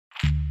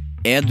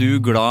du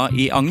glad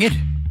I anger?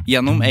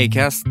 Gjennom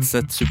Acast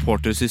sitt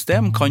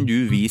supportersystem kan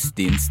du vise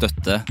din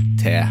støtte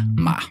til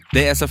meg.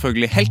 Det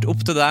selvfølgelig helt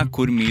opp til deg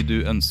hvor mye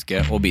du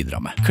ønsker å bidra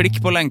med.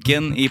 Klikk på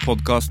lenken I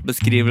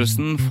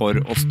podcastbeskrivelsen for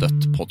å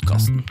støtte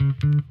podcasten.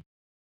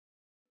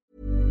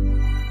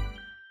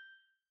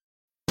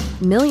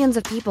 Millions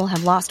of people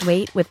have lost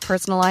weight with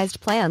personalized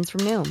plans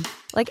from Noom.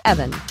 Like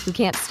Evan, who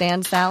can't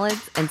stand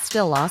salads and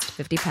still lost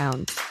 50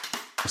 pounds.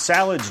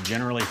 Salads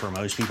generally for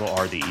most people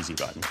are the easy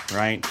button,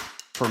 right?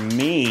 For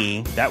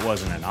me, that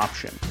wasn't an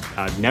option.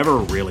 I never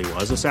really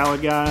was a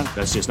salad guy.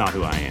 That's just not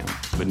who I am.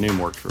 But Noom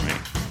worked for me.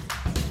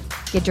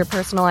 Get your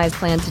personalized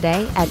plan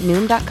today at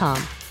Noom.com.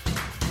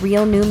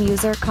 Real Noom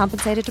user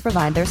compensated to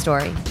provide their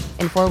story.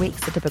 In 4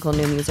 weeks, the typical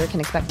Noom user can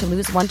expect to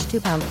lose 1 to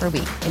 2 pounds per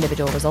week.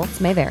 Individual results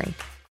may vary.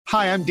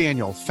 Hi, I'm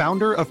Daniel,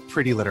 founder of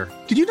Pretty Litter.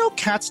 Did you know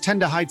cats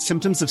tend to hide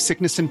symptoms of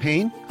sickness and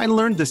pain? I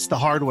learned this the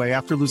hard way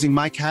after losing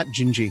my cat,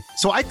 Gingy.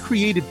 So I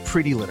created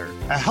Pretty Litter,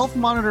 a health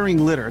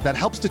monitoring litter that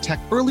helps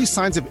detect early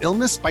signs of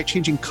illness by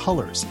changing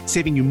colors,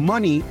 saving you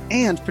money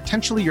and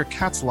potentially your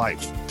cat's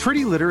life.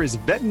 Pretty Litter is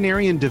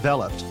veterinarian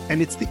developed,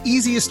 and it's the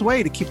easiest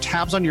way to keep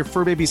tabs on your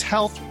fur baby's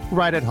health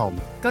right at home.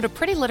 Go to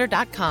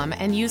prettylitter.com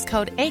and use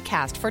code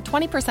ACAST for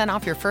 20%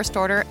 off your first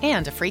order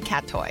and a free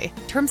cat toy.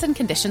 Terms and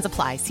conditions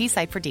apply. See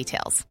site for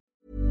details.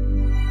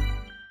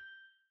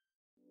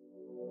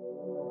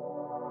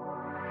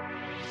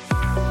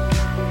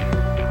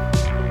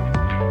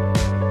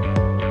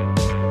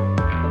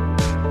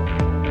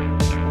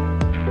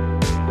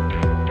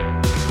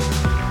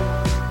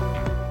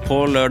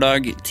 På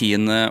lørdag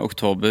 10.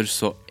 oktober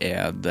så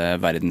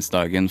det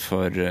verdensdagen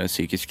for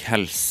psykisk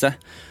helse,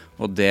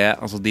 og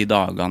de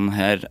dagene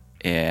her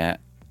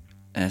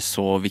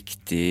så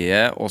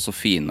viktige og så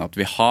fine at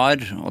vi har,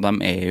 og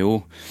de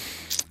jo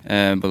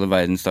både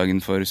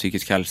verdensdagen for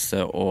psykisk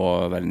helse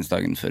og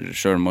verdensdagen for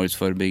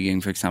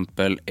selvmordsforebygging for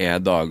eksempel,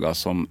 dager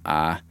som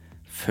jeg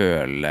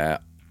føler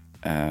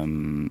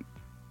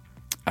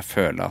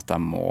at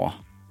jeg må,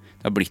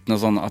 det har blitt noe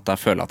sånn at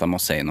jeg føler at jeg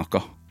må si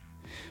noe.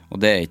 Og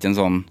det ikke en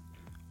sånn,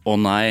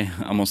 nei,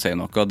 jeg må si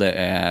noe, det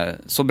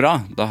så bra.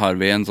 Da har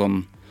vi en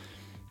sånn,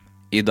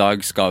 I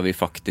dag skal vi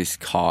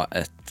faktisk ha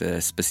et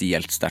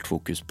spesielt sterkt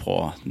fokus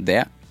på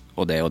det,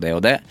 og det, og det,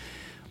 og det.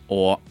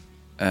 Og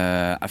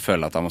jeg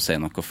føler at jeg må si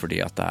noe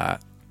fordi at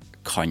jeg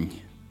kan,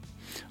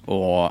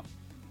 og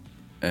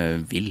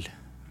vil.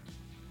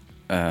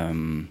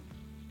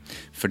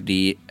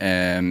 Fordi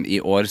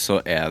I år så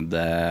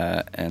det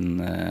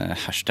en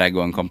hashtag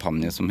og en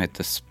kampanje som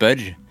heter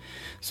Spør,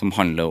 som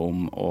handler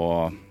om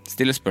å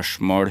stille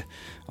spørsmål,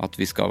 at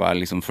vi skal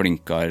være liksom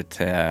flinkere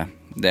til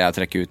det jeg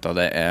trekker ut av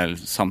det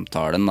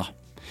samtalen da.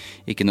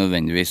 Ikke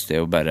nødvendigvis det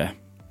å bare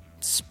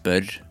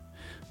spørre,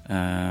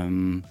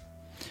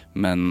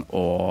 men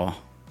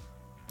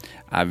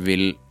jeg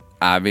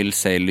vil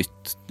si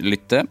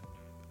lytte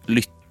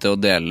og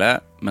dele,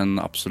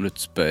 men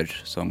absolutt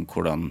spørre sånn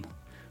hvordan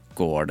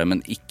går det,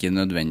 men ikke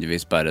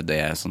nødvendigvis bare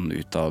det sånn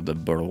ut av det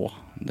blå.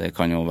 Det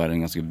kan jo være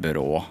en ganske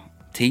brå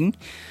ting.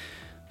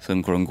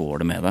 Sånn, hvordan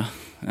går det med det?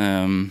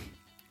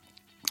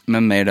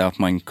 Men mer det at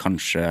man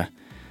kanskje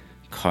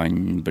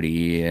kan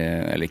bli,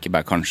 eller ikke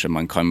bare kanskje,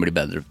 man kan bli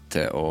bedre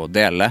til å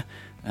dele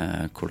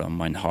hvordan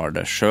man har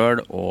det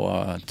selv,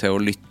 og til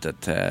å lytte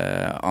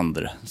til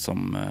andre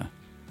som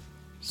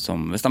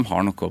hvis de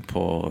har noe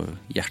på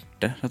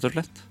hjertet, rett og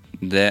slett.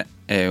 Det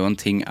jo en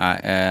ting,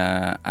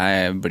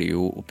 jeg blir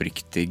jo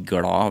oppriktig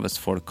glad hvis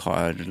folk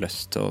har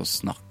lyst til å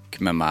snakke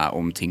med meg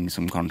om ting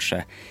som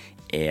kanskje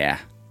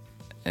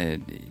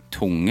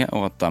tunge,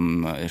 og at de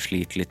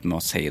sliter litt med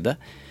å si det.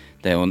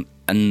 Det jo en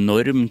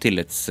enorm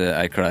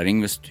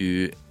tillitserklæring hvis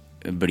du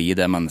blir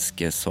det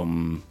mennesket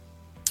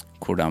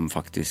hvor de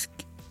faktisk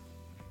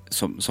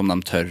som de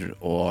tør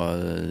å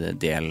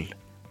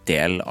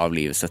del av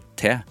livet sitt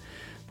til.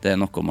 Det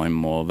noe man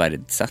må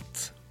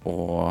verdsette,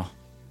 og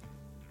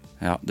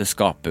ja, det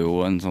skaper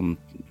jo en sånn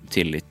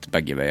tillit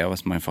begge veier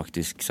hvis man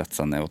faktisk setter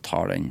seg ned og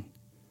tar den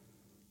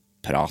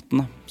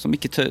praten, som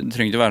ikke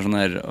trenger å være sånn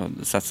her, å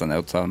sette seg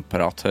ned og ta en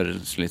prat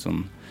høres litt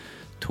sånn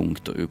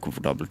tungt og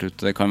ukomfortabelt ut.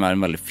 Det kan være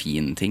en veldig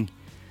fin ting.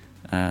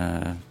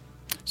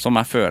 Som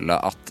jeg føler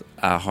at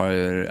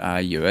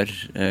jeg gjør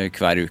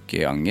hver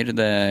uke I Anger.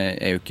 Det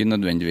jo ikke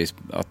nødvendigvis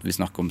at vi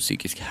snakker om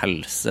psykisk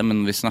helse,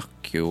 men vi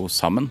snakker jo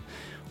sammen,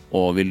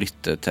 og vi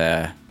lytter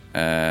til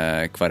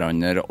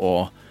hverandre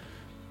og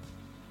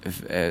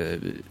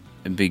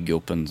bygger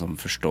opp en sånn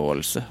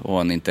forståelse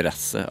og en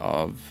interesse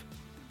av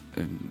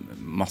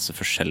masse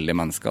forskjellige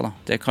mennesker da.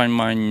 Det kan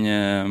man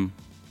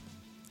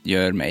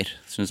gjøre mer,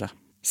 synes jeg.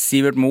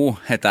 Sivert Mo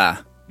heter jeg.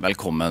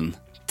 Velkommen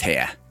til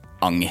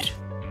Anger.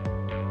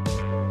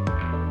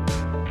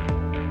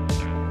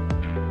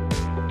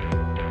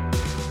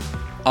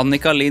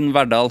 Annika Linn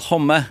Verdal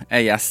Homme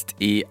gjest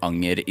I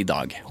Anger I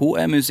dag.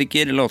 Hun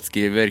musiker,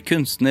 låtskriver,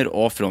 kunstner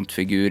og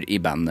frontfigur I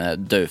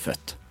bandet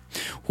Dødfødt.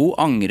 Hun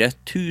angrer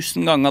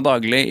 1000 ganger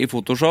daglig I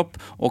Photoshop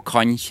og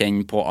kan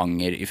kjenne på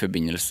anger I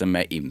forbindelse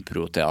med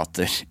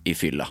improteater I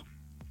fylla.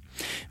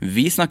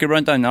 Vi snakker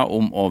blant annet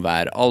om å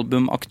være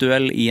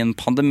albumaktuell i en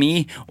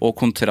pandemi, og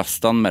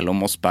kontrastene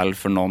mellom å spille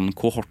for noen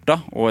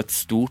kohorter og et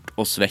stort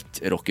og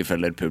svett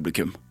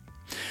Rockefeller-publikum.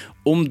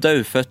 Om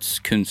Daufødts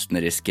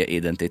kunstneriske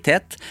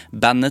identitet,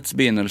 bandets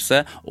begynnelse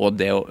og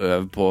det å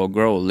øve på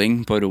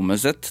growling på rommet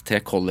sitt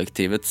til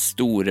kollektivets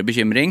store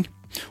bekymring,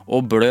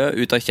 og blø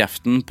ut av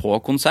kjeften på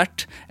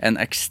konsert, en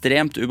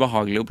ekstremt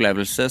ubehagelig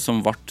opplevelse som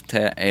vart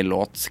til en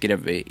låt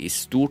skrevet i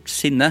stort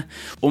sinne,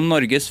 om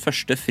Norges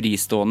første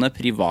fristående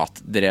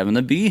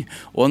privatdrevne by,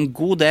 og en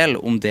god del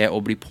om det å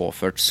bli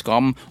påført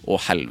skam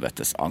og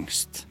helvetes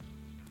angst.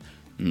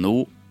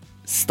 Nå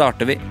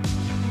starter vi!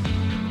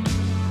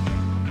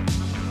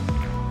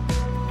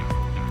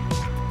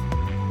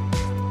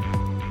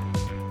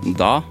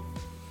 Da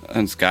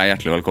ønsker jeg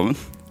hjertelig velkommen.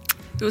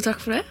 Jo,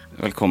 takk for det.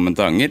 Velkommen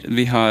til Anger.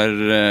 Vi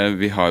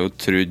har jo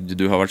trodd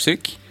du har vært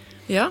syk.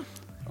 Ja.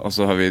 Og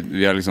så har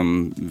vi har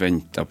liksom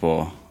ventet på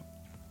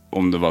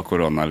om det var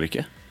korona eller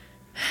ikke.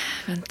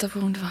 Ventet på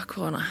om det var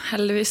korona.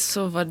 Heldigvis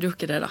så var det jo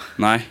ikke det da.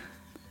 Nei,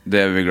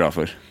 det er vi glad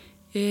for.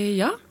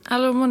 Ja,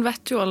 eller man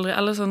vet jo aldri,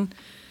 eller sånn,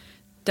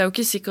 det er jo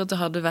ikke sikkert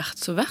det hadde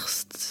vært så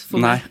verst for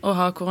Nei. meg å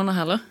ha korona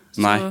heller.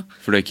 Så, Nei,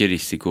 for det er ikke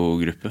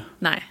risikogruppe.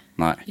 Nei,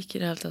 Nei. ikke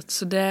i det hele tatt.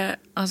 Så det,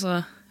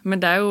 altså,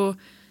 men det er jo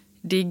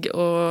digg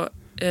å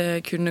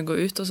kunne gå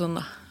ut og sånn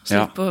da.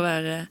 Slippe å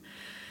være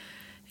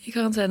i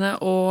karantene,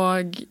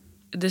 og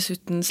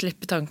dessuten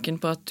slippe tanken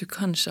på at du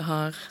kanskje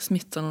har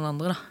smittet noen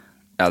andre da.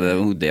 Ja, det er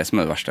jo det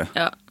som er det verste.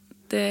 Ja,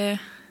 det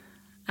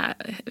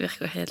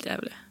virker helt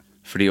jævlig.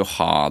 Fordi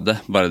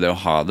bare det å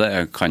ha det,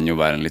 kan jo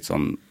være en litt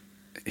sånn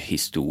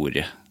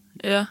historie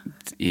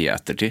i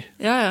ettertid.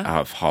 Ja. Jeg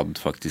har hatt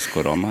faktisk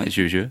korona i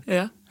 2020.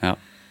 Ja.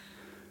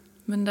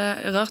 Men det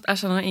er rart, jeg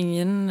kjenner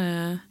ingen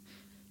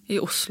i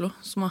Oslo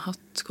som har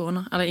hatt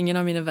korona. Eller ingen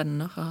av mine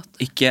venner har hatt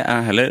det. Ikke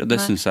jeg heller, og det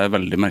synes jeg er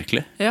veldig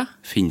merkelig. Ja.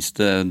 Finnes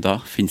det da?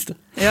 Finnes det?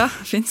 Ja,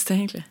 finnes det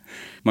egentlig.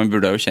 Man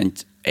burde jo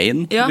kjent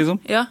en,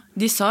 liksom. Ja,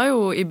 de sa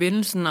jo i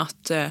begynnelsen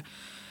at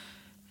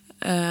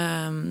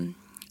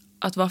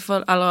hvert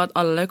fall, eller at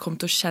alle kom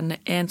til å kjenne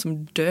en som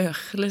dør,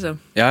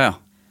 liksom. Ja.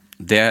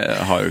 Det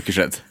har jo ikke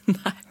skjedd.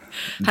 Nei,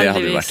 det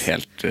hadde jo vært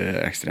helt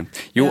ekstremt.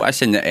 Jo, jeg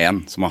kjenner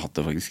en som har hatt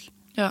det faktisk.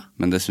 Ja.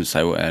 Men det synes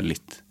jeg jo er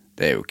litt,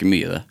 det er jo ikke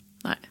mye det.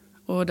 Nei,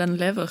 og den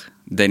lever.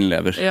 Den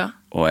lever, Ja.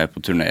 og er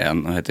på turné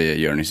igjen, og heter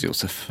Jonis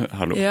Josef.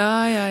 Hallo.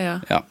 Ja.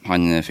 Ja,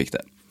 han fikk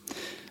det.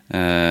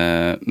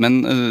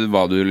 Men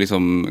var du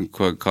liksom,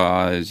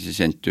 hva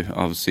kjente du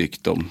av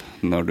sykdom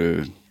når du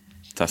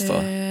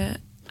testet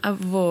det? Jeg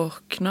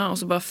våkna, og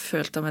så bare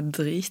følte jeg meg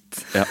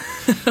drit. Ja.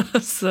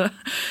 Så...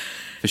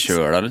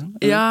 Forkjøla, liksom?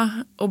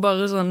 Ja, og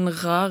bare sånn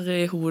rar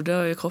i hodet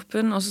og i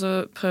kroppen, og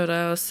så prøvde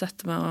jeg å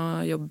sette meg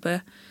og jobbe.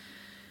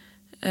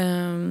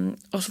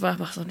 Og så var jeg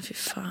bare sånn, fy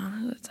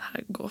faen, dette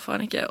her går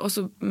faen ikke. Og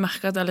så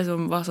merket jeg at jeg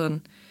liksom var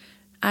sånn,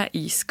 jeg er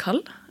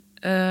iskald.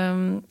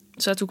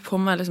 Så jeg tok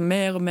på meg liksom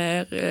mer og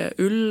mer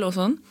ull og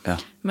sånn.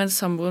 Ja. Mens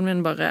samboeren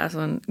min bare er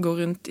sånn,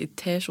 går rundt i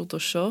t-skjort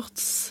og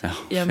shorts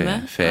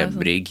hjemme.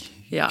 Febrig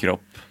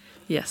kropp.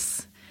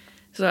 Yes.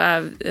 Så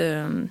jeg...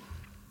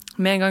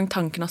 med en gang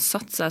tanken har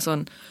satt seg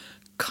sånn,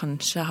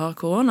 kanskje jeg har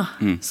korona,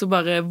 så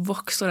bare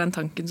vokser den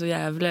tanken så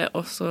jævlig,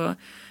 og så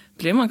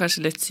blir man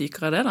kanskje litt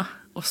sykere av det da,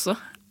 også.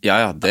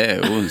 Ja, det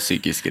er jo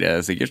psykiskere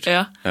sikkert.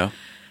 Ja.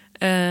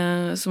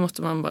 Så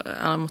måtte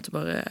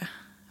bare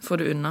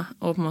få det unna,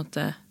 og på en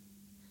måte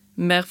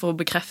mer for å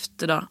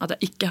bekrefte da, at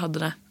jeg ikke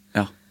hadde det.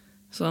 Ja.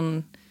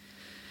 Sånn,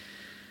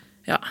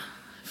 ja,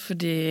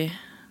 fordi,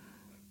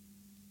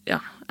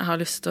 ja, jeg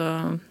har lyst til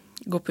å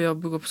gå på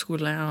jobb og gå på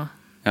skole,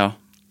 og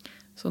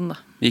sånn da.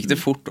 Gikk det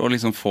fort å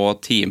liksom få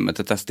time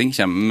til testing?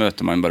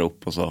 Møter man bare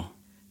opp og så?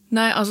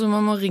 Nei, altså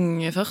man må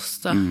ringe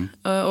først da.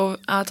 Og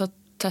jeg har tatt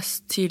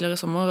test tidligere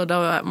i sommer, og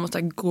da måtte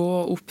jeg gå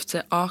opp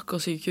til Aker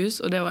sykehus,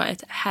 og det var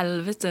et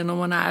helvete når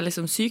man er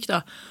liksom syk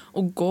da,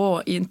 å gå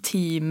i en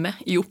time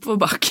i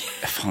oppoverbakke.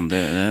 Faen,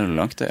 det er jo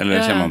langt det.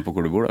 Eller kommer man på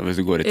hvor du bor da? Hvis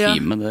du går i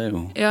time, det er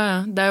jo... Ja,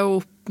 det er jo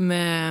opp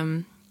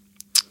med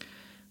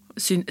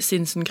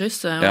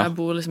Sinsenkrysset, og jeg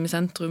bor liksom i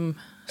sentrum.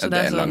 Så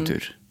det er en lang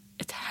tur.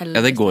 Et helvete.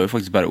 Ja, det går jo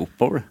faktisk bare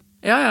oppover.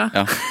 Ja.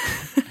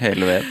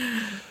 Hele veien.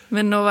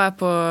 Men nå var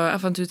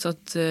jeg fant ut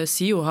at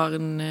SIO har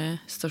en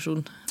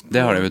stasjon. Det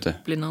har de, vet du.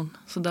 Blindern.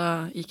 Så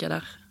da gikk jeg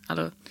der,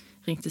 eller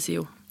ringte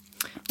SIO,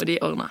 og de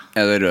ordnet.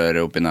 Er det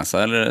røret opp i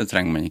nesa, eller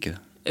trenger man ikke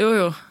det?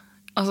 Jo.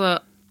 Altså,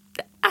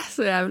 det er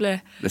så jævlig.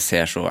 Det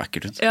ser så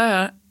ekkelt ut.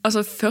 Ja.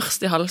 Altså,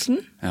 først i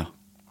halsen. Ja.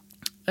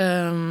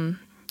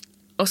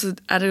 Og så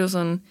er det jo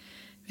sånn,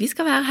 vi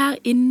skal være her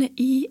inne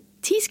i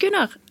 10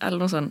 sekunder,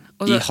 eller noe sånt.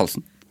 Også, I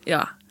halsen?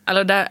 Ja,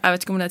 eller jeg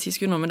vet ikke om det er 10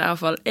 sekunder, men det er i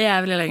hvert fall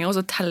jævlig lenger, og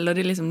så teller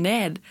de liksom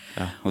ned.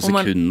 Ja, og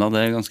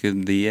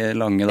sekunder, de er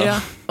lange da. Ja,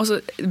 og så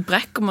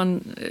brekker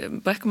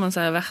man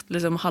seg hvert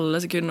liksom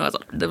halve sekund, og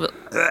det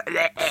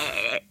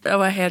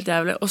var helt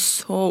jævlig. Og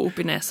så opp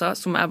i nesa,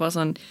 som er bare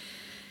sånn,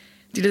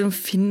 de liksom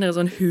finner et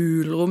sånn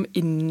hulrom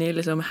inni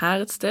liksom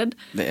her et sted.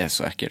 Det er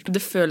så ekkelt.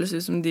 Det føles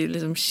ut som de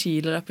liksom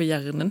kiler deg på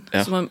hjernen,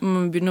 så man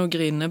begynner å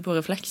grine på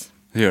refleks.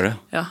 Det gjør det?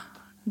 Ja,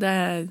 det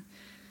er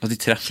Og de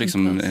treffer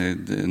liksom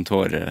en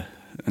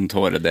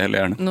tåredel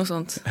gjerne. Noe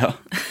sånt. Ja.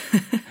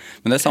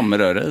 Men det er samme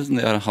røret,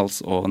 de har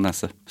hals og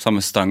nese.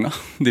 Samme stanga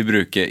de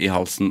bruker i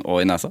halsen og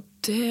i nesa.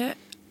 Det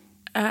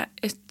er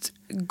et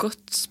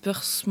godt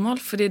spørsmål,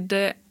 fordi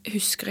det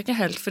husker jeg ikke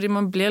helt, fordi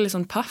man blir litt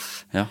sånn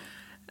paff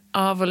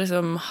av å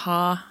liksom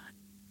ha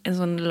en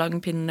sånn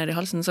lang pinne ned i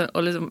halsen,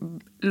 og liksom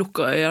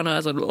lukker øynene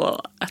og sånn,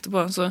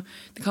 etterpå. Så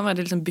det kan være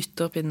de liksom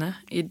bytter pinne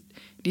i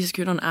de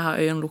sekundene jeg har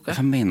øynene lukket.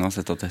 Jeg mener å ha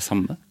sett at det er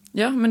samme.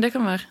 Ja, men det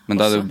kan være. Men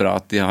da er det jo bra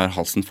at de har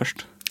halsen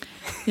først.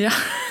 Ja.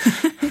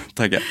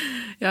 Takk jeg.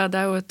 Ja,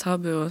 det er jo et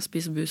tabu å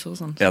spise buser og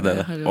sånn. Ja, det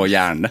er det. Og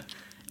hjerne.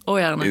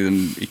 Og hjerne.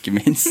 Ikke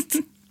minst.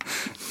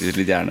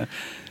 Litt hjerne.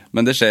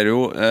 Men det skjer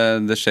jo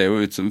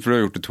ut som, for du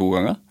har gjort det 2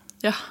 ganger.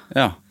 Ja.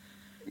 Ja.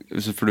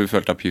 For du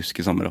følte deg pjusk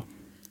i sommer også.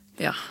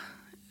 Ja.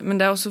 Men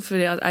det er også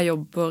fordi at jeg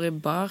jobber i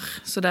bar,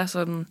 så det er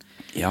sånn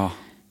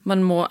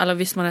man må, eller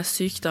hvis man er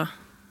syk da,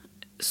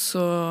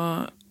 så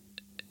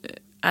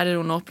er det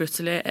jo nå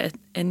plutselig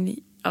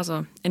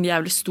en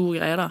jævlig stor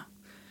greie da.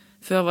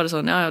 Før var det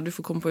sånn, ja, du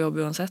får komme på jobb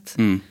uansett.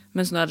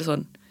 Mens nå er det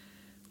sånn,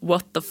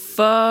 what the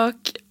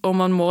fuck? Og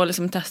man må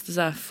liksom teste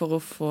seg for å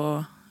få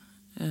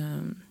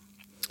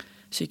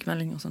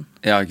sykemelding og sånn.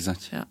 Ja, ikke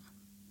sant? Ja.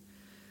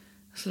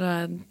 Så det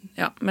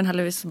er, men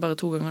heldigvis bare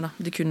 2 ganger da.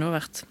 Det kunne jo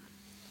vært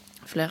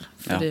flere,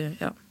 fordi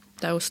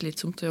det er jo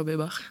slitsomt å jobbe i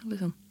bar,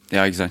 liksom.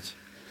 Ja, ikke sant?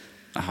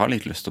 Jeg har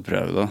litt lyst til å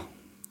prøve det.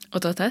 Å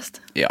ta test?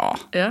 Ja,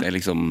 det er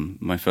liksom,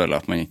 man føler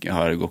at man ikke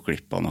har gått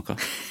glipp av noe.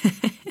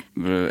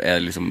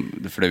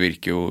 For det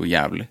virker jo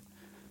jævlig.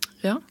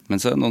 Ja. Men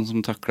så er det noen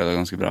som takler det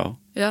ganske bra også.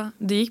 Ja,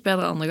 det gikk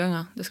bedre andre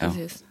ganger, det skal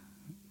sies.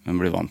 Man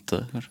blir vant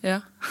til det, kanskje. Ja,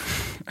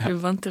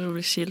 blir vant til å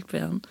bli skilt på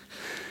igjen.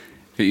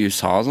 For i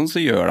USA sånn,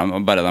 så gjør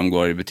de, bare de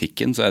går i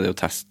butikken, så er det jo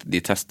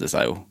de tester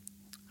seg jo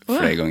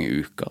flere ganger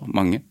i uka,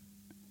 mange.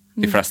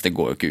 De fleste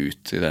går jo ikke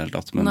ut i det hele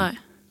tatt. Men... Nei,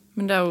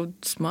 men det er jo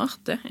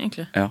smart det,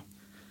 egentlig. Ja.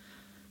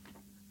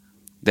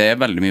 Det er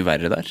veldig mye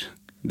verre der.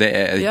 Det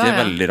er ikke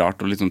veldig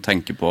rart å liksom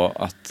tenke på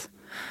at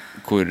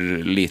hvor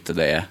lite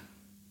det er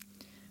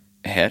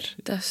her.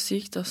 Det er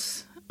sykt,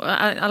 ass.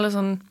 Eller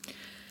sånn,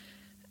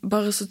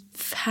 bare så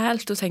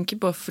fælt å tenke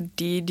på,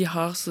 fordi de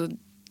har så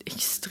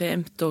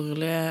ekstremt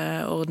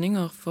dårlige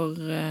ordninger for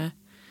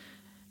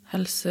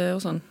helse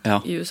og sånn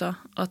i USA.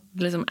 At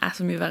det liksom er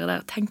så mye verre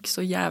der. Tenk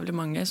så jævlig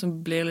mange som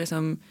blir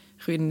liksom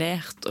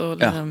ruinert og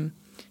liksom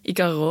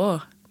ikke har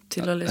råd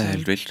til å liksom... Det er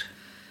helt vilt.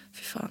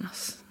 Fy faen,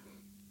 ass.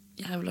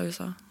 Jævla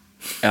USA.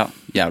 Ja,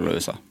 jævla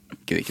USA.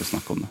 Gidder ikke å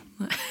snakke om det.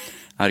 Nei.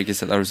 Har du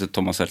sett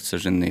Thomas Seltzer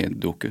sin nye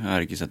doku? Jeg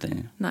har ikke sett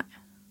den. Nei.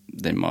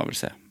 Den må jeg vel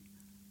se.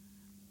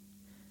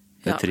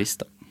 Det er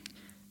trist, da.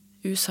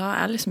 USA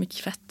er liksom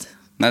ikke fett.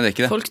 Nei, det er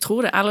ikke det. Folk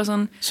tror det, eller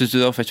sånn... Synes du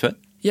det var fett før?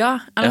 Ja,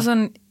 eller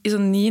sånn i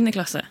sånn 9.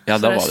 klasse. Ja,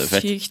 da var det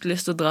fett. Så jeg sykt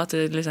lyst til å dra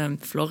til liksom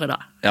Florida.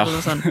 Ja,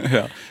 sånn.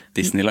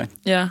 Disneyland.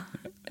 Ja,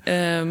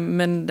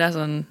 men det er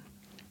sånn...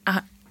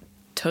 Jeg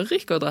tør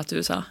ikke å dra til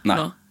USA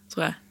nå,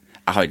 tror jeg.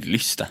 Jeg har ikke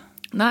lyst til.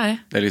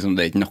 Nei. Det er liksom,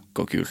 det er ikke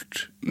noe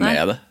kult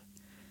med det.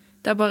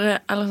 Det er bare,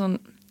 eller sånn...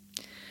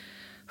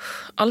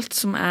 Alt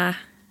som er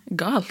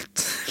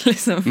galt,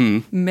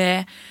 liksom,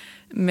 med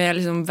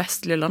liksom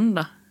vestlige land,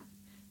 da.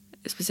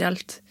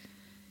 Spesielt...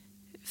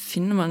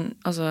 finner man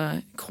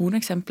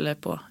kroneksempler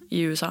på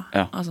i USA.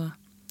 Ja.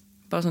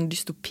 Bare sånn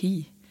dystopi.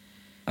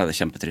 Ja, det er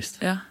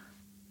kjempetrist. Ja.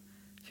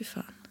 Fy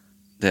faen.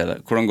 Det er det.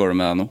 Hvordan går det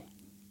med deg nå?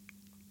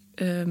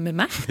 Med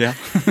meg? Ja.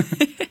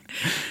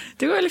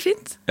 Det går veldig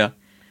fint. Ja.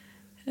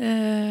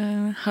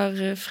 Har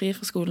fri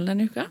fra skolen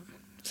denne uka,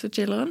 så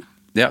chiller han.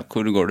 Ja,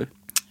 hvor går du?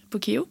 På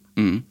KIO.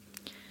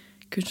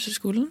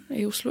 Kunsthøgskolen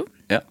i Oslo.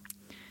 Ja.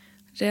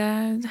 Det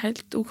er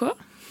helt ok.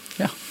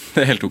 Ja,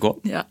 det er helt ok.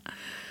 Ja.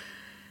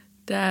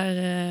 Det er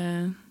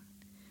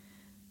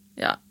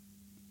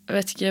jeg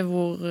vet ikke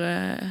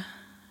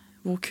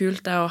hvor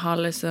kult det er å ha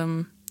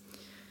liksom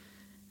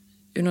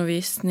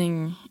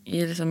undervisning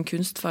i liksom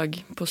kunstfag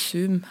på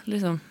Zoom,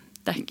 liksom.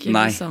 Det er ikke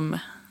det samme.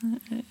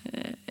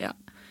 Ja.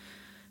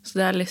 Så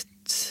det er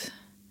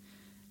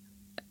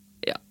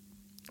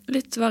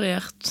litt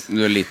variert.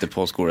 Du er lite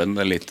på skolen?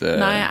 Det er lite...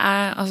 Nei,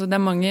 det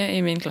er mange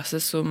i min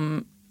klasse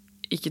som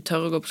ikke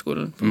tør å gå på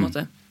skolen, på en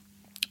måte.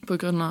 På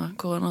grunn av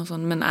korona og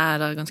sånn, men jeg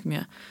er der ganske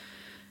mye.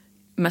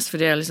 Mest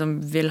fordi jeg liksom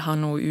vil ha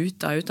noe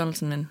ut av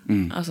utdannelsen min.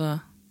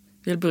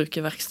 Vil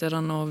bruke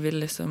verkstedene og vil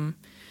liksom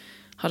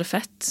ha det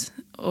fett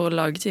og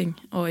lage ting,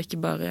 og ikke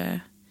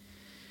bare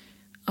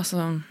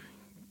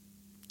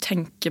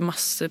tenke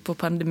masse på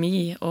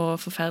pandemi og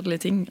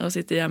forferdelige ting og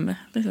sitte hjemme,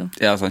 liksom.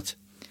 Ja, sant.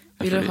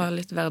 Vil jo ha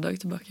litt hverdag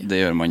tilbake. Det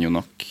gjør man jo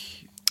nok.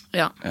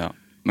 Ja.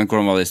 Men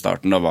hvordan var det i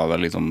starten? Da var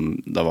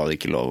det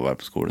ikke lov å være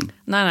på skolen?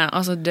 Nei,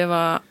 det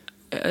var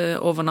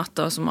over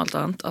natta som alt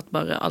annet, at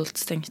bare alt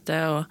stengte,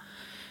 og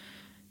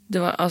det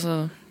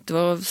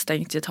var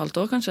stengt i et halvt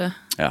år, kanskje.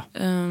 Ja.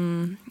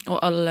 Og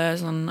alle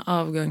sånn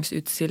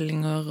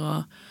avgangsutstillinger og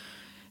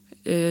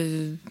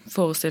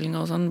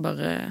forestillinger og sånn,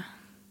 bare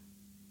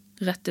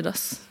rett i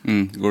dass.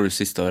 Går du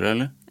siste året,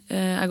 eller?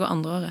 Jeg går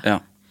andre året. Ja.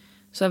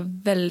 Så jeg er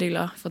veldig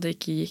glad for at det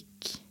ikke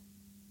gikk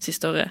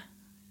siste året.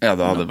 Ja,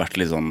 det hadde vært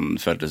litt sånn,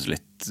 føltes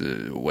litt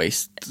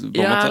waste,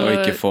 på en måte, og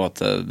ikke få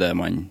til det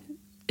man...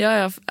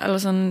 Ja, eller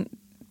sånn,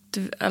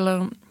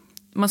 eller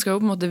man skal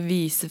jo på en måte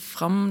vise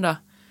frem da,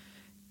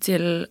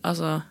 til,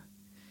 altså,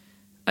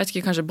 jeg vet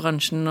ikke, kanskje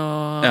bransjen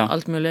og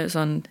alt mulig,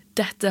 sånn,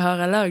 dette har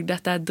jeg lagd,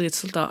 dette er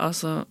dritstolt av,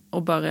 altså,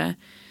 og bare,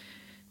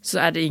 så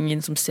er det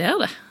ingen som ser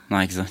det.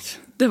 Nei, ikke sant?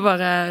 Det er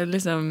bare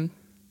liksom,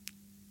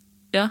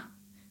 ja,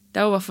 det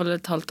er jo i hvert fall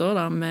et halvt år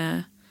da,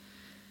 med,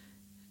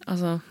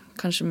 altså,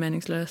 kanskje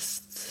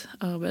meningsløst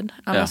arbeid,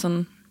 eller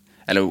sånn.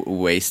 Eller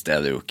waste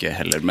er det jo ikke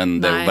heller, men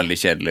det er jo veldig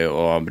kjedelig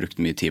å ha brukt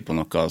mye tid på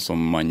noe som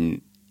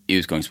man i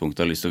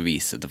utgangspunktet har lyst til å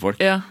vise til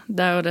folk. Ja,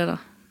 det er jo det da.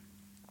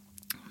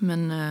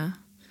 Men,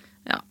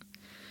 ja,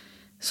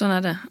 sånn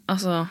er det.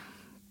 Altså,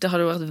 det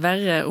hadde jo vært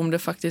verre om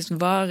det faktisk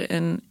var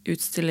en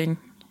utstilling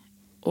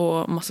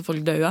og masse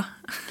folk døde.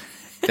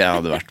 Det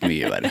hadde vært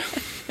mye verre.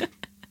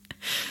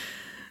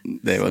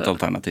 Det er jo et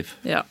alternativ.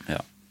 Ja.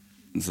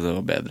 Så det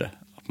var bedre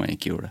at man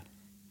ikke gjorde det.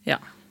 Ja,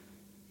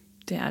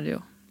 det er det jo.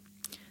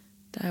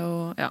 Det er jo,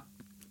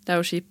 det er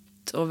jo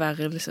kjipt å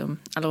være liksom,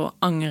 eller å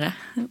angre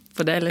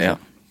på det, liksom.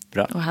 Ja,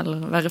 bra. Og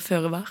heller være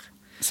føre var.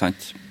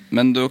 Sant.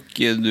 Men du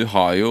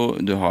har jo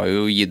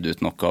gitt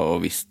ut noe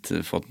og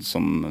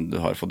som du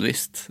har fått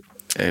visst.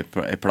 En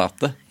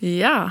plate.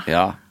 Ja.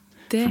 Ja,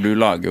 det. for du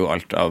lager jo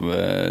alt av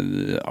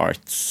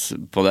arts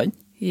på den.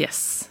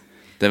 Yes.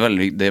 Det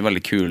er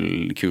veldig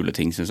kule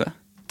ting, synes jeg.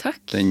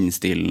 Takk. Den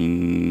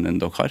stilen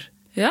dere har.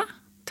 Ja,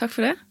 takk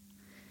for det.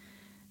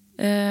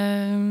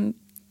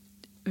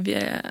 Vi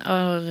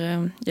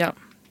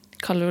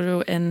kaller det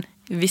jo en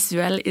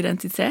visuell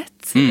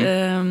identitet,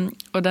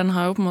 og den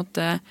har jo på en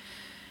måte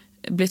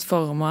blitt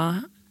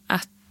formet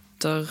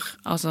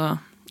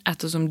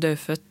ettersom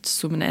dødfødt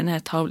som en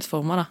enhet har blitt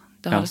formet da.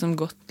 Det har liksom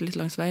gått litt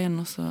langs veien,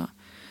 og så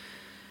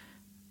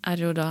er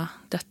det jo da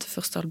dette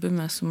første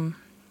albumet som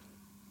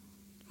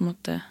på en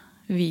måte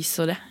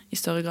viser det i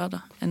større grad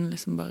da, enn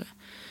liksom bare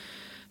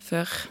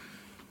før.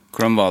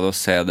 Hvordan var det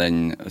å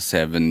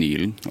se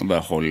vinylen, og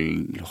bare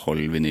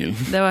holde vinylen?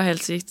 Det var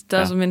helt sykt. Det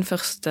er altså min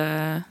første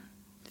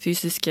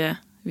fysiske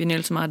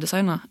vinyl som jeg har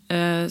designet.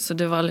 Så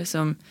det var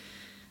liksom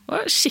det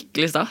var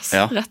skikkelig stas,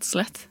 rett og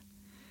slett.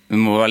 Det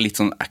må være litt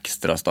sånn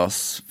ekstra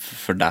stas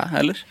for deg,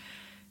 eller?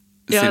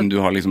 Siden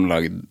du har liksom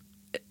laget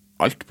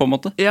alt, på en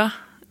måte? Ja,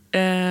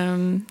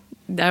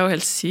 det er jo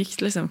helt sykt,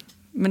 liksom.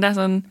 Men det er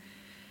sånn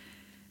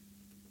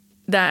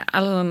jeg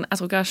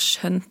tror ikke jeg har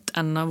skjønt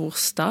enda hvor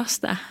stas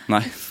det er.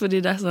 Nei.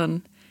 Fordi det er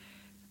sånn,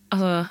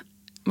 altså,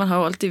 man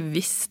har jo alltid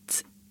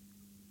visst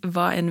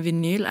hva en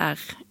vinyl er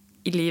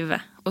i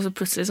livet, og så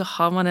plutselig så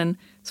har man en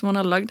som man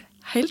har lagd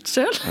helt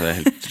selv. Det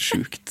er helt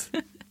sjukt.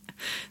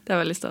 Det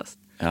er veldig stas.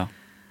 Ja.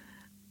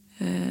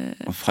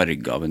 Og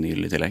farge av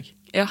vinyl i tillegg.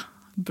 Ja,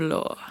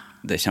 blå.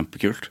 Det er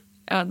kjempekult.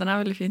 Ja, den er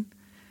veldig fin.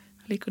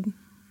 Jeg liker den.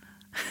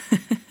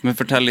 Men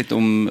fortell litt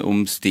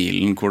om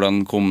stilen.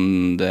 Hvordan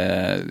kom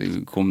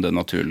det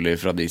naturlig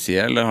fra de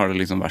side, eller har det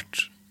liksom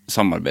vært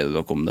samarbeidet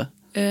dere om det?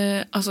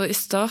 Altså i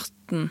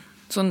starten,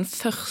 sånn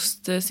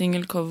første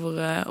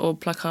singelcovere og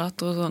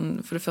plakater og sånn,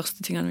 for de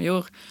første tingene vi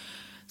gjorde,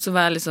 så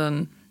var jeg litt sånn,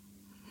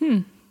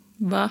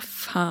 hva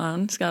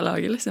faen skal jeg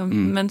lage, liksom?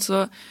 Men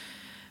så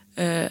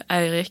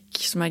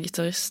Eirik, som er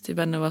gitarist i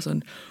bandet, var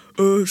sånn,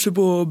 se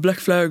på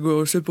Black Flag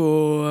og se på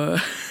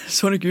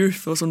Sonic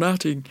Youth og sånne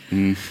der ting.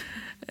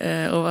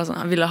 Og var sånn,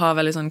 han ville ha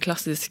veldig sånn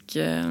klassisk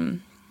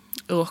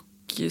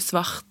rock,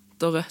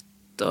 svart og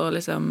rødt og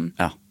liksom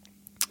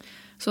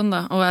sånn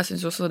da, og jeg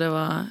synes også det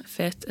var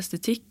fet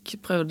estetikk,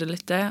 prøvde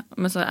litt det,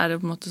 men så er det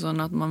på en måte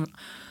sånn at man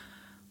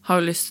har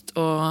jo lyst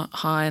å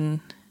ha en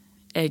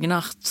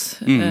egenart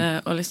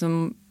og liksom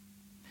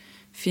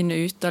finne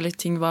ut av litt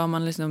ting hva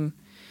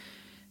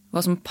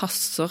som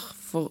passer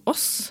for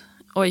oss,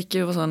 og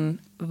ikke sånn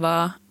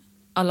hva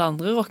alle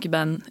andre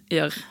rockeband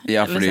gjør.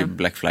 Ja, fordi liksom.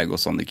 Black Flag og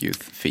Sonic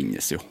Youth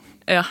finnes jo.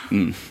 Ja,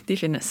 de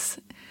finnes.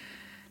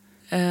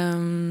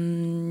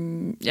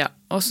 Ja,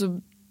 og så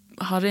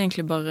har det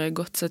egentlig bare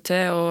gått seg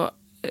til, og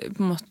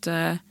på en måte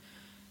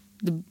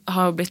det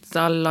har jo blitt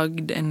da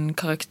lagd en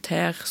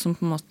karakter som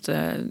på en måte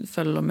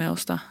følger med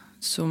oss da,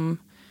 som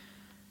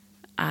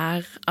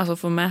altså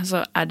for meg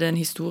så er det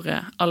en historie,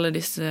 alle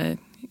disse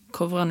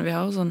coverene vi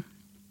har og sånn.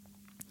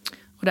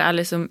 Og det er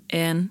liksom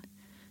en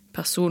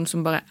person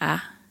som bare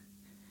er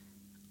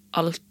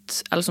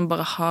alt, eller som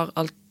bare har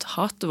alt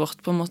hatet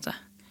vårt på en måte.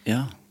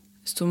 Ja.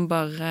 Som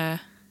bare,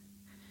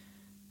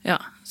 ja,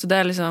 så det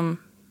er liksom,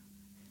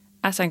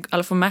 jeg tenker,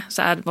 eller for meg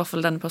så er det i hvert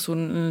fall denne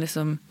personen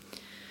liksom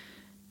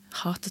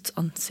hatets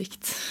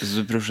ansikt.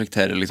 Så du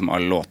prosjekterer liksom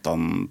alle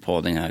låtene på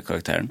denne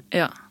karakteren?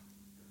 Ja.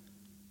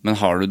 Men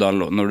har du da,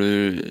 når du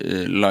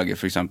lager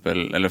for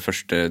eksempel, eller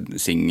første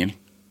single,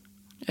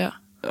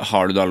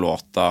 har du da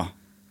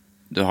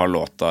du har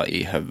låta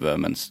i høvet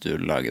mens du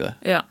lager det?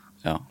 Ja.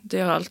 Ja, det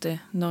gjør jeg alltid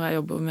når jeg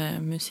jobber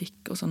med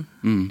musikk og sånn.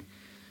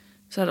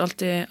 Så er det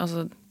alltid,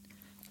 altså,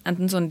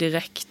 enten sånn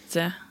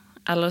direkte,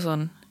 eller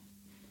sånn,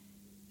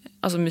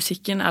 altså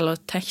musikken, eller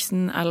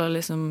teksten, eller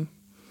liksom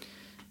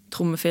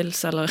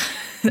trommefils, eller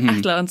et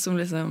eller annet som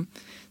liksom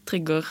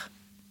trigger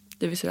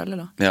det visuelle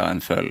da. Ja,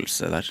 en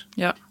følelse der.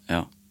 Ja.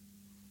 Ja.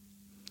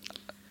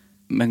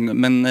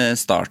 Men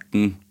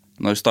starten,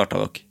 når startet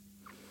dere?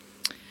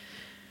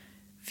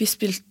 Vi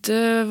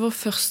spilte vår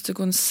første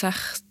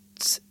konsert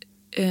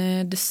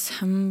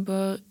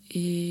desember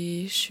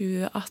i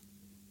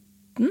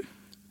 2018.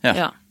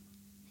 Ja.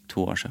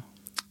 2 år siden.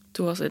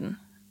 2 år siden.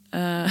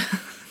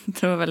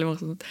 Det var veldig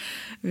morsomt.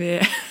 Vi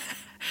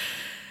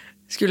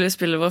skulle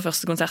spille vår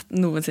første konsert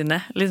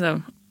noensinne,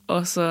 liksom.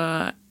 Og så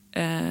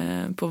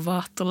på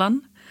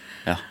Vaterland.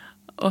 Ja.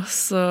 Og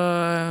så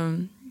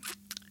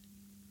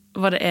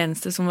var det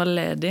eneste som var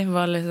ledig,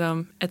 var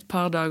liksom et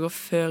par dager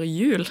før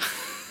jul.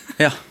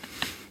 Ja.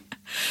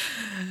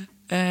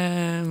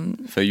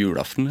 Før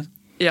julaften, liksom?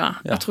 Ja,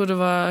 jeg tror det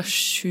var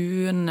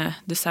 7.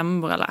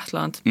 desember eller et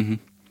eller annet. Mhm.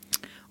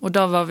 Og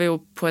da var vi jo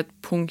på et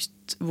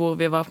punkt hvor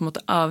vi var på en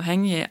måte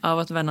avhengig av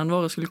at vennene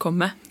våre skulle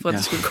komme, for at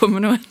det skulle komme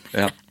noen.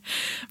 Ja.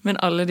 Men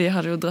alle de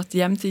hadde jo dratt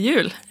hjem til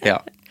jul. Ja.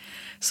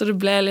 Så det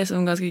ble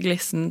liksom ganske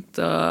glissent,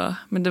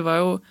 men det var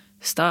jo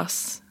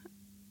stas.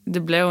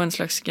 Det ble jo en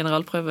slags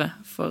generalprøve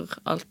for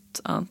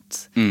alt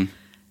annet. Mm.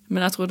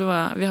 Men jeg tror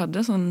vi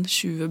hadde sånn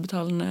 20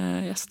 betalende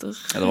gjester.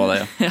 Ja, det var det,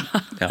 ja.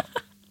 Ja. Ja.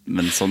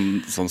 Men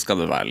sånn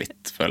skal det være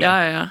litt, føler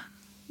jeg. Ja.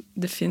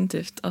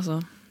 Definitivt, altså.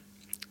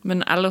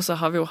 Men ellers så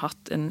har vi jo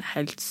hatt en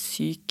helt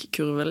syk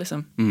kurve,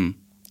 liksom. Mm.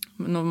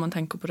 Når man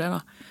tenker på det, da.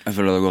 Jeg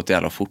føler det har gått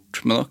jævla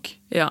fort med dere.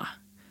 Ja.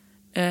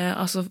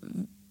 Altså,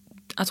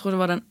 jeg tror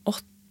det var den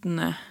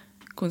 8.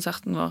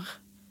 konserten vår,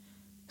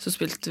 så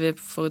spilte vi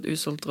for et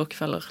usolgt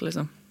Rockefeller,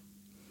 liksom.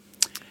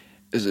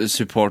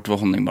 Support ved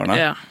Honningbarna?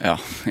 Ja. Ja,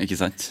 ikke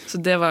sant? Så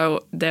det var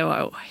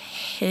jo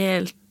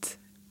helt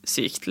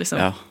sykt, liksom.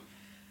 Ja.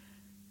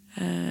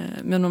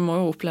 Men man må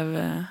jo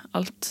oppleve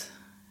alt.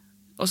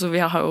 Og så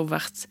vi har jo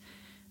vært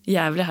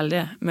jævlig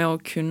heldige med å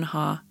kun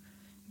ha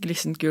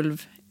glissent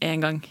gulv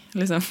en gang,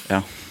 liksom.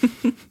 Ja.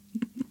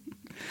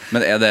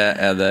 Men er det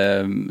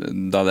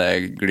da det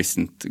er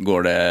glissent,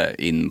 går det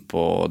inn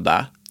på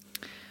deg?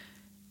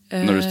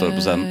 Når du står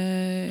på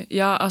scenen?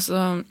 Ja,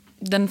 altså,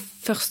 den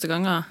første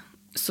gangen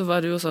så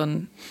var det jo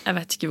sånn, jeg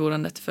vet ikke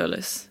hvordan dette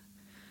føles,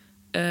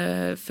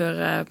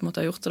 før jeg på en måte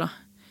har gjort det da.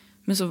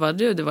 Men så var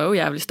det var jo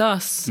jævlig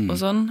stas og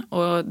sånn,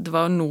 og det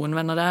var jo noen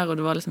venner der, og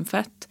det var liksom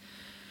fett.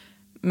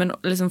 Men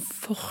liksom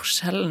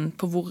forskjellen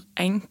på hvor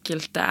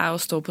enkelt det er å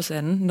stå på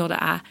scenen når det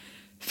er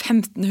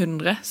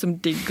 1500 som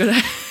digger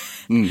det.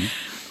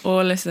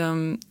 Og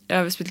liksom, ja,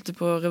 vi spilte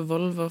på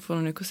Revolver for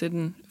noen uker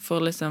siden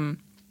for liksom,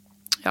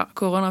 ja,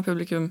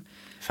 koronapublikum.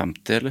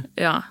 50, eller?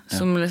 Ja,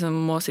 som liksom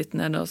må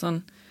sitte nede og sånn.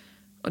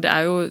 Og det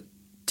er jo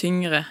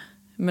tyngre,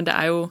 men det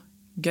er jo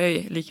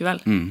gøy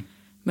likevel.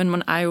 Men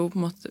man er jo på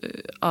en måte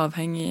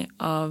avhengig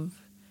av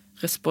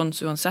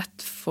respons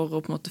uansett for å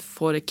på en måte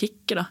få det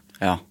kicket da.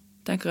 Ja.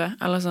 Tenker jeg.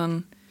 Eller sånn,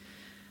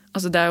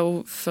 altså det er jo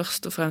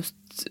først og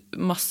fremst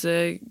masse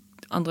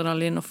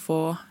adrenalin å få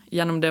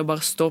gjennom det å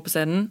bare stå på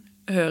scenen,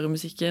 høre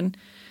musikken,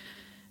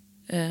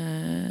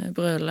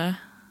 brøle.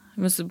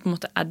 Men så på en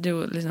måte er det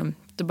jo liksom,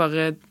 det er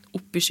bare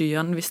opp i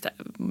skyene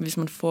hvis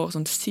man får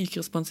sånn syk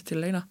respons i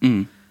tillegg da.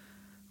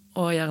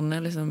 Og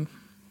gjerne liksom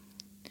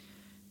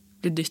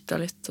bli dyttet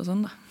litt og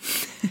sånn da.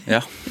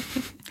 Ja,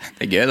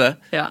 det er gøy det.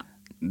 Ja.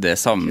 Det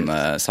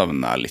savner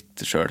jeg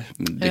litt selv,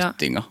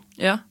 dyttinga.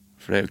 Ja.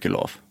 For det er jo ikke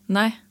lov.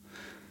 Nei,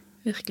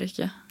 virkelig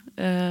ikke.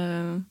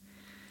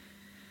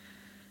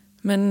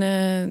 Men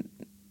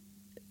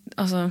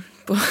altså,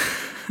 på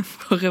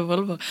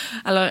Revolver,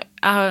 eller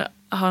jeg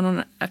har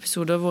noen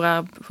episoder hvor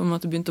jeg på en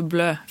måte begynte å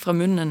blø fra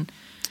munnen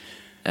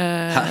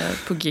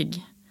på gig.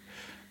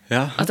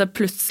 Ja. At jeg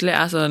plutselig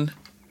er sånn,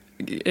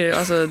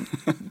 altså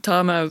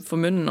tar meg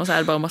for munnen, og så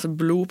er det bare masse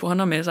blod på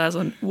hånda mi, så er jeg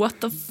sånn,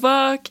 what the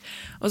fuck?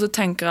 Og så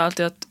tenker jeg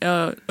alltid at, ja,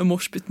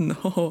 moshpitten,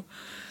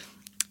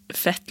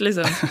 fett,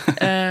 liksom.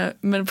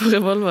 Men på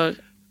Revolver,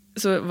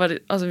 så var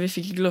det, altså vi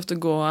fikk ikke lov til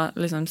å gå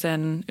liksom,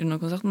 scenen under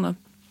konserten da.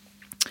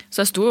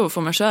 Så jeg sto jo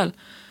for meg selv.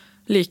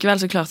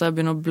 Likevel så klarte jeg å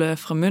begynne å blø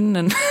fra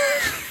munnen.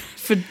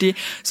 Fordi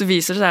så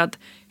viser det seg at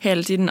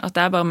hele tiden at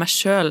det er bare meg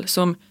selv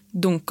som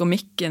dunker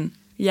mikken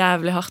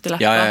jævlig hardt i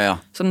leppa. Ja.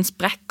 Så den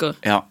sprekker.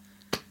 Ja.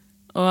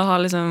 Og jeg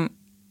har liksom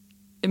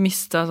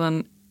mistet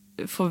sånn,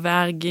 for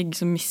hver gig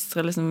så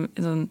mister jeg liksom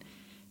en sånn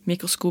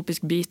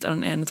mikroskopisk bit av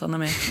den ene tanna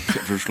mi.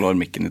 For du slår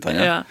mikken i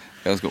tanna? Ja.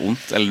 Det er ganske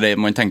ondt. Eller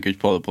man tenker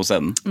ikke på det på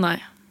scenen. Nei.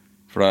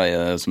 For da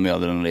er det så mye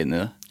adrenalin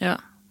i det. Ja.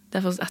 Det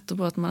er først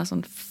etterpå at man er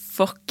sånn,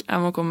 fuck,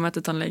 jeg må komme meg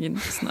til tannlegen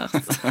snart.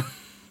 Det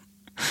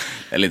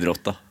er litt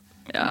rått da.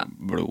 Ja.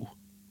 Blod.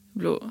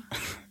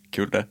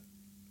 Kult det.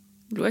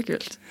 Blod er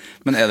kult.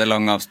 Men er det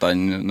lang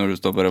avstand når du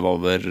står på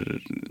Revolver,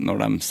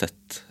 når de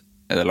setter?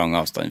 Er det lang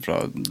avstand fra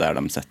der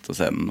de setter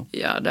scenen nå?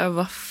 Ja, det er i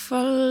hvert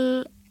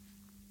fall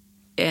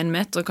 1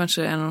 meter,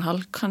 kanskje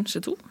 1,5, kanskje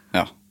 2.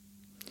 Ja.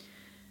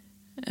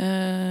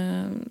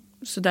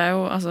 Så det er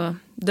jo, altså,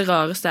 det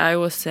rareste er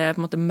jo å se på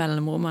en måte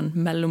mellomrommene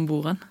mellom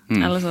bordene.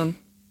 Eller sånn,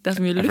 det er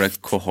så mye luft. For det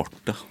er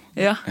kohorter.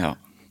 Ja. Ja.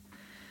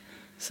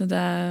 Så det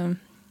er,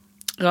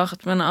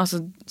 rart, men altså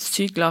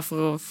sykt glad for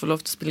å få lov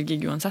til å spille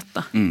gig uansett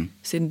da.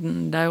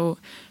 Siden det jo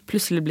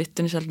plutselig blitt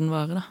en sjelden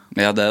vare da.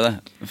 Ja, det det.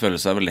 Jeg føler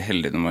seg veldig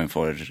heldig når man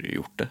får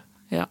gjort det.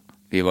 Ja.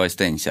 Vi var i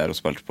Steinkjer og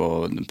spilte på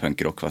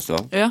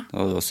punk-rock-festival. Ja.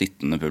 Og det var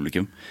sittende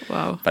publikum.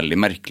 Wow. Veldig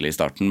merkelig i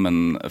starten,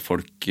 men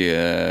folk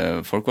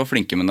var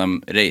flinke, men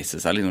de reiser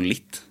seg liksom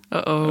litt.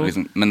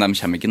 Liksom, men de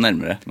kommer ikke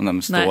nærmere, men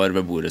de står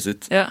ved bordet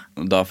sitt. Ja.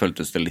 Og da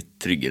føltes det litt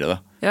tryggere da.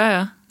 Ja,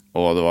 ja.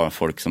 Og det var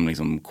folk som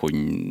liksom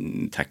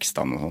kunne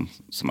tekstene og sånn,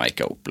 som jeg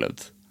ikke har opplevd.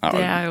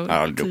 Jeg har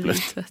aldri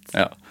opplevd.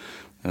 Ja.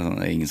 Det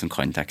sånn, ingen som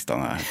kan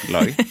tekstene jeg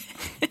lager.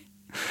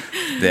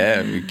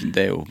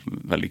 det jo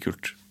veldig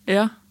kult.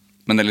 Ja.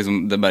 Men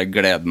det bare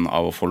gleden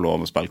av å få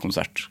lov å spille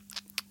konsert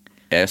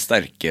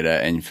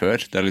sterkere enn før.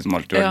 Det har liksom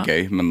alltid vært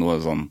gøy, men nå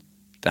det sånn,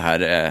 det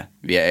her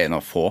vi en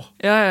av få.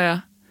 Ja.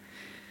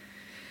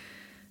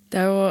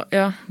 Det jo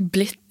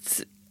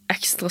blitt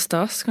ekstra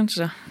stas,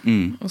 kanskje,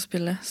 å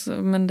spille.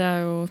 Men det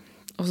jo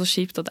også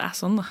kjipt at det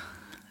sånn, da.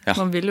 Ja.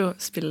 Man vil jo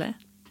spille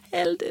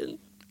hele tiden.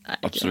 Nei,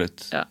 absolutt.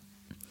 Ja,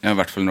 i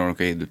hvert fall når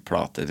dere gir ut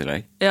plate til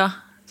deg. Ja,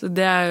 så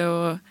det jo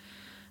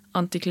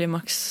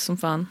antiklimaks som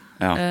faen,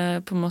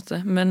 på en måte.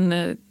 Men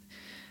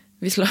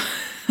vi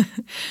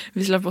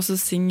slapp også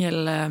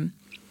single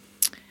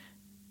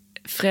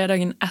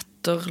fredagen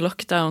etter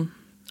lockdown.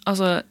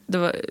 Altså,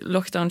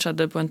 lockdown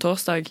skjedde på en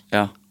torsdag,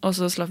 og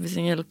så slapp vi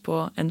single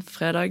på en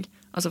fredag,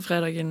 altså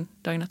fredagen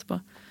dagen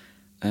etterpå.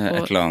 Et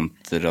eller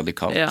annet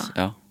radikalt,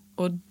 ja.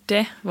 Og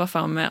det var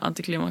faen med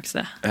antiklimaks,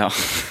 det. Ja.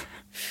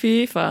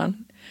 Fy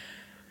faen.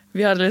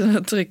 Vi hadde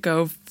liksom trykket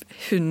opp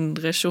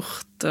 100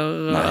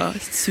 skjorter og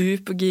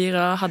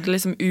supergira, hadde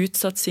liksom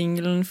utsatt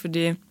singlen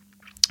fordi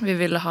vi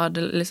ville ha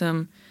det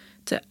liksom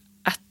til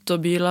etter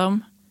Bylarm,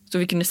 så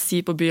vi kunne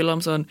si på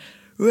Bylarm sånn,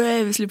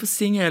 «Wey, vi slipper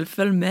single,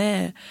 følg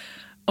med!»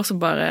 Og så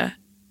bare,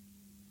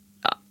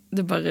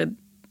 det bare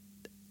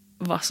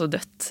var så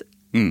dødt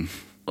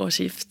og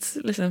kjipt,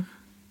 liksom.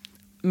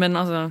 Men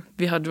altså,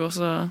 vi hadde jo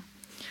også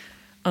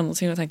andre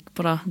ting å tenke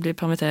på da, bli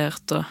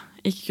permittert og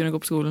ikke kunne gå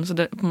på skolen, så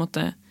det på en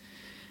måte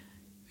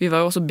vi var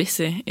jo også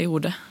busy i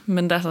hodet,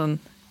 men det sånn,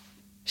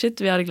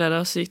 shit, vi hadde gledet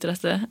oss sykt til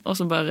dette, og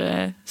så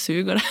bare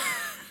suger det.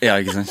 Ja,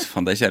 ikke sant?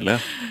 Fan, det kjedelig.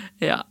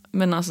 Ja,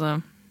 men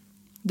altså,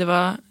 det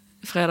var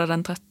fredag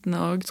den 13.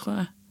 også, tror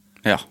jeg.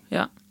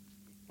 Ja.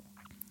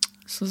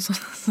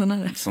 Sånn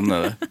det. Sånn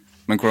det.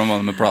 Men hvordan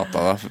var det med plata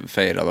da?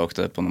 Feiret dere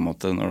det på noen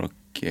måte når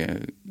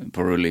dere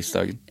på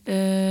release-dagen?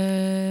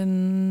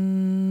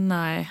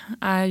 Nei,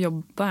 jeg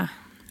jobber.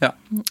 Ja.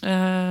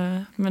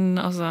 Men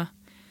altså,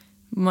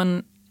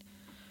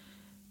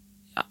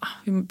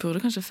 vi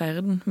burde kanskje feire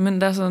den, men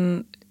det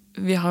sånn,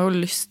 vi har jo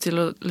lyst til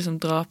å liksom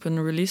dra på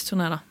en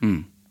release-turné da.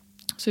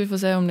 Så vi får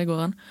se om det går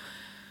an.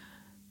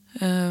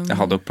 Jeg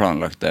hadde jo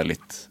planlagt det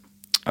litt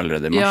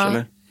allerede i mars,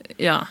 eller?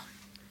 Ja.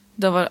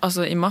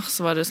 Altså, i mars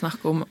var det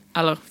snakk om,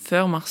 eller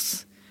før mars,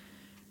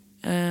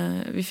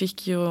 vi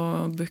fikk jo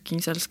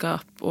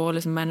bookingselskap og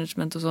liksom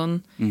management og sånn,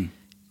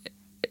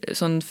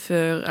 sånn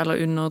før eller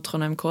under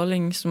Trondheim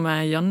Calling, som i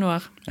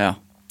januar. Ja.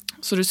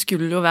 Så det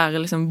skulle jo være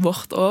liksom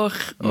vårt år,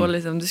 og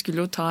liksom, det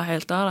skulle jo ta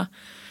helt av da.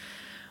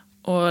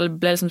 Og jeg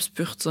ble liksom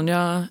spurt sånn, det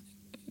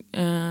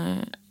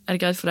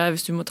greit for deg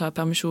hvis du må ta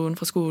permisjon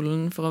fra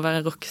skolen for å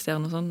være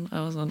rockestjerne og sånn?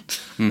 Jeg var sånn,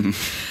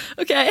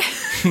 ok.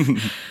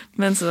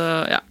 Men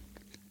så,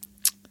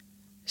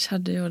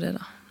 skjedde jo det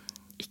da.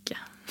 Ikke.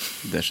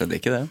 Det skjedde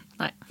ikke det?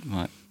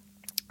 Nei.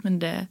 Men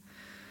det,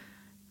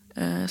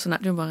 sånn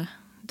det jo bare.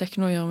 Det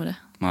ikke noe å gjøre med det.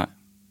 Nei.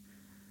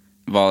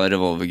 Var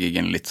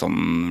Revolver-gigen litt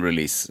sånn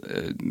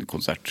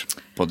release-konsert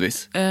på et vis?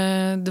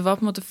 Det var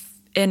på en måte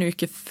en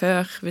uke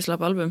før vi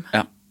slapp album.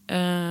 Ja.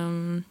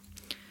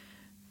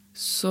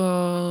 Så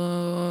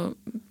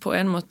på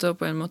en måte og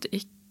på en måte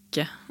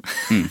ikke.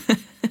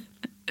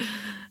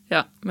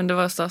 Ja, men det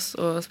var stas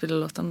å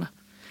spille låtene da.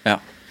 Ja.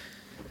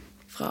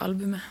 Fra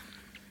albumet.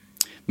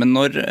 Men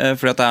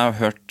fordi at jeg har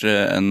hørt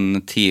en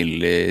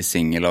tidlig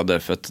single av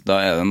Dødfødt, da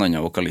det en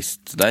annen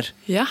vokalist der.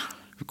 Ja.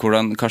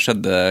 Hva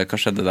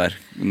skjedde der?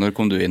 Når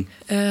kom du inn?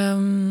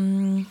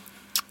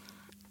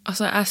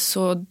 Altså, jeg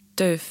så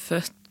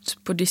Dødfødt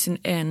på de sin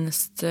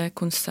eneste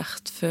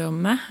konsert før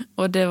meg,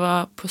 og det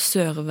var på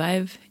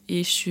Sørveiv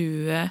i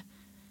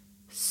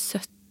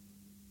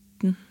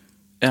 2017,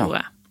 tror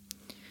jeg.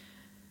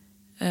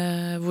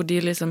 Hvor de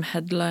liksom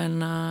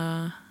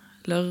headlinet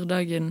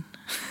lørdagen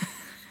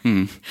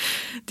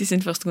de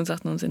sin første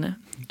konsert noensinne.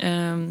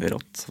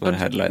 Rått, var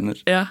headliner.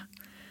 Ja,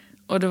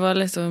 og det var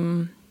liksom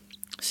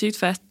sykt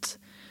fett.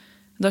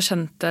 Da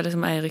kjente jeg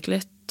liksom Eirik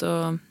litt,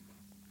 og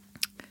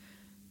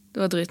det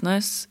var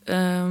dritnice.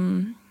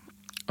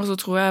 Og så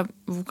tror jeg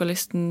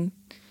vokalisten,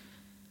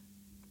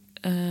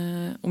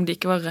 om det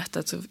ikke var rett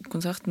etter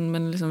konserten,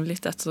 men liksom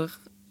litt etter,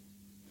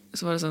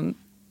 så var det sånn,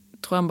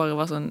 tror jeg han bare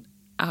var sånn,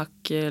 jeg har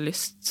ikke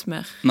lyst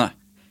mer. Nei.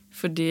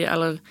 Fordi,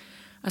 eller,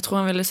 jeg tror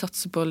han ville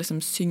satse på å liksom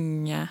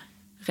synge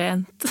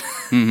rent,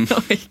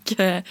 og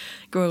ikke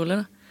growle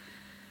da.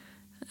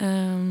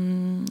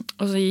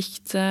 Og så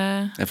gikk det...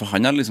 Ja, for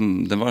han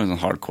det var en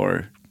sånn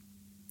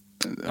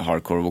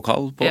hardcore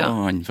vokal på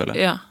han, føler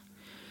jeg. Ja.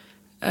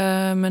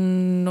 Men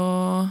nå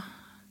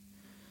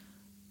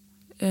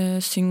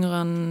synger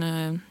han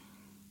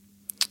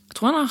jeg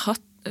tror han har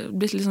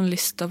blitt litt sånn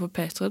lista på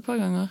P3 et par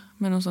ganger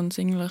med noen sånne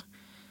singler.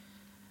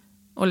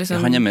 Og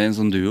liksom, han med i en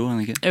sånn duo,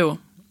 han ikke? Jo.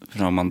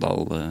 Fra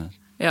Mandal,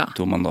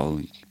 to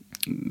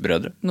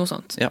Mandal-brødre. Noe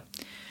sånt. Ja.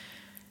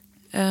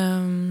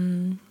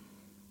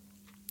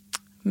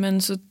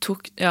 Men så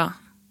tok det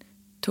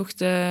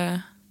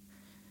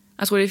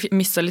jeg tror de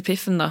mistet litt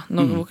piffen da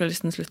når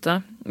vokalisten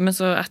sluttet, men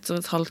så etter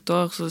et halvt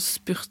år så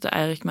spurte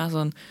Eirik meg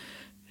sånn,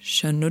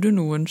 skjønner du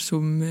noen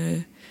som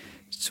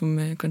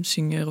kan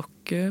synge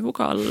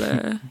rockevokal,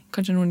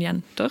 kanskje noen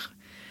jenter?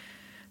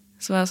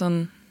 Så var jeg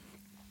sånn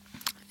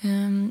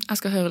jeg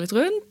skal høre litt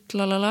rundt,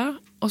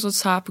 og så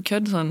sa jeg på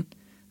kødd sånn,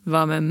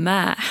 hva med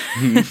meg?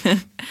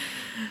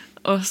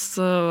 Og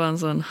så var han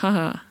sånn,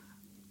 haha.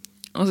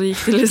 Og så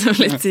gikk det liksom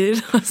litt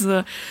tid,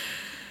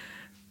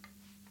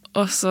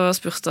 og så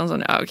spurte han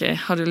sånn, ja, ok,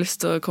 har du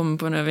lyst til å komme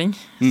på en øving?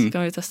 Så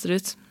kan vi teste det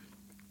ut.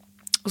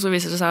 Og så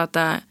viser det seg at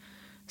det er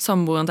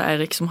samboeren til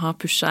Eirik som har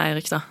pushet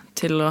Eirik da,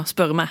 til å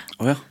spørre meg.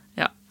 Ja.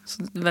 Ja,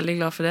 så veldig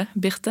glad for det.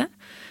 Birte,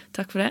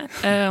 takk for det.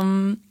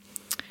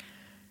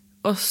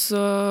 Og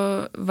så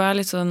var jeg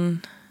litt sånn,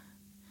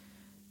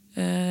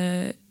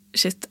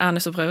 shit, jeg er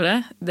nødt til å prøve det.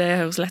 Det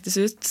høres lettest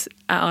ut.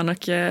 Jeg aner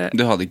ikke...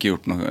 Du hadde ikke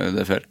gjort noe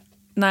det før?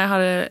 Nei, jeg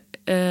hadde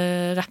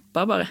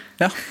rappet bare.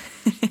 Ja.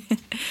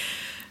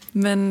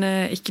 Men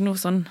ikke noe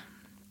sånn.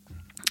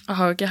 Jeg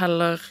har jo ikke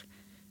heller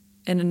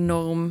en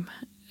enorm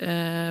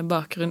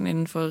bakgrunn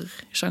innenfor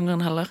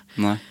sjangeren heller.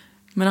 Nei.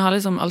 Men jeg har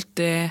liksom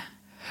alltid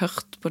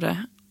hørt på det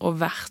og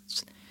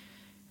vært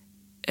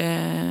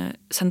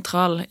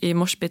sentral i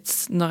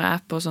moshpits når jeg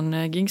er på sånne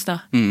gigs da.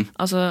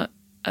 Altså,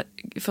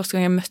 første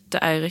gang jeg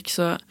møtte Eirik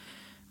så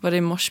var det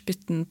i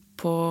moshpitten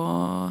på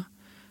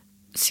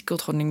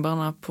sikkert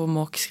Honningbarna på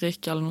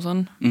Måkskrik eller noe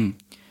sånt.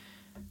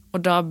 Og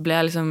da ble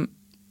jeg liksom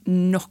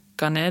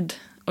knocka ned,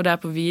 og det er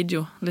på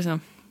video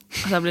liksom.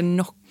 Altså jeg ble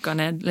knocka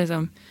ned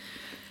liksom.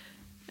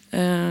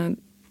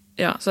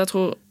 Ja, så jeg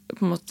tror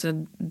på en måte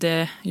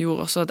det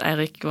gjorde også at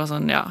Eirik var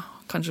sånn, ja,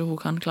 kanskje hun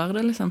kan klare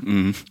det liksom.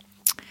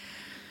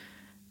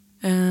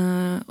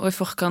 Og i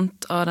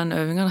forkant av den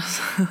øvingen da,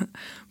 så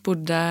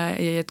bodde jeg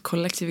i et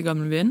kollektiv i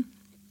Gamlebyen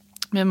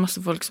med masse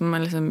folk som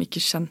jeg liksom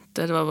ikke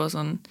kjente. Det var bare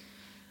sånn,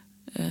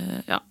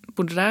 ja,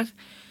 bodde der.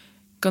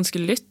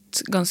 Ganske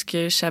lytt,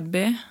 ganske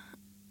shabby.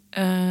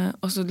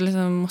 Og så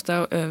liksom måtte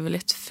jeg øve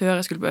litt før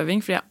jeg skulle på øving,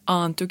 fordi jeg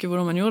ante jo ikke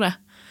hvordan man gjorde det.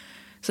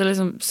 Så jeg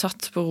liksom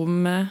satt på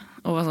rommet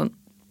og var sånn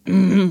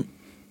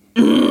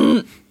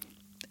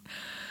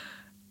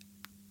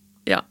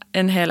ja,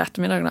 en hel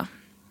ettermiddag da.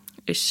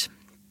 Ish.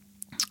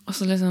 Og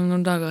så liksom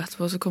noen dager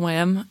etterpå så kommer jeg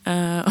hjem,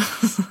 og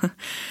så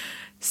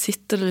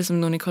sitter det liksom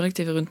noen i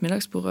kollektivet rundt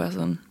middagsbordet, og jeg er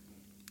sånn,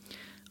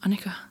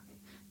 Annika,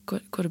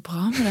 går det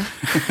bra med det?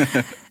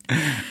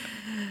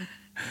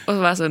 Og så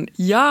var jeg sånn,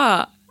 ja,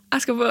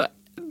 jeg skal på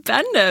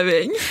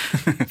bandøving,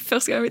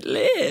 første gang i mitt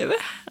liv.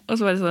 Og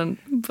så var det sånn,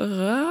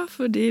 bra,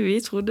 fordi vi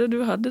trodde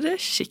du hadde det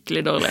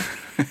skikkelig dårlig.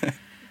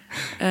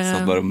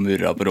 Satt bare og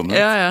murra på rommet.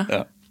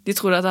 Ja. De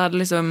trodde at jeg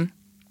hadde liksom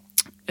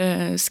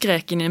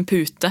skrek inn i en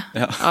pute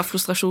av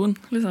frustrasjon,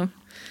 liksom.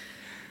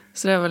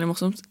 Så det var veldig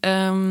morsomt.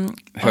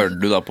 Hørte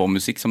du da på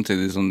musikk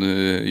samtidig som du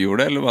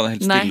gjorde det, eller var det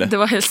helt stille? Nei, det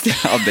var helt stille.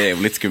 Ja, det er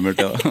jo litt skummelt,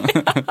 ja.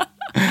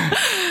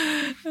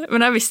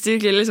 Men jeg visste jo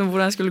ikke liksom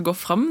hvordan jeg skulle gå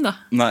frem, da.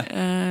 Nei.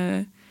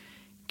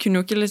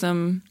 Kunne jo ikke liksom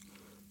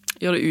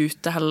gjøre det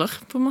ute heller,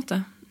 på en måte.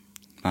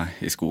 Nei,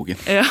 i skogen.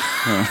 Ja.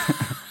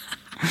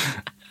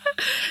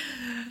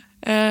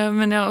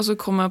 Men ja, og så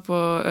kom jeg på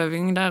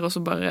øving der, og så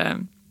bare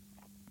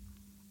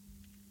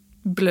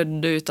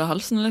blødde ut av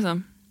halsen,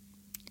 liksom.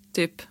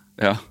 Typ.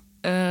 Ja.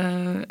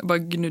 Bare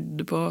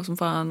gnudde på som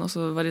faen, og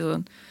så var de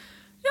sånn,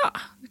 ja,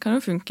 det kan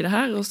jo funke det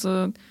her, og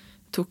så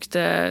tok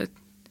det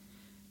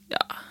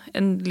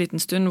en liten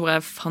stund hvor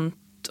jeg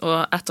fant,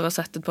 og etter å ha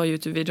sett et par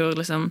YouTube-videoer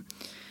liksom,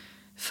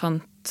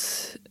 fant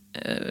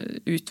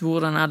ut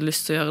hvordan jeg hadde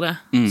lyst til å gjøre det,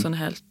 sånn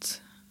helt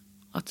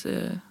at,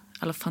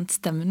 eller fant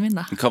stemmen min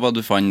da. Hva var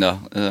det du fant da,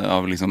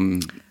 av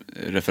liksom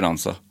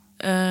referanser?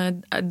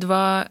 Det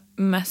var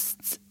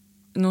mest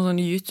noen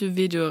sånne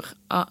YouTube-videoer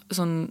av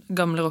sånne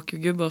gamle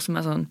rockegubber som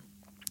er sånn,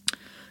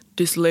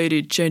 this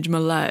lady changed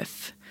my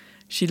life.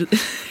 She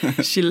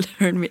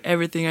learned me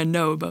everything I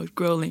know about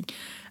growling.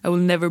 I will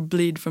never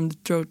bleed from the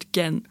throat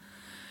again.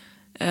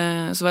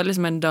 Så var det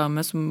liksom en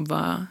dame som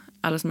var,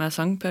 eller som er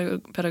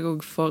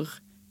sangpedagog for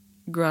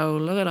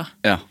growlere da.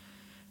 Ja.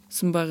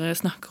 Som bare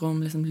snakker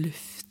om liksom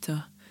luft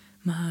og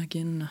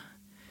magen og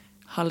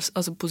hals,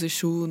 altså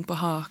posisjon på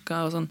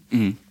haka og sånn.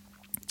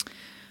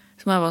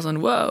 Som jeg var sånn,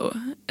 wow.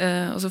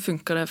 Og så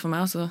funker det for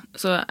meg også.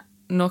 Så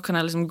nå kan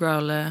jeg liksom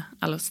growle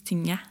eller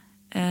stinge.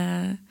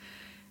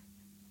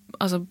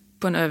 Altså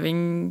på en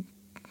øving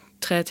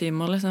 3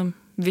 timer liksom.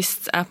 Hvis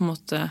jeg på en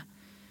måte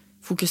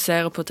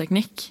fokuserer på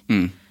teknikk.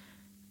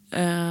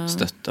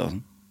 Støtte og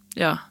sånn.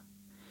 Ja.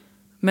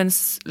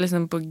 Mens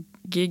liksom på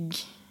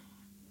gig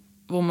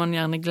hvor man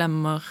gjerne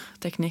glemmer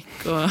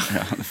teknikk og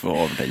Ja, du får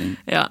overtenning.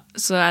 Ja,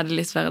 så det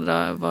litt verre. Det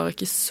varer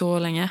ikke så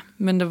lenge,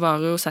 men det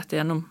varer jo å sette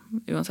igjennom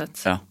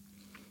uansett. Ja.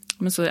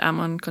 Men så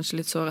man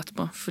kanskje litt sår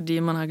etterpå, fordi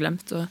man har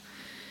glemt å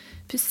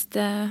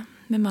puste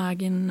med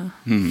magen. Og...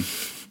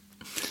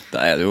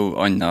 Da det jo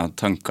andre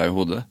tanker i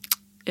hodet.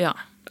 Ja.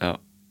 Ja.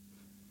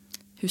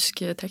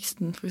 Huske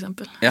teksten, for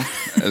eksempel. Ja,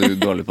 du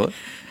dårlig på det?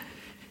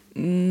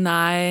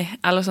 Nei,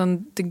 eller sånn,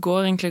 det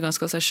går egentlig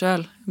ganske av seg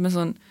selv, men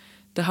sånn,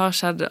 det har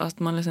skjedd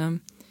at man liksom,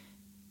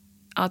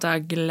 at jeg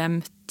har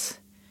glemt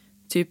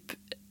typ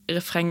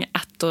refreng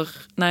etter,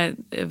 nei,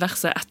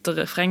 verset etter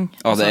refreng.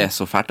 Det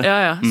så fælt det.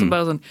 Ja, så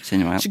bare sånn,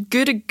 Kjenner meg igjen.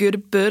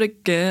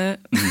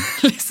 good,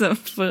 liksom,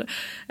 for,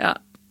 ja,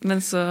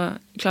 men så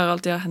klarer jeg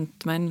alltid å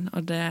hente meg inn,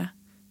 og det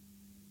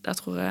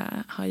tror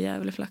jeg har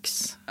jævlig flaks.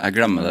 Jeg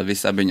glemmer det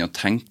hvis jeg begynner å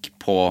tenke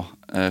på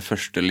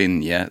første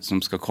linje som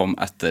skal komme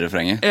etter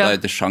refrenget. Ja. Det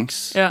ikke sjans,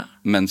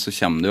 men så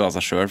kommer det jo av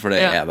seg selv, for det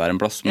der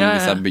en plass. Men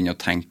hvis jeg begynner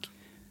å tenke,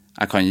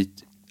 jeg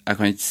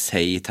kan ikke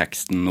si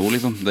teksten nå,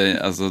 liksom.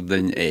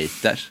 Den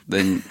ikke der.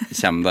 Den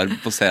kommer der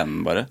på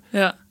scenen, bare.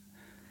 Ja.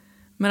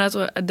 Men jeg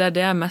tror det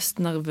det jeg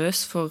mest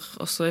nervøs for,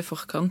 også i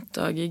forkant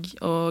av gig,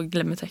 å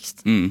glemme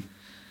tekst.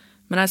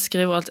 Men jeg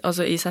skriver alltid,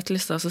 altså i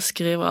settlista så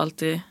skriver jeg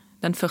alltid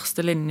den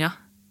første linja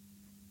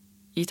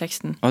i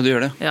teksten. Du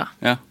gjør det?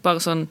 Ja.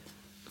 Bare sånn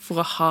for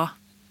å ha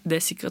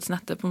det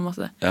sikkerhetsnettet, på en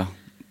måte. Ja,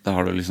 da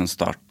har du liksom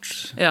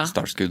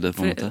startskuddet,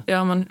 på en måte.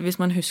 Ja, men hvis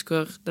man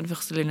husker den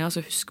første linja,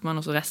 så husker man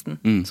også resten,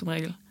 som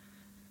regel.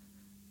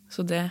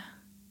 Så det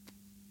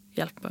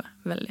hjelper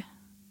veldig.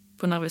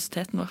 På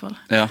nervøsiteten, i hvert fall.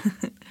 Ja.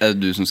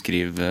 Det du som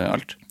skriver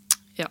alt?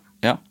 Ja.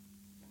 Ja.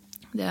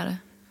 Det det.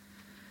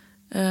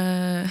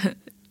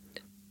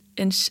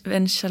 Ved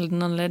en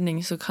sjelden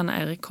anledning så kan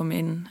Eirik komme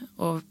inn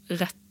og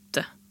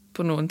rette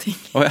på noen ting.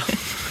 Ja.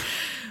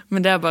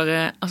 Men det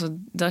bare, altså,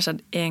 det har skjedd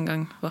en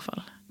gang, i hvert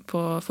fall, på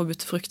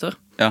Forbudte frukter.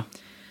 Ja.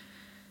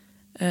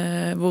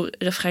 Hvor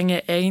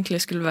refrenget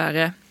egentlig skulle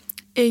være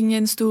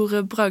 «Ingen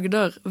store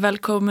bragder,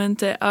 velkommen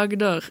til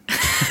Agder».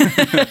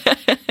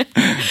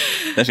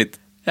 Det shit.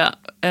 Ja,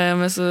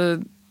 men så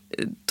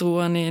dro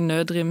han i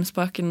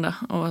nødrimspaken da,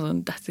 og var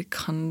sånn, «Dette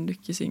kan du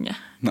ikke synge».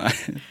 Nei.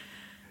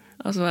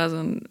 Og så var jeg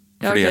sånn...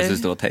 Ja, fordi okay. Jeg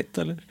synes det var teit,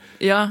 eller?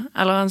 Ja,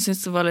 eller han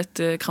synes det var litt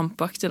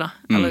krampaktig da,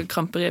 eller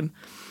kramperim.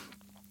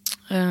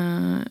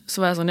 Så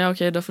var jeg sånn, ja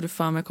ok, da får du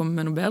faen meg komme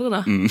med noe bedre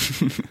da.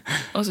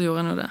 Og så gjorde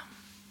han jo det.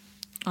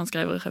 Han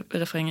skrev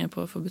refrenget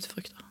på Forbudte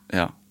frukter.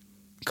 Ja.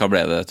 Hva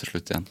ble det til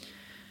slutt igjen?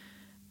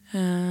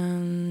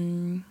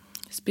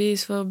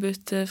 Spis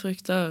forbudte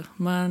frukter,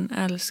 man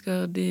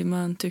elsker de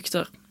man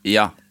tukter.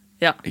 Ja,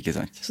 ja. Ikke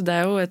sant. Så det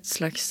jo et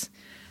slags...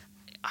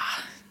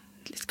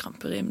 litt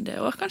kramperim det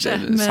også, kanskje.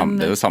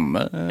 Det er jo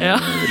samme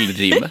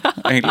rime,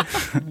 egentlig.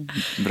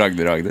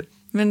 Bragder.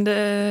 Men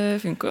det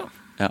funker,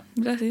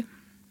 vil jeg si.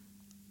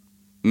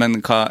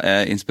 Men hva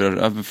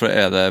inspirasjon? For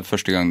det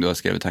første gang du har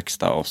skrevet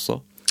tekster også?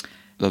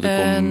 Da du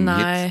kom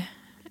hit?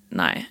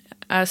 Nei.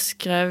 Jeg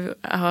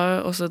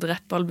har også et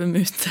rappalbum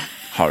ute.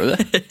 Har du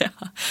det? Ja.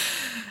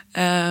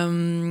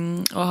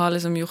 Og har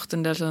liksom gjort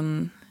en del sånn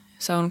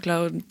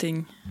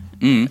SoundCloud-ting.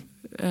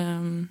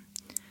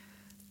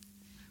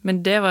 Men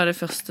det var det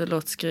første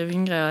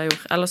låtskriving-greia jeg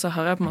gjorde. Ellers så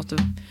har jeg på en måte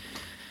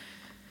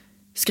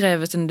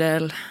skrevet en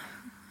del.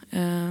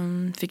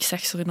 Fikk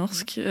 6 år i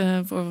norsk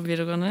på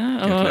videregående.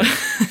 Og,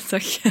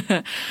 takk.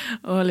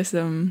 Og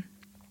liksom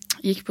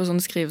gikk på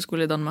sånn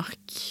skriveskole i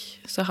Danmark.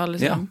 Så jeg har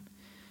liksom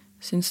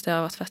syntes det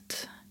har vært fett.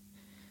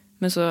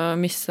 Men så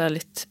mistet jeg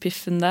litt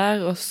piffen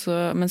der.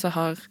 Men så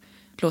har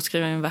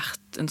låtskrivingen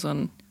vært en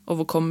sånn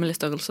overkommelig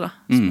størrelse da,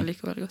 som jeg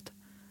liker veldig godt.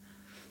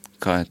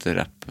 Hva heter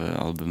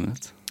rap-albumet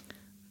ditt?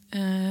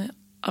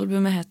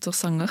 Albumet heter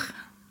Sanger.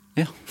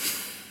 Ja.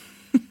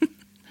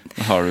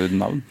 Har du et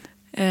navn?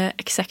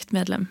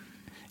 Exact-medlem.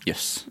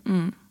 Yes.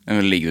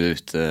 Men ligger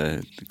det ute,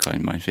 kan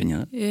man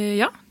finne det?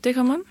 Ja, det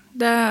kan man.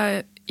 Det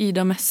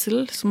Ida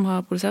Messel som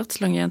har produsert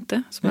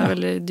Slangejente, som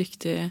veldig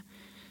dyktig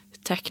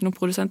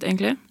teknoprodusent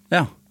egentlig.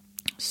 Ja.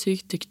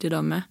 Sykt dyktig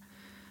dame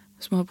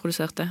som har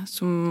produsert det,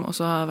 som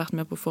også har vært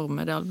med på å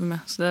forme det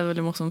albumet. Så det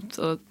veldig morsomt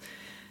å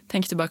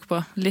tenke tilbake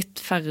på.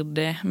 Litt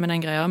ferdig med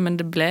den greia, men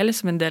det ble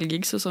liksom en del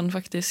gigs og sånn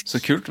faktisk.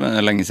 Så kult, men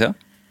det lenge siden?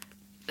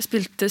 Jeg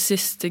spilte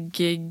siste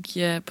gig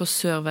på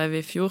Sørveiv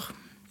i fjor.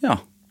 Ja.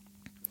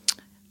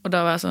 Og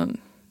da var jeg sånn,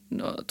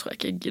 nå tror jeg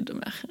ikke jeg gidder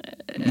mer.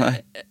 Nei.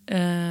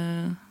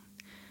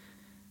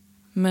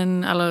 Men,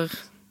 eller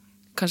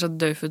kanskje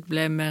at Dødfødt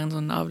ble mer en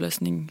sånn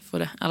avløsning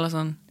for det. Eller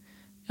sånn,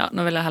 ja,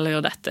 nå vil jeg heller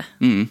gjøre dette.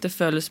 Det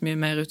føles mye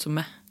mer ut som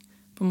meg,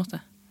 på en måte.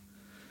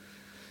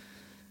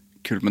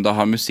 Kult, men da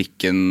har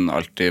musikken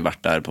alltid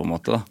vært der på en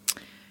måte da?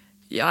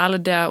 Ja, eller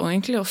det jo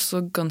egentlig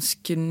også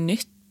ganske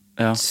nytt.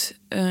 Ja.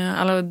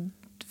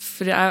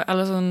 Fordi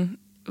jeg sånn,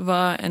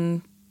 var en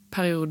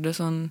periode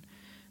sånn,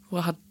 hvor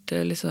jeg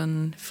hadde litt sånn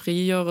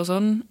friår og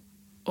sånn,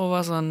 og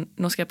var sånn,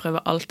 nå skal jeg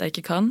prøve alt jeg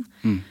ikke kan.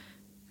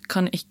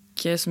 Kan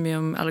ikke så mye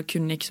om, eller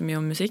kunne ikke så mye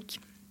om musikk.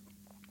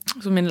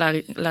 Så min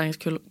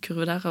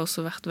læringskurve der har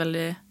også vært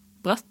veldig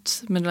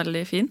bratt, men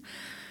veldig fin.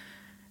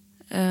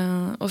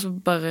 Og så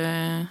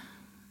bare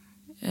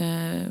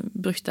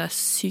brukte jeg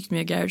sykt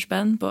mye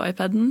GarageBand på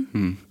iPaden,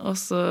 og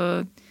så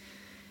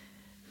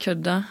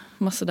kødda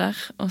masse der,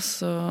 og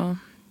så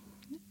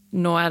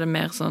nå det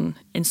mer sånn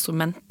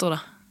instrumenter da,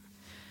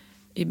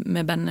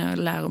 med bandet,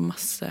 og lærer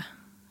masse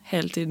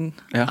hele tiden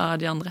av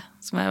de andre,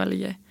 som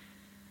veldig gøy.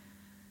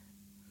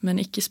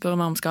 Men ikke spør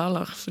meg om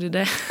skalaer, fordi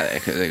det...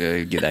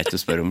 Jeg gidder ikke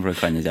å spørre om, for det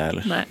kan ikke jeg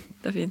heller. Nei,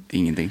 det fint.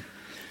 Ingenting.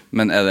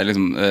 Men det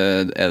liksom,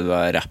 det da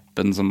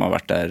rappen som har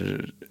vært der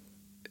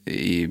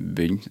i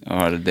bunn?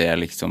 Har det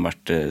liksom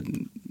vært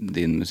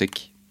din musikk?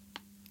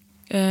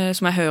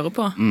 Som jeg hører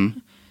på?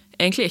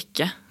 Egentlig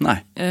ikke. Nei.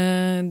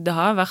 Det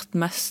har vært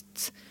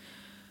mest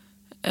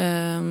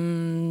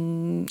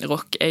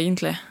rock,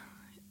 egentlig.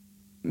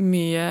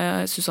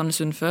 Mye Susanne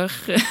Sundfør.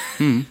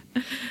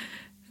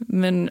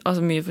 Men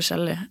altså mye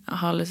forskjellig. Jeg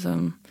har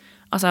liksom...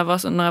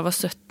 Altså når jeg var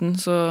 17,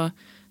 så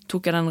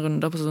tok jeg den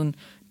runden på sånn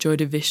Joy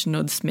Division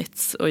og The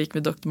Smiths, og gikk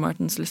med Dr.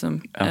 Martens,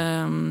 liksom.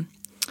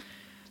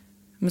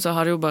 Men så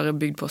har det jo bare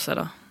bygd på seg,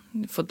 da.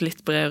 Fått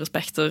litt bredere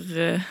spekter,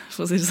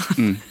 for å si det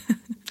sånn.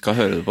 Hva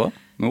hører du på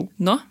nå?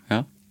 Nå?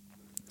 Ja.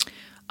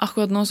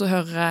 Akkurat nå så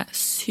hører jeg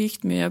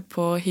sykt mye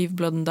på Heave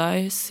Blood and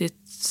Die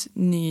sitt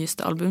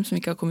nyeste album, som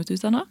ikke har kommet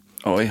ut ennå.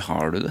 Oi,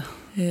 har du det?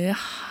 Ja.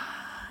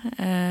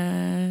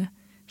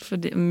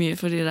 Mye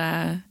fordi det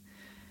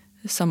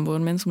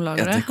samboeren min som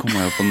lager det. Ja, det kommer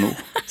jeg jo på nå.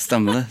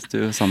 Stemmer det? Du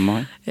er sammen med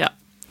han. Ja.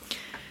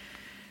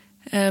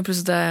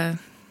 Pluss at jeg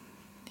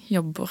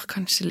jobber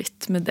kanskje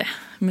litt med det,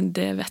 men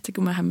det vet jeg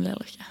ikke om jeg er hemmelig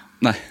eller ikke.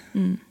 Nei.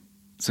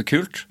 Så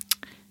kult.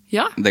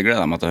 Ja. Det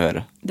gleder jeg meg til å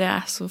høre. Det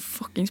så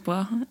fuckings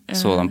bra.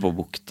 Så de på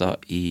Bukta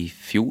i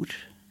fjor?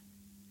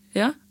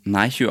 Ja.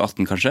 Nei,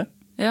 2018 kanskje?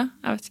 Ja,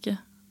 jeg vet ikke.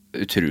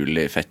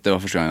 Utrolig fett. Det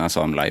var første gang jeg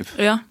så dem live.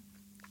 Ja.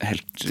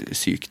 Helt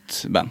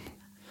sykt band.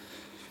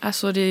 Jeg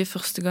så de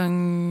første gang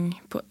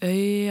på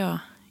Øya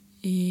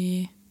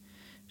i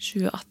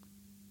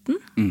 2018.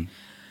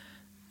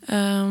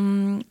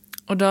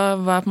 Og da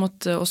var jeg på en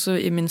måte også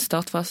i min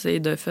startfase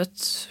i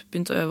Dødfødt,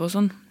 begynte å øve og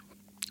sånn.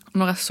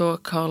 Når jeg så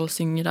Carl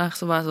synge der,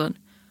 så var jeg sånn,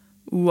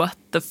 what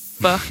the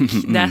fuck?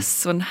 Det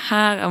sånn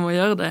her jeg må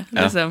gjøre det.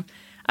 Liksom.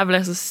 Jeg ble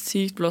så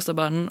sykt blåst av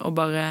banen, og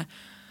bare,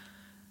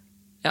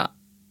 ja,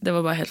 det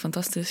var bare helt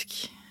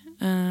fantastisk.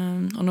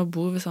 Og nå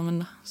bor vi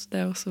sammen da, så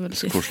det også veldig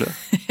fint. Så koselig.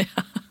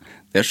 Ja.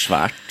 Det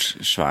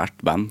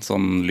svært band,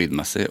 sånn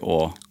lydmessig,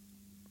 og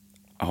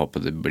jeg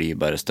håper det blir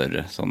bare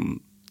større,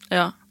 sånn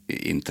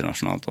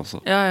internasjonalt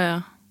også.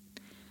 Ja.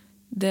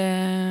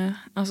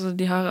 Altså,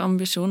 de har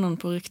ambisjonene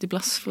på riktig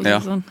plass, for å si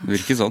det sånn. Ja,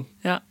 virker sånn.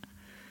 Ja,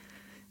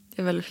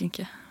 de veldig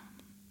flinke.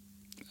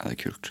 Ja, det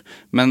kult.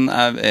 Men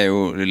jeg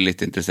jo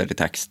litt interessert i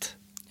tekst.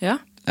 Ja.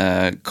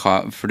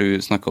 For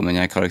du snakker om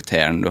denne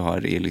karakteren du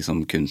har i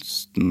liksom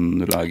kunsten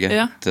du lager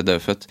til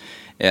Dødfødt.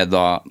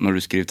 Da, når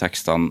du skriver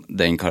tekstene,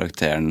 den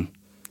karakteren,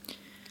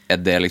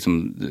 det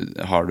liksom,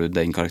 har du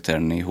den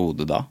karakteren i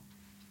hodet da?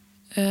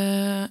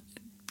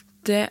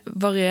 Det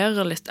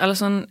varierer litt. Eller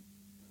sånn,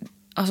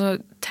 altså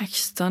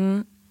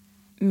tekstene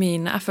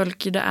mine, jeg føler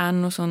ikke det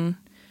noe sånn,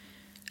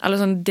 eller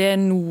sånn, det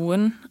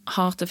noen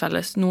har til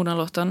felles, noen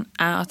av låtene,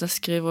 at jeg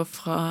skriver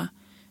fra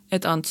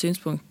et annet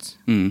synspunkt.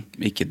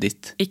 Ikke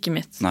ditt. Ikke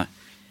mitt. Nei.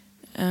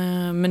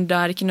 Men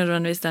da det ikke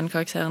nødvendigvis den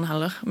karakteren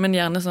heller. Men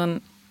gjerne sånn,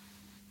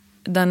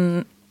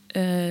 den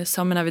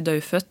Sammen vi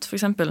dødfødt, for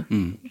eksempel.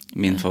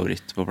 Min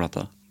favoritt på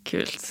plata.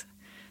 Kult.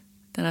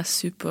 Den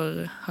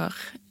superhard.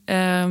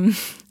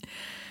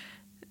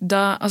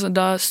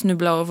 Da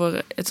snublet jeg over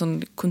et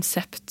sånn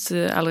konsept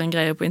eller en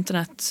greie på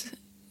internett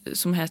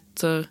som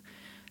heter,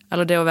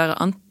 eller det å være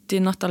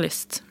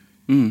antinatalist.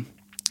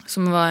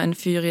 Som var en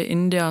fyr i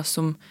India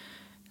som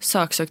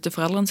saksøkte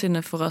foreldrene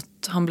sine for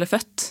at han ble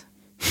født.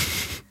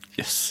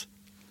 Yes.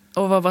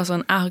 Og var bare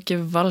sånn, jeg har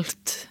ikke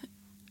valgt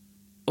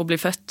å bli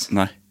født.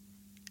 Nei.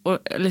 Og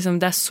liksom,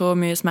 det så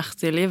mye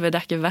smerte i livet,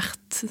 det ikke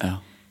verdt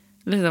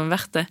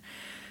det.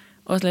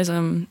 Og at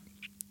liksom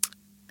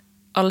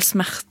all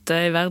smerte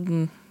i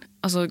verden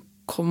altså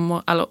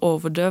kommer, eller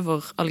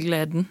overdøver all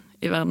gleden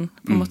i verden,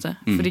 på en måte.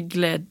 Fordi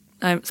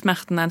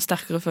smerten en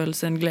sterkere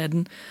følelse enn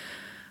gleden.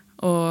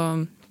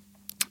 Og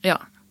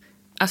ja,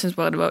 jeg synes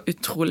bare det var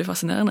utrolig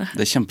fascinerende.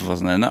 Det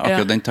kjempefascinerende.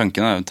 Akkurat den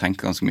tanken har jeg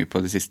tenkt ganske mye på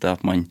det siste,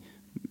 at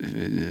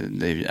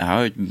jeg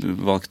har jo ikke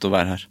valgt å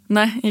være her.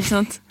 Nei, ikke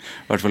sant?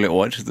 I hvert fall i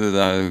år. Det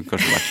har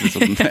kanskje vært litt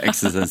sånn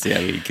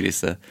eksistensiell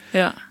krise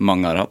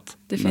mange har hatt.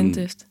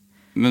 Definitivt.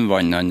 Men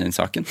vant han den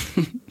saken?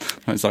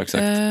 Har han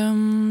saksøkt?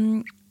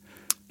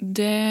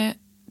 Det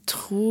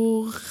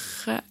tror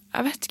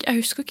jeg vet ikke, jeg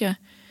husker ikke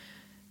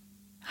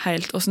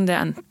helt hvordan det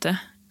endte.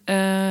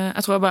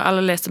 Jeg tror jeg bare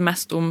alle leste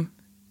mest om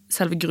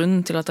selve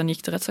grunnen til at han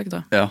gikk til rettssak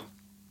da. Ja.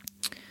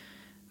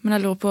 Men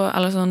jeg lurer på,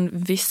 eller sånn,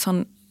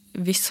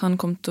 hvis han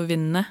kom til å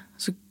vinne,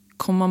 så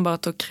kommer han bare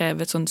til å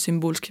kreve et sånn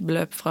symbolsk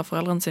beløp fra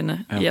foreldrene sine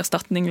i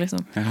erstatning,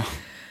 liksom. Ja.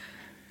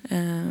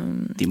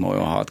 De må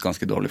jo ha et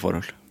ganske dårlig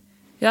forhold.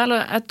 Ja,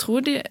 eller jeg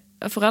tror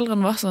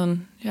foreldrene var sånn,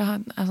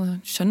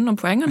 skjønner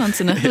poengene hans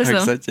sine, liksom.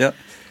 Ja, ikke sant, ja.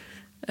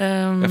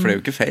 For det er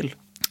jo ikke feil.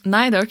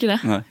 Nei, det er jo ikke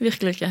det. Nei.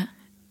 Virkelig ikke.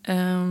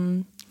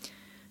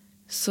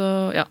 Så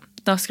ja,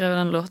 da skrev jeg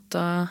den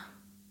låta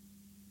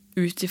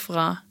ut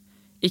ifra,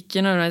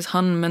 ikke nødvendigvis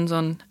han, men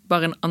sånn,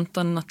 bare en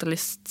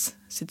antinatalist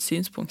sitt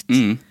synspunkt.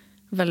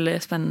 Veldig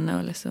spennende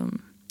å liksom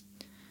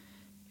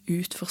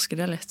utforske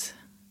det litt.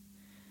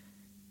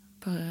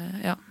 Bare,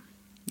 ja.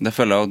 Det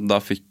føler jeg at da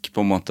fikk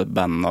på en måte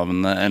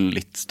bandnavnet en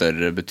litt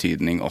større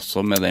betydning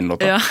også med den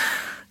låta. Ja.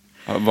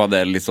 Var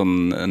det litt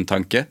sånn en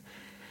tanke?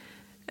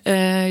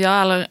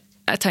 Ja, eller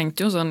jeg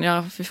tenkte jo sånn, ja,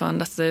 fy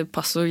faen, dette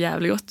passer jo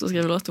jævlig godt å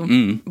skrive låt om.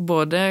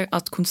 Både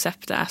at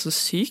konseptet er så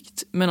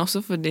sykt, men også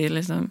fordi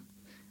liksom,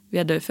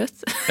 vi er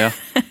dødfødt. Ja,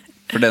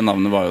 for det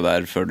navnet var jo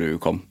der før du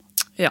kom.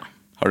 Ja.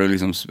 Har du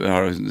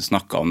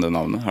snakket om det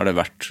navnet? Har det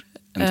vært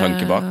en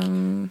tanke bak?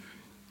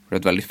 For det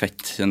er et veldig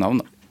fett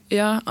navn da.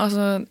 Ja,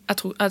 altså,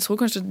 jeg tror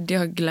kanskje de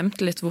har glemt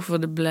litt hvorfor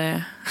det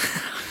ble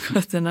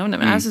det navnet,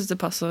 men jeg synes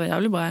det passer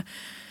jævlig bra.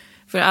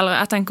 Eller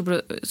jeg tenker på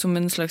det som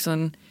en slags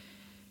sånn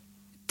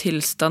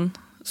tilstand,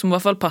 som i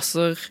hvert fall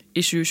passer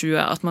i 2020,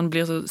 at man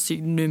blir så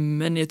sykt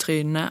nummen i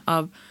trynet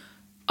av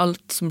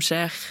alt som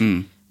skjer.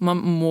 Man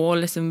må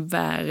liksom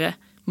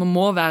man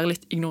må være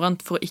litt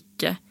ignorant for å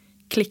ikke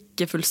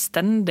klikke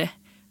fullstendig,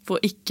 for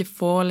å ikke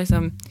få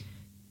liksom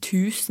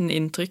 1000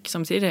 inntrykk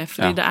samtidig,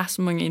 fordi det er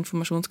så mange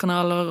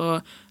informasjonskanaler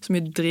og så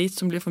mye drit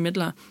som blir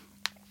formidlet.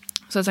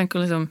 Så jeg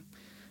tenker liksom,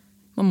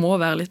 man må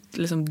være litt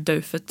liksom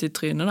dødfødt i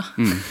trynet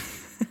da.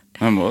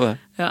 Man må det.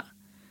 Ja.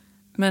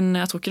 Men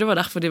jeg tror ikke det var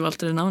derfor de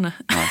valgte det navnet.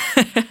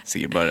 Nei,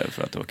 sikkert bare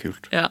for at det var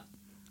kult. Ja,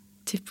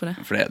 tipper det.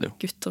 For det er det jo.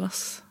 Gutter,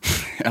 ass.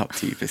 Ja,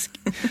 typisk.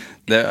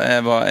 Det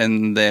var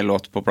en del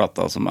låt på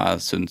plata som jeg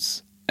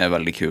synes er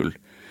veldig kul,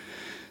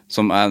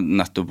 som jeg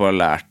nettopp har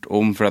lært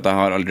om, for at jeg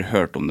har aldri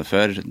hørt om det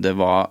før. Det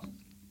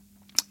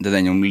er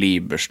den om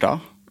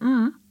Liberstad.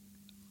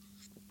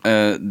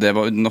 Det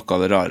var noe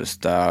av det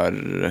rareste jeg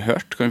har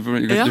hørt. Kan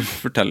du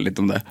fortelle litt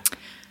om det?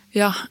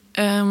 Ja,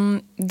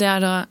 det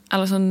er da,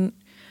 eller sånn,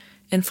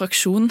 en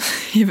fraksjon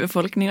i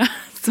befolkningen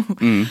som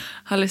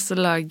har lyst til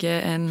å lage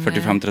en...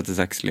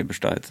 4536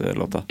 Liberstad heter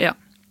låta. Ja.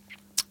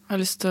 Har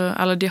lyst til,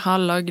 eller de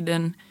har laget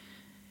en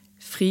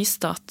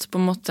fristat, på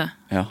en måte.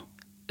 Ja.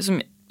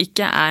 Som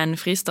ikke er en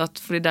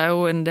fristat, fordi det er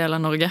jo en del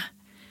av Norge.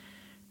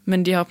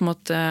 Men de har på en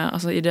måte,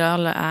 altså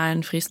idealet er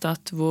en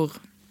fristat hvor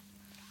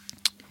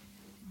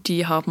de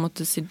har på en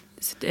måte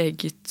sitt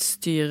eget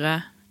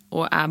styre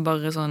og er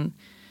bare sånn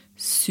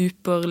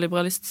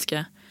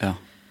superliberalistiske. Ja.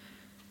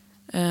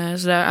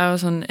 Så det er jo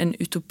sånn en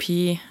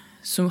utopi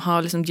som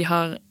har liksom, de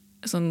har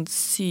sånn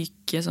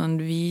syke sånn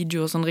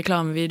videoer, sånn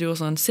reklamevideoer,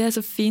 sånn, se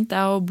så fint det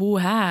er å bo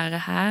her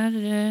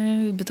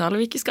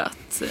betaler vi ikke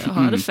skatt,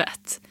 ha det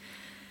fett.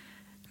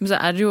 Men så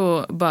er det jo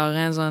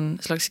bare en sånn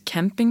slags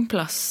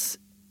campingplass,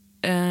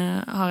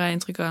 har jeg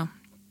inntrykk av,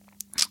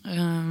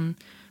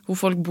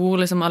 hvor folk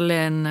bor liksom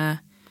alene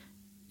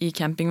i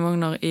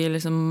campingvogner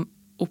liksom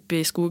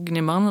oppe i skogen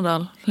i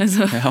Marnardal,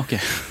 liksom. Ja, ok.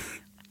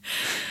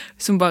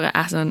 Som bare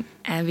er sånn,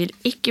 jeg vil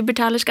ikke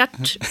betale skatt,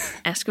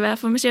 jeg skal være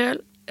for meg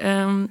selv.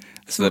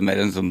 Så det er mer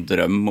en sånn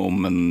drøm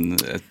om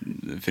et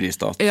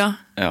fristat? Ja,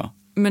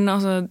 men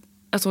altså,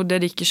 jeg tror det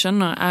de ikke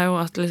skjønner er jo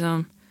at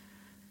liksom,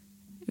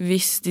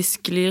 hvis de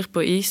sklir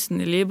på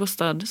isen i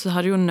Liberstad, så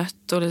har de jo nødt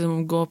til å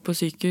liksom gå på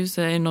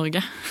sykehuset i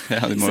Norge.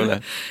 Ja, de må jo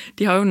det.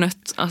 De har jo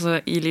nødt,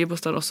 altså i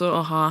Liberstad også,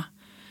 å ha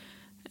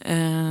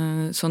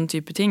sånn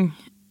type ting.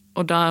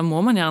 Og da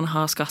må man gjerne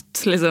ha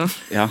skatt, liksom.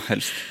 Ja,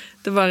 helst.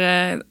 Det bare,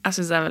 jeg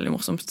synes det er veldig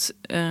morsomt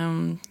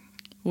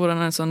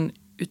hvordan en sånn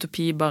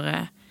utopi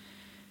bare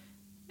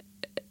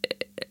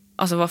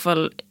altså i hvert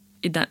fall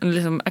i den,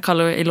 liksom, jeg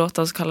kaller det i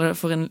låta så kaller det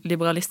for en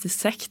liberalistisk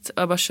sekt,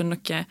 og jeg bare skjønner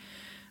ikke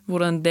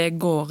hvordan det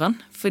går an,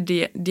 fordi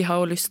de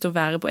har jo lyst til å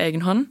være på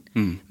egen hånd,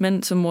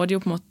 men så må de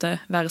jo på en måte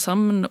være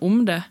sammen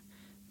om det,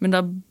 men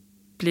da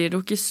blir det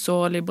jo ikke så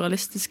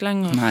liberalistisk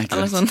lenger. Nei,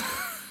 ikke sant.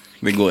 Sånn.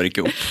 Det går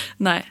ikke opp.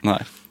 Nei.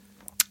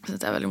 Så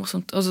det er veldig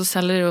morsomt. Og så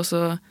selger de også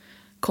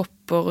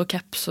kopper og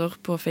capser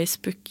på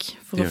Facebook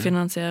for å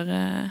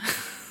finansiere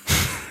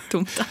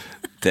tomta.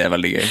 Det er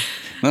veldig gøy.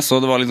 Men jeg så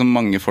det var liksom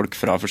mange folk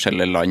fra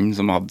forskjellige land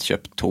som hadde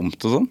kjøpt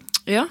tomt og sånn.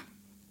 Ja.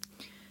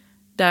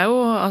 Det er jo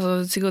altså,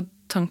 sikkert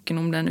tanken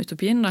om den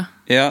utopien da.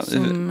 Ja,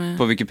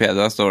 på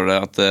Wikipedia står det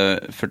at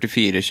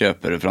 44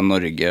 kjøpere fra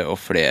Norge og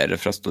flere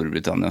fra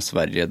Storbritannia,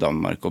 Sverige,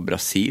 Danmark og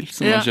Brasil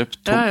som har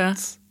kjøpt tomt. Ja.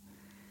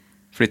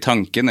 Fordi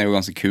tanken er jo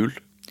ganske kul.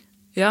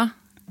 Ja,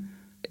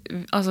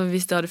 altså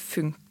hvis det hadde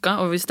funket,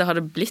 og hvis det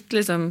hadde blitt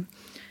liksom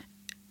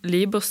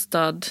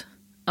Liberstad,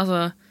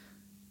 altså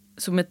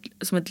som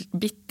et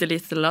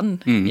bittelite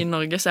land i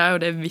Norge, så er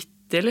jo det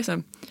vittig,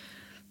 liksom.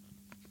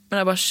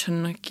 Men jeg bare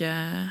skjønner ikke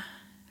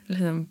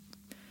liksom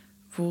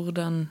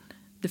hvordan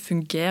det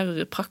fungerer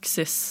i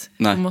praksis,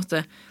 på en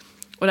måte.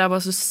 Og det er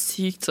bare så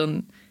sykt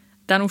sånn,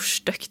 det er noe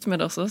støkt med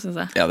det også,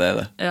 synes jeg. Ja, det er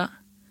det. Ja.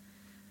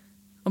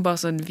 Og bare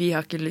sånn, vi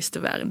har ikke lyst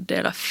til å være en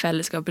del av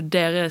fellesskapet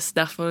deres,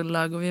 derfor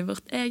lager vi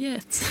vårt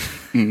eget.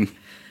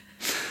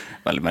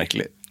 Veldig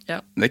merkelig.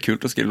 Ja. Det er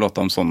kult å skrive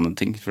låter om sånne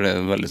ting, for det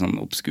er veldig sånn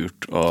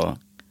obskurt og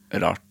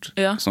rart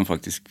som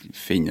faktisk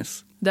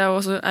finnes. Det er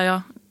også,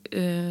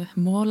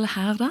 målet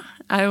her da,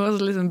 jo å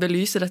liksom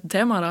belyse dette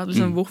temaet da,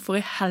 liksom, hvorfor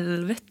i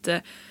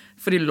helvete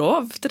får de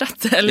lov til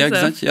dette? Liksom? Ja,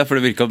 ikke sant? Ja, for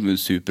det virket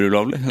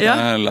superulovlig. Ja.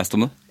 Jeg har lest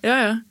om det.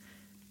 Ja.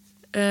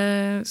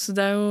 Så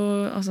det jo,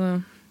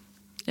 altså,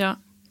 ja,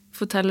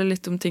 fortelle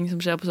litt om ting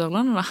som skjer på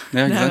Sørlandet da.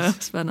 Ja, ikke sant? Det jo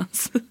spennende.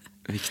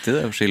 Viktig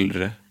det å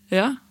skildre.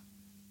 Ja.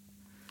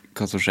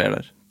 Hva som skjer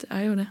der. Det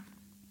jo det.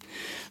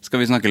 Skal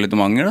vi snakke litt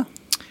om anger da?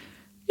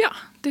 Ja,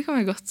 det kan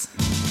vi godt.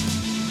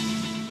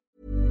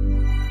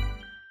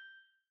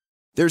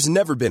 There's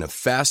never been a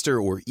faster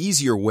or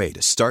easier way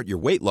to start your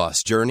weight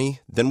loss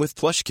journey than with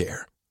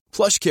PlushCare.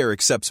 PlushCare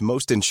accepts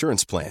most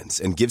insurance plans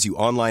and gives you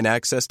online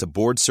access to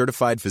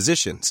board-certified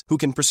physicians who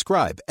can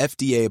prescribe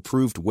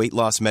FDA-approved weight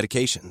loss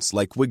medications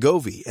like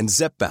Wegovy and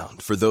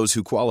Zepbound for those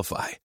who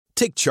qualify.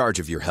 Take charge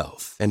of your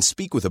health and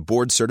speak with a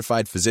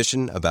board-certified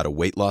physician about a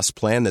weight loss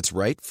plan that's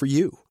right for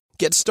you.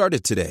 Get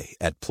started today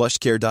at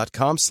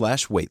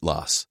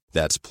plushcare.com/weightloss.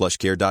 That's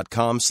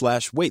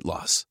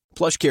plushcare.com/weightloss.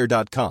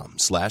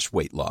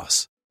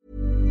 plushcare.com/weightloss.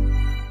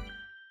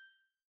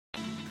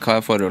 Hva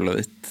forholdet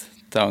ditt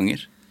til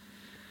anger?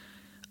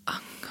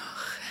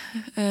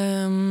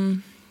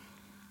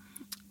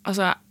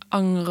 Altså, jeg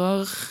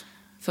angrer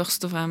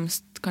først og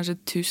fremst kanskje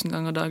 1000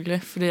 ganger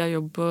daglig, fordi jeg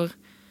jobber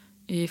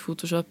i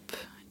Photoshop,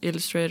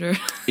 Illustrator.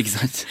 Ikke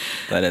sant?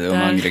 Der det jo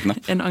en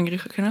angreknapp. En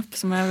angreknapp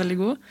som veldig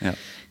god. Ja.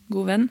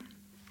 God venn.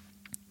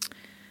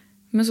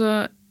 Men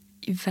så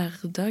i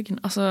hverdagen,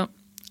 altså,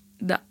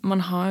 man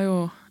har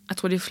jo, jeg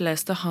tror de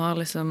fleste har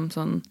liksom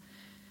sånn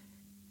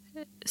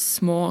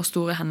små og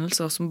store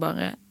hendelser som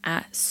bare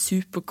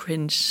super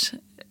cringe,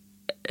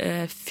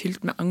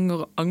 fylt med anger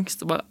og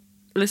angst, og bare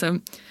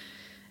liksom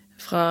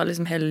fra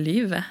liksom hele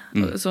livet.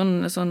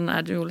 Sånn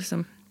det jo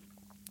liksom.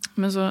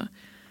 Men så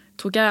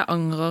tror ikke jeg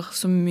angrer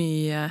så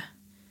mye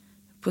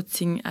på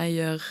ting jeg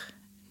gjør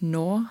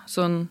nå,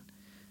 sånn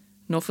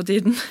nå for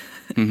tiden.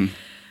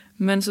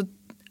 Men så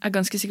jeg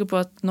ganske sikker på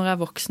at når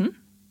jeg voksen,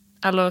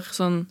 eller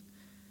sånn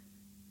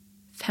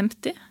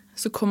 50,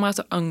 så kommer jeg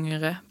til å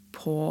angre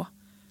på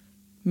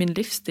min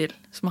livsstil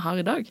som jeg har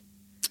i dag.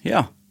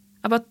 Ja.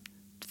 Jeg bare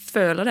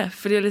føler det,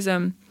 fordi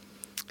liksom,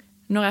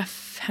 når jeg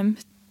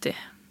 50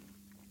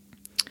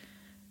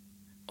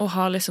 og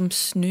har liksom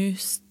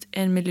snust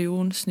 1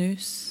 million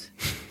snus,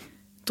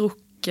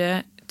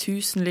 drukket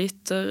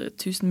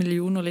 1000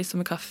 millioner liter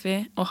med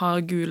kaffe, og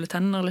har gule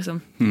tenner,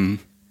 liksom.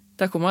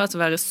 Da kommer jeg til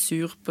å være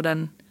sur på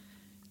den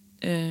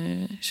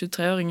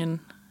 23-åringen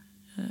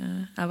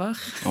jeg var.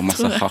 Og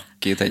masse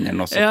hakk i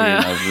tennene også på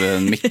grunn av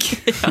en mikk.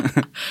 Ja.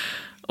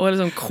 Og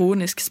liksom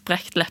kronisk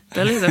sprekt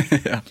leppe, liksom.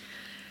 Ja.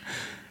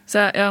 Så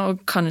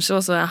og kanskje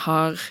også jeg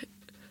har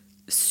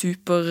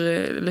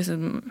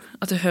liksom,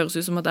 at det høres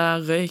ut som at jeg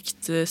har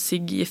røykt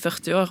sigg i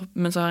 40 år,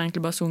 men så har jeg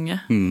egentlig bare sunget.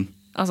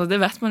 Altså, det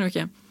vet man jo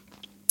ikke.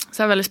 Så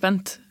jeg veldig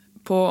spent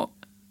på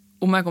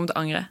om jeg kommer til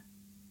å angre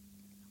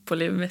på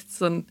livet mitt,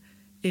 sånn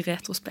i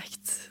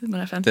retrospekt når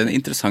jeg 50. Det en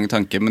interessant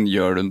tanke, men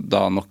gjør du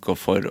da noe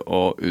for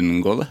å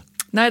unngå det?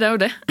 Nei, det jo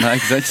det. Nei,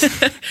 ikke sant?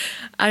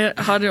 Jeg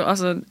har det jo,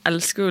 altså,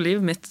 elsker jo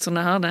livet mitt sånn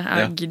jeg har det.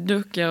 Jeg gidder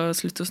jo ikke å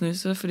slutte å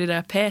snuse fordi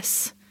det pes.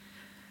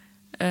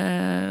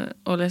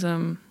 Og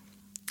liksom,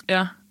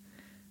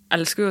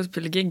 elsker jo å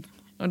spille gig.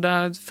 Og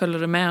da følger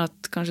det med at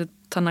kanskje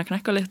tanna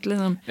knekker litt,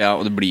 liksom. Ja,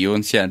 og det blir jo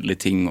en kjedelig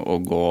ting å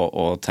gå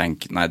og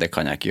tenke, nei, det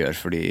kan jeg ikke gjøre,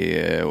 fordi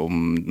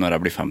når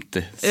jeg blir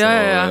 50, så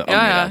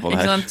angrer jeg på det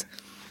her. Ikke sant?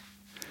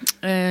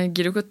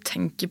 Gidder du ikke å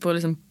tenke på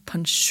liksom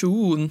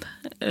pensjon,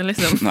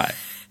 liksom? Nei.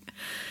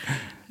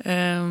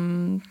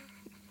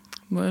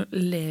 Må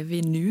leve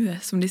i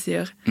nuet, som de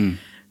sier.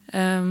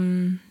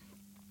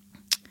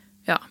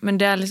 Ja, men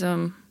det liksom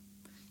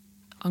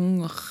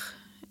anger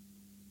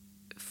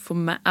for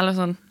meg, eller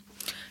sånn,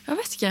 jeg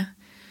vet ikke.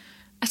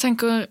 Jeg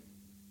tenker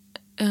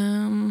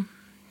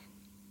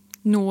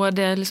noe av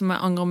det liksom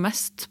jeg angrer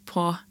mest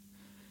på,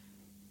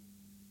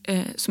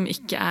 som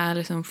ikke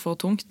liksom for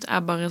tungt,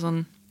 bare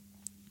sånn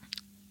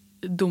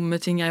dumme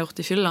ting jeg har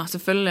gjort i fylla.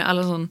 Selvfølgelig,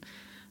 eller sånn,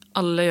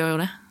 alle gjør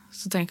jo det.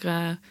 Så tenker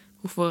jeg,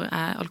 hvorfor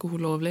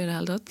alkohol lovlig i det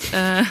hele tatt?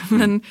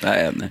 Men det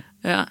jeg enig.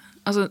 Ja,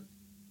 altså,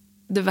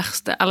 det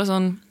verste, eller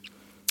sånn,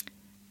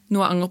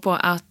 noe jeg angrer på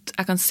at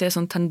jeg kan se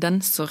sånn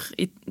tendenser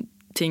i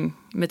ting,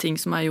 med ting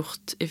som jeg har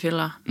gjort i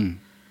fylla.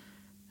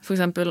 For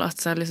eksempel at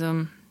jeg liksom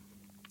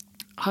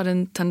hadde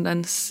en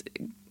tendens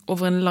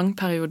over en lang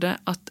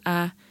periode at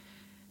jeg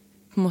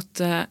på en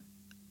måte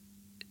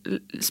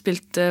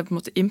spilte på en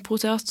måte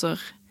improteater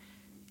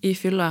i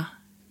fylla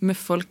med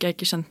folk jeg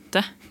ikke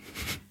kjente.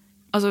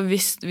 Altså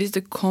hvis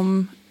det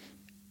kom,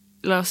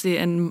 la oss si,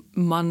 en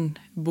mann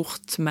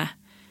bort til meg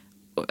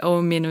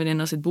og mine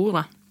venninner sitt bord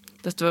da.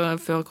 Dette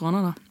var før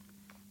korona da.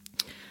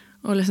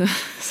 Og liksom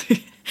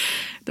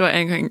det var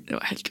en gang, det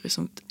var helt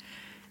grusomt.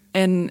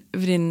 En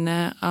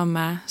venninne av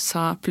meg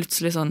sa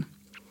plutselig sånn: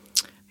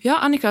 ja,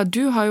 Annika,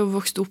 du har jo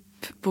vokst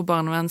opp på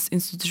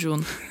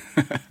barnevernsinstitusjon.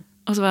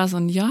 Og så var jeg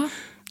sånn, ja,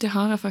 det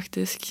har jeg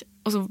faktisk.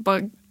 Og så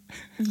bare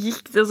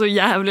gikk det så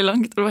jævlig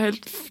langt, og det var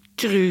helt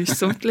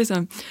grusomt,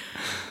 liksom.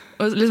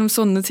 Og liksom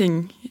sånne ting.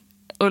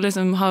 Og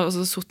liksom har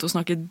også suttet og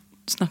snakket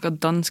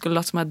snakket dansk og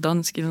latt som jeg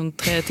dansk I sånn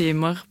 3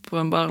 timer på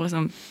en bar,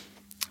 liksom.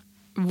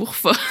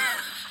 Hvorfor?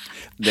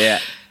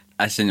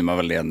 Jeg kjenner meg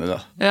veldig igjen I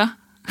det. Ja.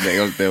 Det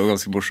er jo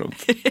ganske morsomt.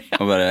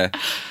 Og bare,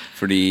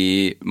 fordi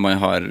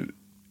man har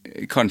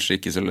kanskje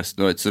ikke så lyst,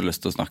 du har ikke så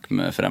lyst til å snakke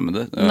med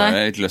fremmede. Du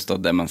har ikke lyst til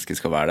at det mennesket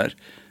skal være der.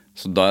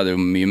 Så da det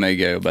jo mye mer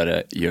gøy å bare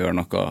gjøre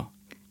noe.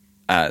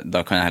 Da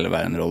kan jeg heller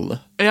være en rolle.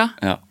 Ja.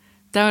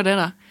 Det jo det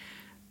da.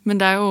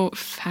 Men det jo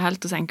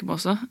fælt å tenke på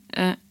også.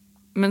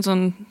 Men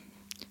sånn,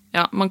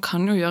 ja, man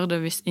kan jo gjøre det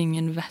hvis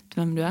ingen vet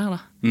hvem du da.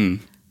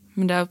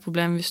 Men det jo et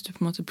problem hvis du på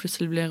en måte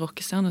plutselig blir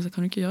rockestjerne, så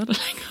kan du ikke gjøre det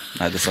lenger.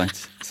 Nei, det sant.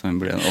 Så man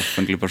blir en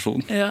offentlig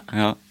person. Ja.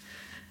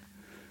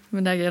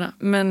 Men det gøy da.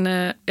 Men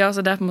ja,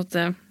 så det på en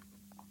måte,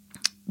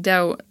 det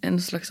jo en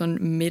slags sånn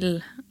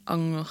mild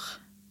anger.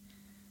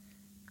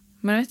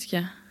 Men jeg vet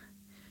ikke.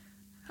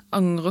 Jeg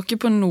angrer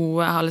ikke på noe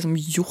jeg har liksom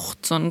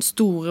gjort sånn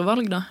store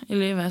valg da, I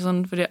livet,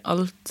 sånn, fordi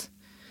alt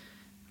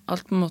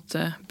på en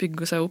måte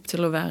bygger seg opp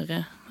til å være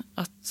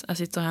at jeg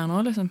sitter her nå,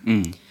 liksom.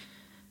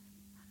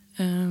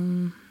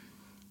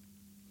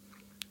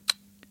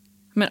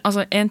 Men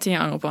altså, en ting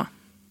jeg angrer på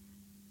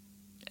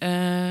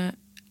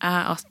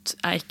at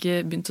jeg ikke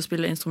begynte å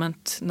spille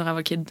instrument når jeg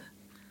var kid.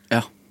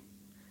 Ja.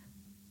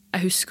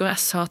 Jeg husker jeg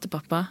sa til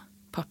pappa,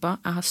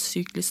 jeg har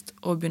sykt lyst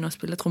å begynne å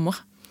spille trommer.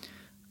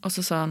 Og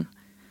så sa han,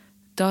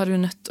 da du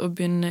nødt å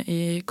begynne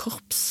I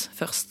korps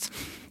først.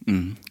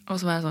 Og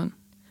så var jeg sånn,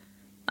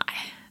 nei,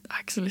 det har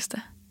jeg ikke så lyst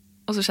til.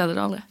 Og så skjedde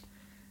det aldri.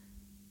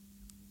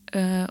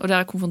 Og det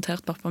har jeg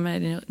konfrontert pappa med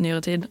I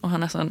nyere tid, og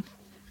han sånn,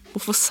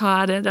 hvorfor sa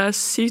jeg det? Det jo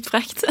sykt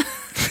frekt.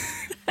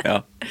 Ja.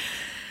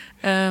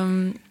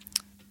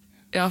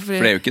 Ja, fordi...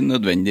 For det jo ikke en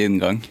nødvendig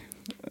inngang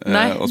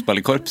å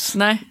spille korps.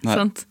 Nei,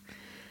 sant.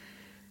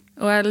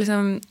 Og jeg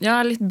liksom,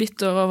 ja, litt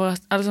bitter over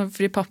at, altså,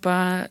 fordi pappa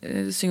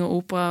synger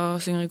opera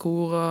og synger I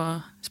kor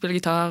og spiller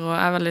gitar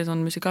og veldig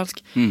sånn musikalsk,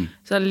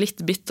 så jeg litt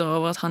bitter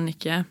over at han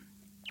ikke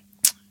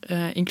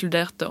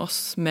inkluderte oss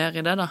mer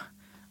I det da.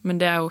 Men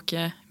det jo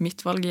ikke mitt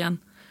valg igjen.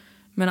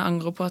 Men jeg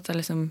angrer på at jeg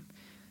liksom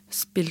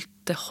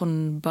spilte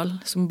håndball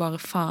som bare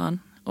faen,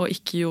 og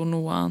ikke gjorde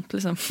noe annet,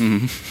 liksom.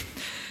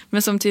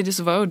 Men samtidig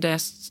så var jo det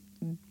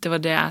var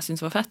det jeg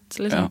synes var fett,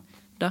 liksom,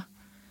 da.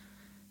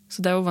 Så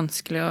det jo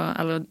vanskelig å,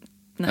 eller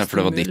nesten ja, for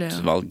det var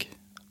ditt valg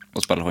å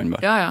spille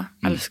håndball. Ja, jeg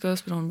elsker å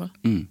spille håndball.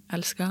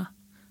 Elsker å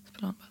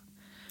spille håndball.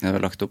 Det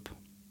var lagt opp.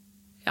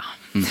 Ja.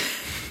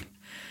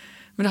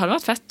 Men det hadde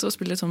vært fett å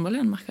spille litt håndball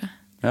igjen, merker jeg.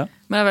 Ja.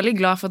 Men jeg veldig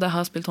glad for at jeg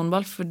har spilt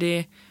håndball, fordi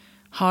jeg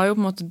har jo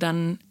på en måte den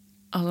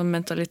altså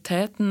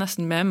mentaliteten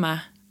nesten med meg,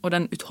 og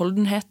den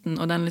utholdenheten,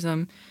 og den liksom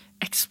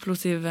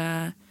eksplosive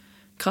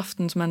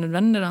kraften som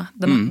nødvendig da.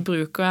 Den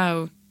bruker jeg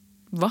jo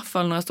I hvert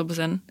fall når jeg står på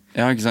scenen.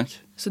 Ja, ikke sant?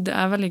 Så det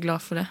jeg veldig glad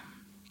for det.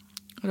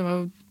 Og det var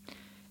jo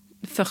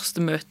det første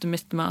møtet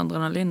mitt med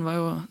adrenalin var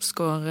jo å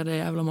skåre det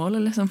jævla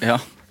målet, liksom. Ja.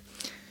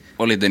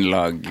 Og litt den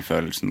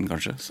lagfølelsen,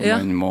 kanskje, som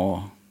man må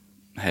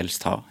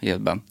helst ha I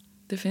et band.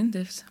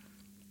 Definitivt.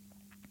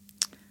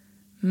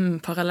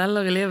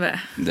 Paralleller I livet.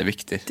 Det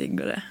viktig.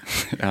 Digger det.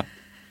 Ja.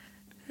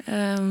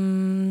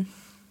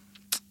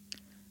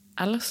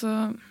 Eller så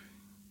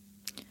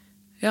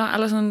ja,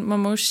 eller sånn,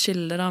 man må jo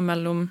skille da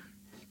mellom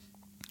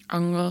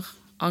anger,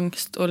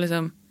 angst og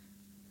liksom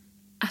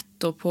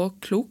etterpå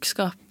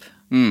klokskap.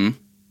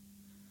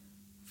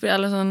 For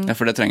eller sånn ja,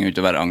 for det trenger jo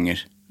ikke å være anger.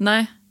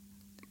 Nei.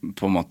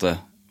 På en måte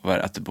å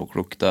være etterpå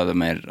klok, da det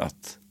mer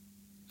at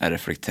jeg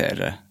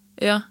reflekterer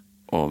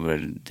over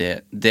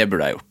det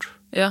burde jeg gjort.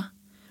 Ja,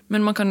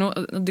 men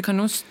det kan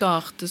jo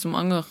starte som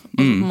anger, og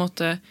på en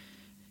måte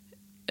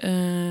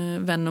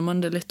vender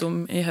man det litt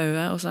om I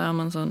hodet, og så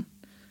man sånn,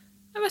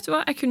 jeg vet hva,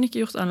 jeg kunne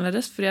ikke gjort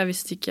annerledes, fordi jeg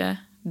visste ikke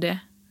det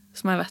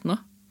som jeg vet nå,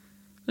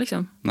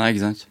 liksom. Nei,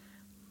 ikke sant?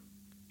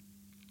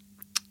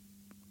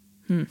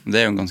 Det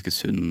jo en ganske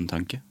sunn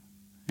tanke,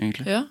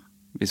 egentlig. Ja.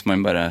 Hvis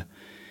man bare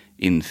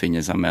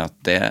innfinner seg med at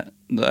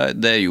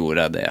det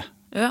gjorde jeg det.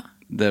 Ja.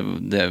 Det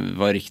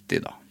var riktig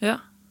da. Ja.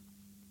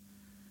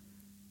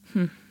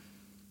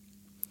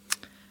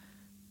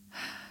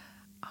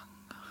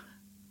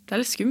 Det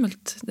litt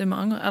skummelt, det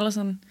med anger. Eller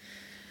sånn,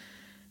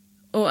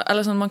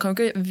 man kan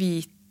jo ikke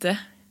vite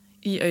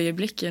I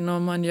øyeblikket når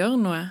man gjør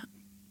noe,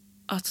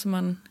 at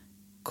man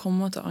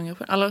kommer til å angre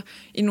på det. Eller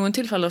I noen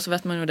tilfeller så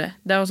vet man jo det.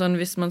 Det jo sånn,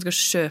 hvis man skal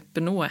kjøpe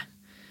noe,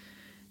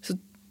 så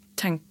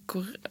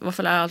tenker, I hvert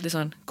fall jeg alltid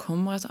sånn,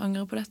 kommer jeg til å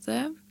angre på dette?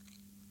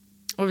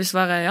 Og hvis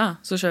svaret ja,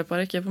 så kjøper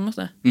jeg det ikke på en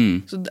måte.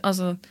 Så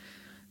altså,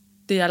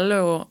 det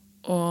gjelder jo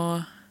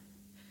å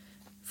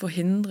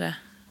forhindre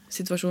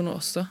situasjoner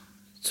også,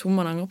 som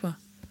man angrer på.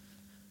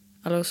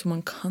 Eller som man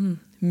kan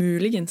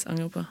muligens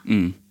angre på.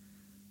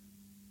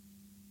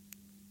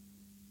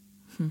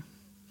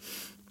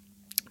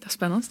 Det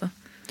spennende da.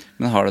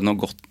 Men har det noe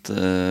godt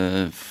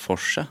for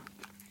seg,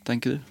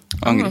 tenker du?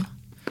 Angre?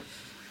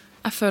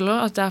 Jeg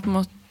føler at det på en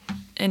måte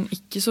en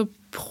ikke så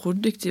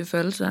produktiv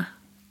følelse.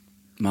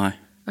 Nei.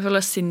 Jeg føler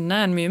at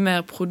sinne en mye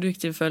mer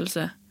produktiv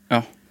følelse.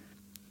 Ja.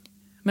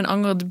 Men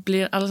anger det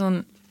blir eller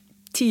sånn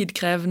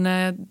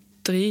tidkrevende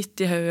drit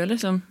I hodet,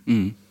 liksom.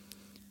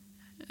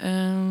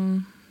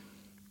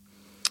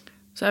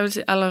 Så jeg vil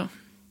si, eller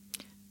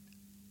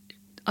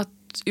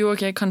at jo,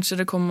 ok, kanskje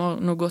det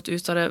kommer noe godt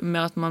ut av det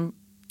med at man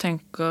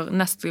tenker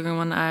neste gang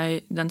man er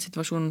i den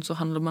situasjonen så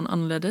handler man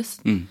annerledes.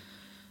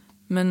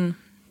 Men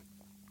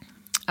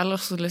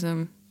ellers så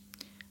liksom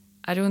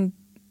er det jo en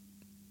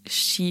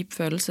kjip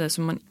følelse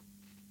som man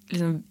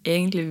liksom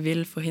egentlig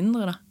vil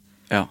forhindre da.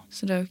 Ja.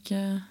 Så det er jo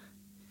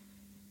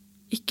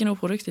ikke noe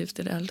produktivt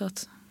i det hele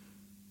tatt.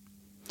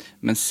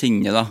 Men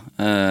sinne da,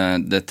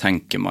 det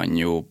tenker man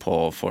jo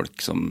på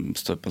folk som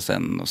står på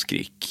scenen og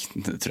skriker.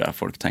 Det tror jeg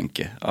folk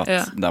tenker,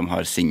 at de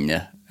har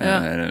sinne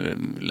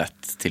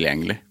lett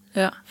tilgjengelig.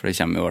 Ja. For det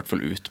kommer jo i hvert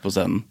fall ut på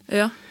scenen.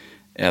 Ja.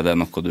 Er det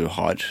noe du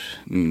har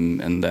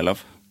en del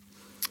av?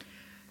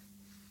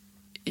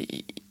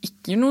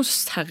 Ikke noe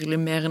særlig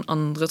mer enn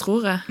andre,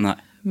 tror jeg. Nei.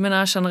 Men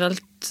jeg har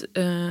generelt,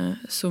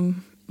 som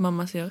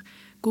mamma sier,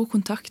 god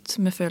kontakt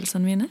med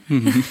følelsene mine.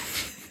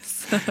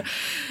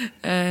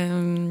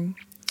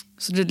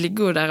 Så det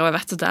ligger jo der, og jeg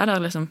vet at det er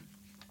der, liksom.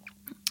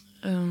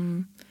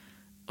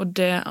 Og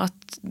det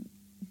at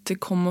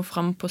det kommer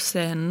frem på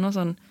scenen og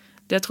sånn,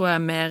 det tror jeg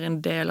er mer en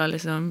del av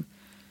liksom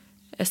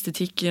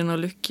estetikken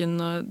og looken,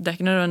 og det er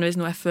ikke nødvendigvis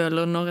noe jeg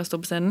føler når jeg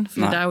står på scenen,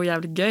 for det er jo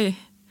jævlig gøy.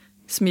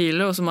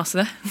 Smiler og så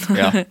masse.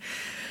 Ja.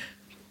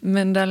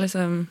 Men det er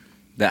liksom...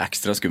 Det er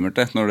ekstra skummelt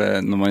det,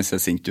 når man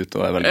ser sint ut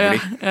og er veldig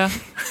blid. Ja.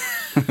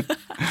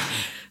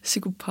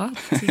 Psykopat,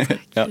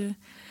 ja.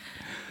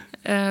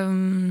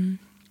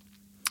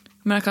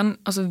 Men jeg kan,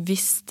 altså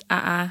hvis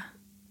jeg er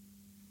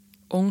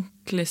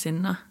ordentlig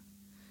sinnet,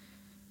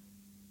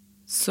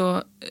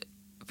 så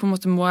på en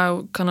måte må jeg jo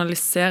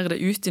kanalisere det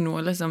ut i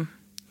noe, liksom.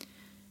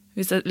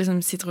 Hvis jeg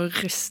liksom sitter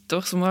og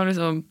ryster, så må jeg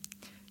liksom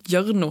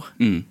gjøre noe.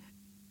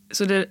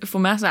 Så for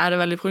meg så er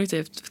det veldig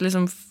produktivt.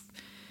 Liksom,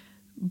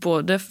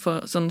 både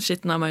for sånn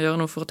shit når jeg gjør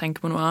noe for å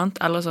tenke på noe annet,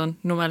 eller sånn,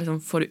 når jeg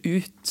liksom får det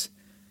ut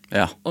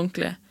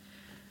ordentlig.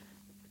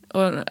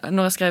 Og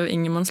når jeg skrev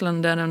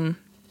Ingemannsland, det er den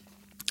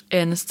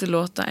eneste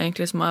låta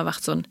egentlig som har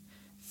vært sånn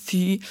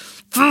fy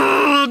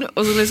faen,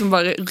 og så liksom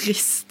bare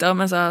rister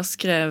mens jeg har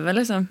skrevet,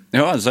 liksom.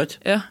 Ja, er det sant?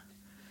 Ja.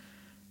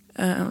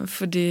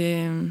 Fordi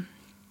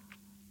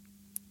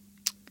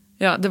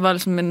ja, det var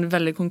liksom en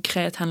veldig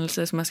konkret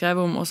hendelse som jeg skrev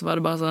om, og så var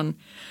det bare sånn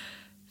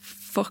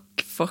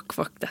fuck,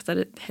 dette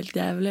er helt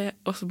jævlig,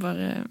 og så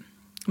bare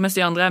mens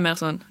de andre er mer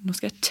sånn, nå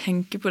skal jeg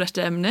tenke på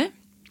dette emnet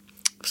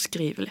og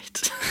skrive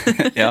litt.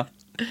 Ja.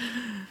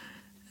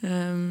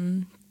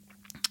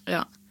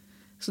 Ja.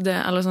 Så det,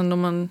 eller sånn, når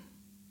man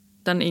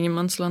den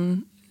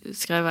Ingemannsland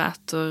skrev jeg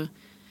etter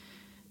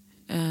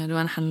det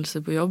var en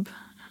hendelse på jobb,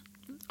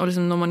 og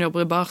liksom når man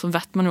jobber i bar, så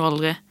vet man jo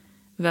aldri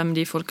hvem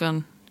de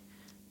folkene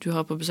du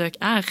har på besøk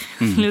er.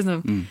 Liksom.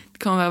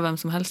 Det kan være hvem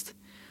som helst.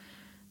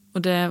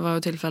 Og det var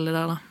jo tilfellet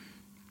der da.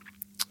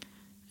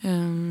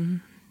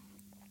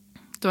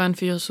 Det var en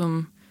fyr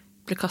som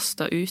ble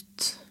kastet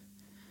ut,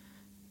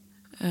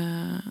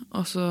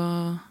 og så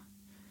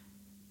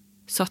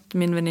satt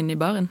min venninne i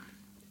baren.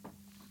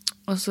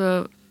 Og så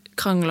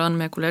kranglet han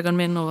med kollegaen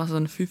min og var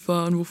sånn, fy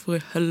faen, hvorfor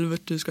i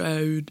helvete skal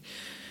jeg ut?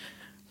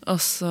 Og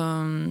så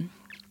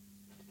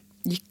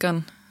gikk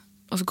han,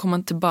 og så kom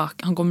han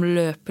tilbake, han kom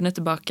løpende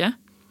tilbake,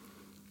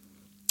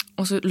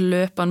 og så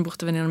løp han bort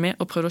til venninnen min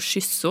og prøvde å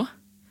kysse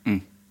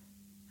henne.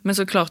 Men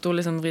så klarte hun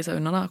liksom å vri seg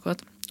unna da,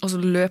 akkurat. Og så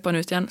løp han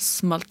ut igjen,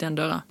 smalt igjen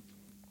døra.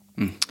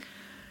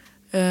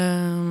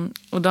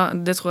 Og da,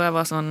 det tror jeg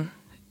var sånn,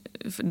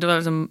 det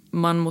var liksom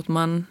mann mot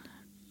mann,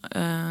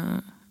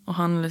 og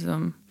han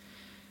liksom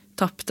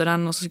tappte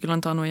den, og så skulle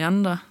han ta noe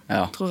igjen da,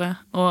 tror jeg.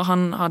 Og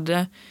han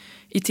hadde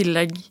i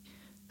tillegg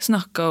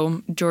snakket om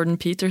Jordan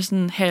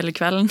Peterson hele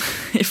kvelden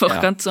i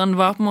forkant, så han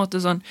var på en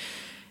måte sånn,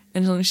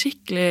 en sånn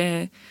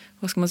skikkelig,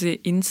 hva skal man si,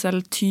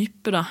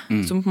 incel-type da,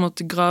 som på en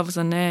måte graver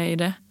seg ned i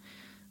det.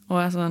 Og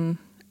jeg sånn,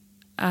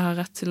 jeg har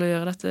rett til å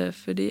gjøre dette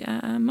fordi jeg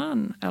er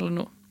mann, eller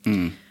noe.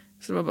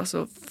 Så det var bare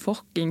så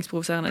fuckings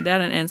provoserende. Det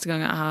er den eneste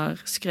gangen jeg har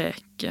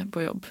skreket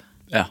på jobb.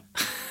 Ja.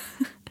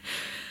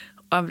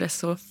 Og jeg ble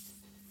så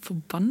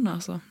forbannet,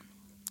 altså.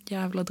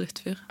 Jævla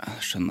drittfyr. Ja,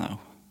 det skjønner jeg jo.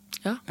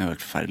 Ja. Det har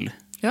vært forferdelig.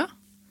 Ja.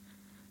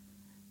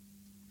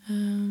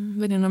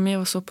 Venninna mi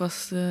var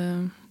såpass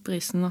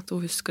brisen at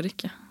hun husker det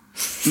ikke.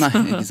 Nei,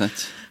 ikke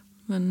sant.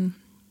 Men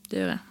det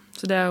gjør jeg.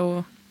 Så det er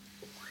jo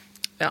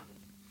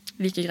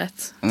like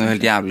greit. Det er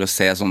helt jævlig å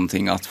se sånne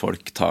ting, at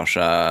folk tar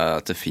seg,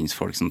 at det finnes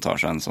folk som tar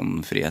seg en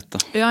sånn frihet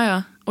da. Ja,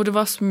 og det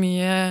var så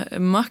mye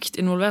makt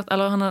involvert,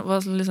 eller han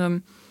var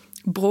liksom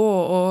brå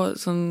og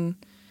sånn,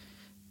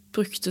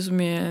 brukte så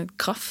mye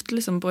kraft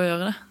liksom på å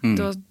gjøre det.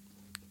 Det var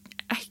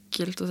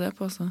ekkelt å se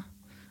på, altså.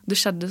 Det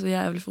skjedde så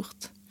jævlig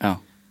fort. Ja.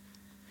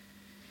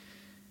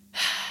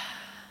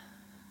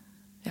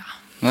 Ja.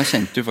 Men da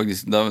kjente du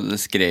faktisk, da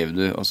skrev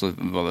du, og så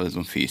var det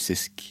sånn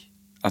fysisk,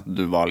 at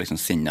du var liksom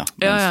sinnet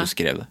mens du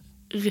skrev det.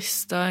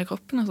 Rista i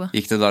kroppen, altså.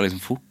 Gikk det da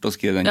liksom fort å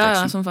skrive den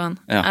teksten? Ja, som faen.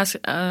 Ja.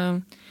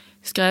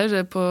 Jeg skrev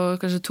det på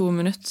kanskje 2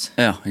 minutter.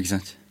 Ja, ikke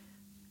sant?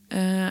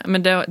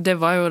 Men det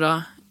var jo da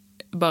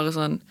bare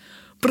sånn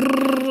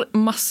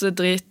masse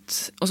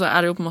drit, og så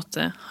er det jo på en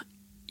måte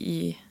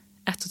i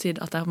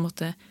ettertid at jeg på en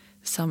måte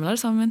samlet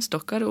det sammen,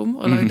 stokket det om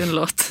og lagde en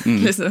låt,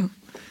 liksom.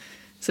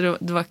 Så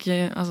det var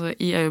ikke, altså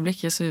i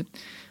øyeblikket så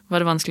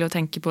var det vanskelig å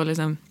tenke på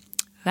liksom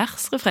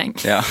versrefreng.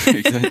 Ja,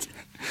 ikke sant.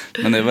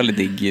 Men det veldig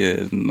digg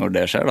når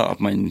det skjer da,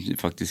 at man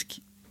faktisk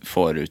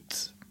får ut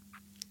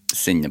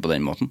sinne på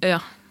den måten.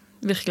 Ja,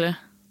 virkelig.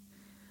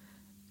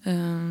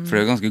 For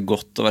det ganske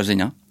godt å være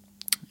sinnet.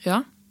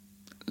 Ja.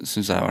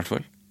 Synes jeg i hvert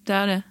fall.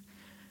 Det det.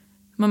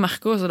 Man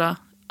merker også da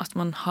at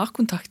man har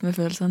kontakt med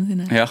følelsene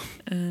sine. Ja.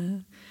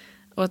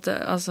 Og at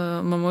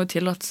altså, man må jo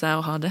tillate seg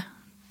å ha det.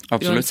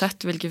 Absolutt.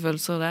 Uansett hvilke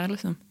følelser det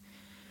liksom.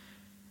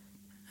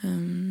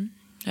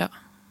 Ja.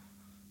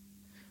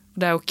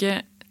 Det jo ikke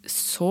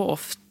så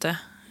ofte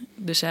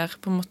det skjer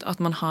på en måte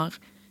at man har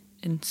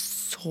en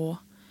så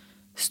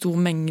stor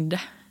mengde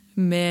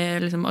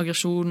med liksom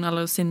aggresjon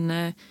eller sinne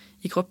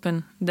i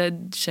kroppen. Det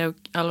skjer jo,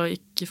 eller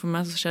ikke for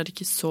meg så skjer det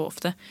ikke så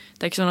ofte.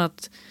 Det ikke sånn at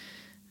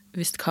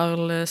hvis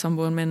Karl,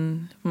 samboeren min,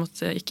 på en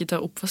måte ikke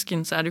tar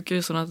oppvasken, så det jo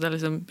ikke sånn at jeg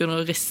liksom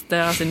begynner å riste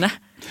av sinne.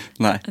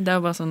 Nei. Det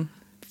jo bare sånn,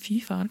 fy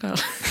faen, Karl.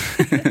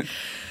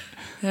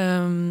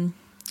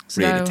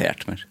 Blir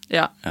irritert mer.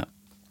 Ja.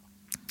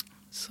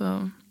 Så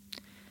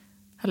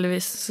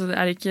heldigvis så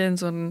det ikke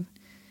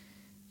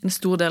en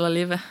stor del av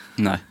livet.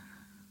 Nei.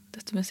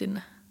 Dette med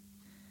sinne.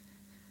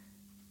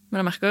 Men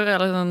jeg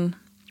merker sånn,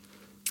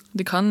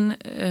 det kan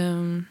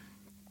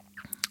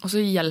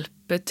også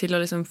hjelpe til å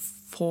liksom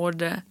få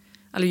det,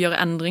 eller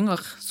gjøre endringer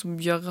som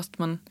gjør at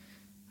man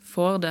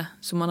får det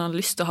som man har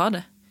lyst til å ha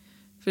det.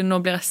 For nå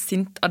blir jeg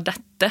sint av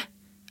dette.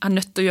 Jeg er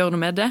nødt til å gjøre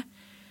noe med det.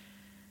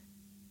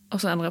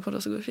 Og så endrer jeg på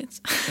det, så går det fint.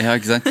 Ja,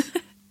 ikke sant?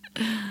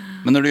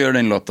 Men når du gjør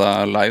den låta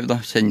live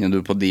da, kjenner du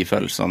på de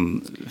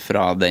følelsene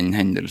fra den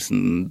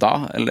hendelsen da,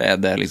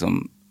 eller det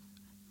liksom...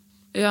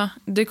 Ja,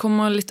 det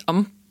kommer litt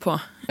an på.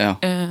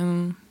 Ja.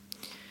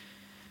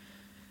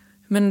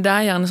 Men det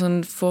gjerne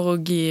sånn, for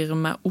å gire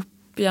meg opp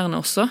gjerne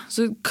også,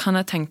 så kan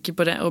jeg tenke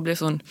på det og bli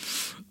sånn...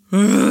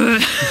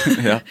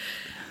 Ja.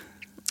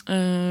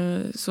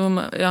 Så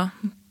ja,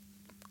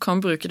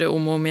 kan bruke det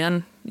om og om igjen,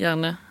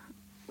 gjerne.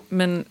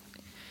 Men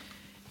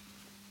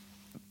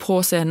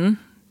på scenen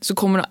så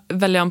kommer det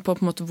veldig an på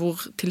en måte hvor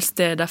til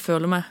stede jeg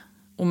føler meg.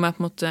 Om jeg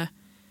på en måte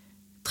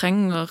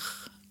trenger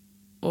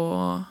å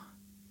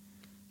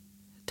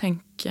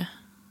tenke,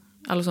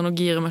 eller sånn å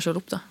gire meg selv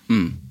opp da.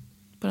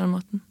 På den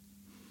måten.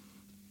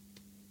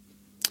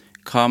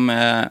 Hva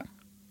med,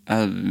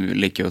 jeg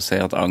liker å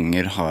si at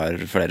Anger har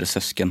flere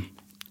søsken.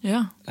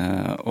 Ja.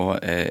 Og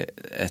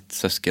et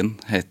søsken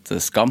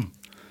heter Skam.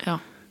 Ja.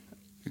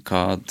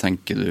 Hva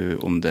tenker du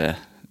om det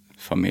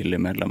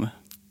familiemedlemmet?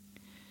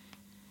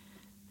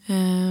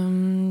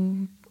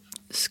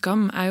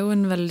 Skam jo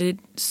en veldig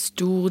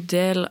stor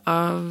del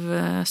av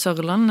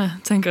Sørlandet,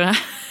 tenker jeg.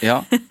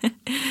 Ja.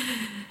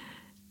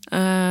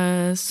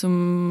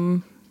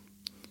 Som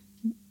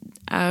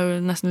jo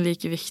nesten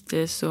like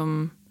viktig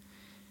som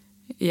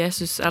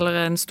Jesus,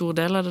 eller en stor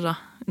del av det da.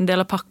 En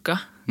del av pakka.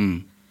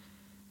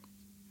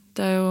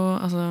 Det jo,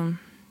 altså...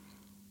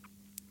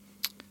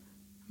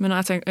 Men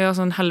jeg tenker, ja,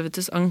 sånn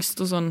helvetes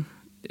angst og sånn,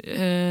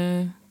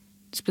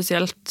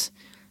 spesielt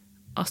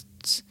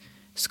at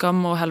skam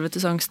og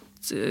helvetes angst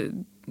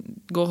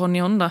går hånd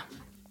i hånd da.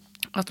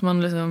 At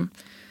man liksom,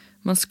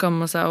 man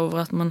skammer seg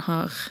over at man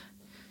har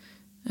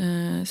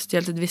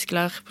stjelt et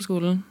viskelær på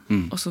skolen,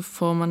 og så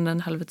får man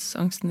den helvetes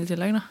angsten i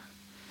tillegg da.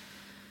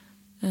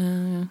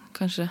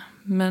 Kanskje.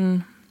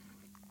 Men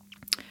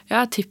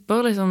ja, jeg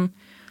tipper liksom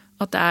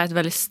at det et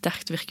veldig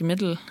sterkt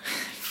virkemiddel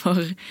for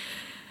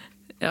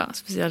ja,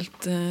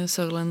 spesielt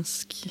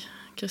sørlandsk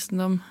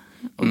kristendom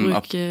å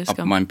bruke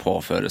skam. At man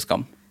påfører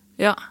skam.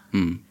 Ja.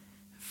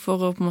 For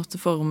å på en måte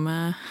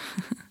forme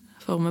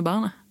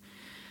barnet.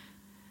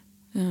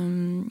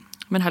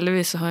 Men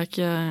heldigvis så har jeg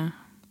ikke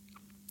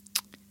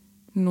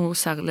noe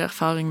særlig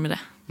erfaring med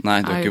det. Nei,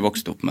 du har ikke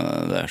vokst opp med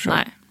det selv.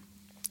 Nei.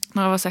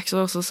 Når jeg var 6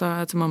 år så sa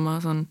jeg til mamma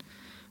sånn,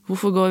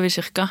 hvorfor går vi i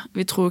kirka?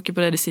 Vi tror ikke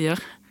på det de sier.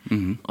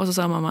 Og så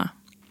sa mamma,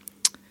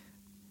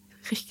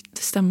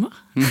 det stemmer.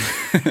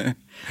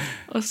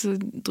 Og så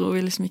dro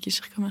vi liksom ikke i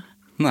kirka mer.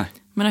 Nei.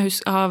 Men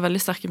jeg har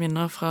veldig sterke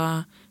minner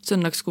fra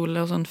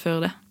søndagsskole og sånn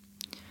før det.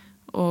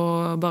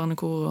 Og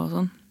barnekor og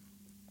sånn.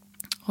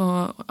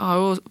 Og jeg har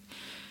jo,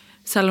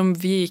 selv om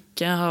vi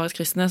ikke har vært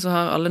kristne, så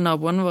har alle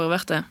naboene våre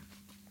vært det.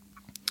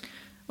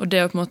 Og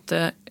det å på en måte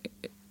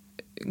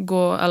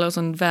gå, eller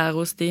sånn være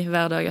hos de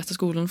hver dag etter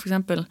skolen for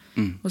eksempel,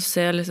 og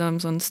se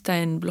liksom sånn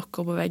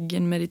steinblokker på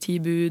veggen med de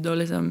 10 bud og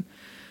liksom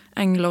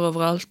engler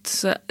overalt.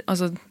 Så,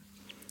 altså,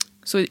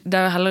 så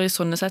det jo heller i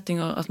sånne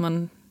settinger at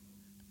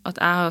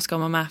jeg har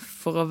skammet meg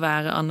for å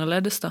være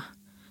annerledes da.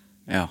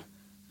 Ja.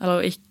 Eller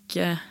å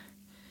ikke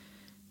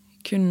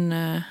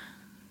kunne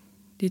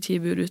de 10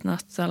 bud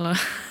utenat, eller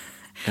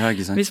ja,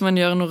 ikke sant. Hvis man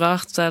gjør noe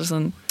rart, så det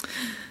sånn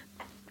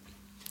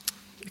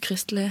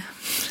ukristelig.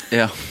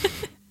 Ja.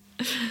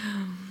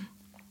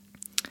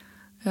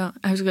 Ja,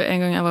 jeg husker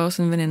en gang jeg var hos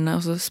en venninne,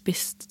 og så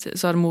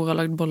hadde mora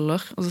lagd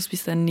boller, og så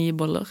spiste jeg 9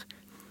 boller.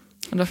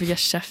 Og da fikk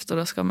jeg kjeft, og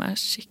da skammer jeg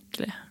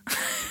skikkelig.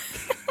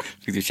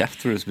 Fikk du kjeft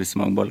for du spiste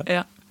mange boller?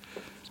 Ja.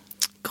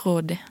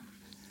 Grådig.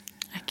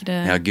 Jeg ikke det...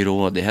 Ja,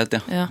 grådighet,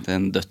 ja. Ja. Det er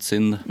en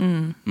dødssynd.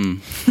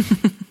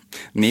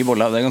 9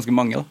 boller, det er ganske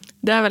mange da.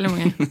 Det er veldig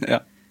mange.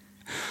 Ja.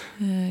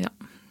 Ja.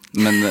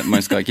 Men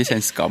man skal ikke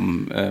kjenne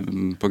skam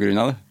på grunn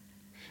av det.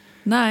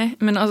 Nei,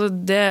 men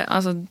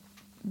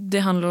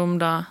det handler om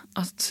da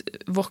at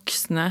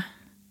voksne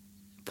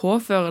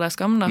påfører deg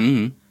skam da.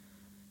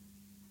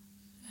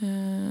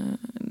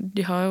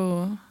 De har jo,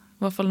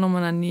 i hvert fall når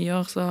man er 9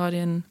 år, så har de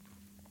en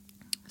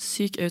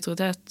syk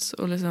autoritet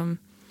og liksom,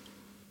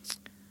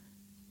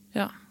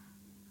 ja,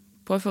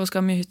 påfører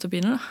skam i hytt og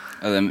pine da.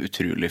 Ja, det er en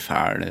utrolig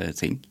fæl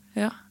ting.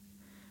 Ja.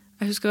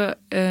 Jeg husker,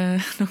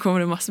 nå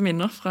kommer det masse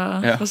minner fra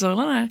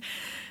Sørlandet her,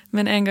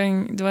 men en gang,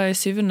 det var i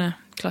 7.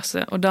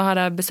 klasse, og da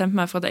hadde jeg bestemt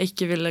meg for at jeg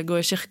ikke ville gå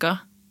i kirka,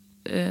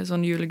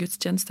 sånn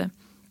julegudstjeneste.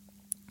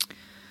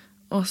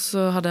 Og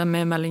så hadde jeg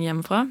med melding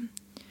hjemmefra,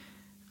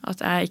 at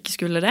jeg ikke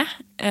skulle det.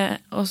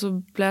 Og så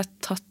ble jeg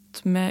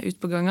tatt med ut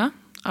på gangen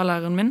av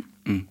læreren min.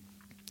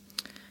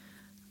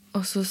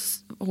 Og så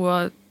hun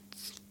var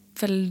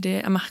veldig,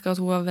 jeg merket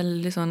at hun var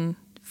veldig sånn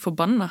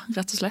forbannet,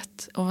 rett og slett.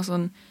 Og var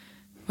sånn,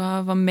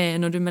 hva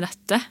mener du med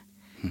dette?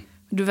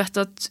 Du vet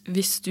at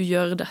hvis du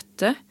gjør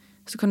dette,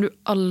 så kan du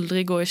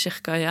aldri gå i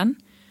kirka igjen.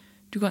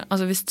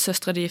 Hvis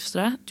søstre de gifter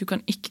deg, du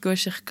kan ikke gå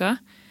i kirka.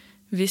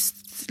 Hvis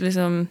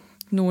liksom,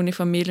 noen i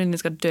familien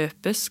din skal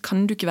døpes,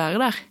 kan du ikke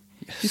være der.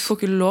 Du får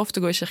ikke lov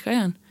til å gå i kirka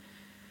igjen.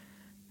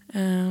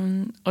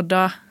 Og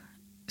da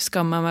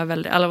skammer jeg meg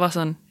veldig. Eller var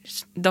sånn,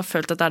 da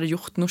følte jeg at jeg hadde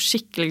gjort noe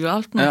skikkelig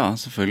galt nå. Ja,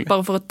 selvfølgelig.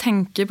 Bare for å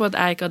tenke på at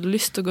jeg ikke hadde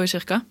lyst til å gå i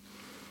kirka.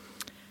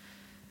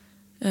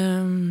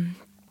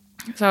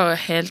 Så jeg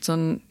var helt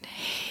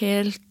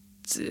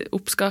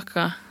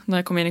oppskaket når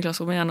jeg kom inn i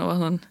klasserommet igjen og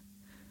var sånn,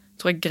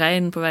 tror jeg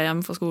grein på vei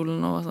hjem fra skolen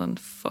og var sånn,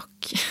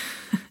 fuck.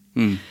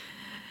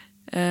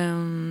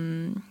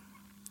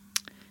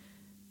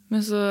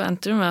 Men så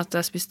endte det med at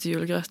jeg spiste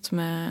julegrøt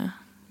med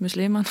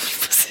muslimene,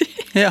 for å si.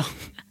 Ja.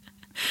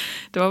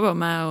 Det var bare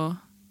meg og,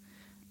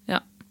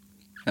 ja.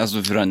 Ja, så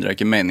du forandret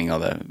ikke meningen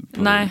av det?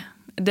 Nei,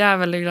 det er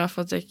jeg veldig glad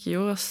for at jeg ikke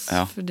gjorde,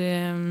 ja. Fordi...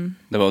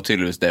 Det var jo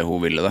tydeligvis det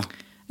hun ville da.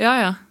 Ja.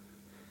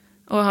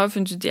 Og jeg har jo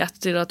funnet ut i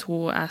ettertid at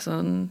hun er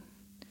sånn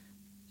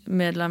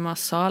medlem av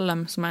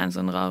Salem, som er en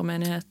sånn rar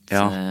menighet.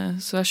 Ja.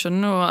 Så jeg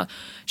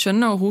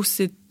skjønner hun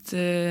sitt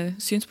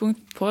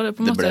synspunkt på det,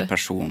 på en måte. Det ble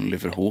personlig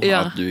for henne,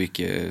 at du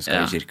ikke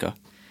skal i kirka.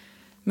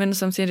 Men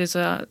samtidig så,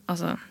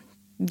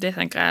 det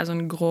tenker jeg er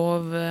sånn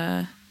grov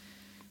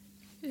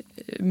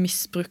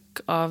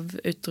misbruk av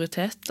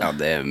autoritet. Da. Ja,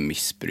 det er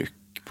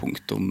misbruk,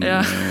 punktum,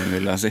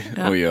 vil jeg si,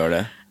 å gjøre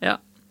det. Ja.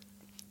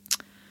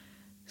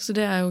 Så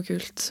det er jo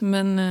kult,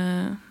 men...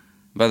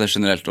 Hva er det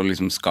generelt å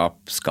liksom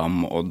skape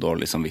skam og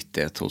dårlig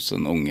samvittighet hos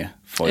en unge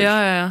for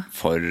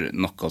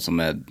noe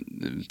som er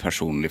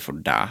personlig for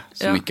deg,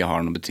 som ikke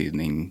har noen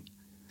betydning?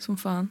 Som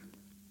faen.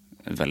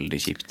 Veldig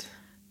kjipt.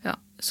 Ja,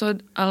 så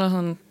eller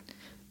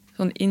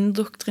sånn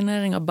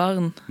indoktrinering av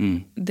barn,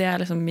 det er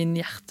liksom min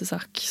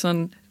hjertesak,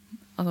 sånn,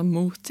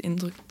 mot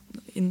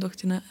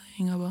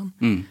indoktrinering av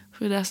barn.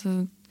 For det er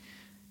så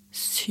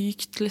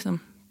sykt, liksom.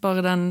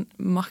 Bare den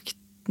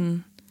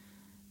makten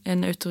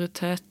en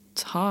autoritet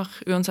har,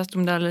 uansett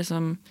om det er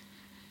liksom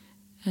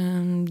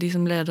de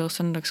som leder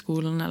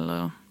søndagsskolen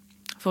eller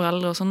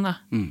foreldre og sånn da.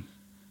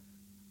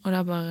 Og det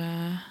er bare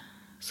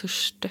så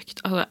stygt.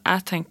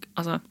 Jeg tenker,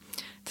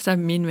 dette er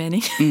min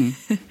mening.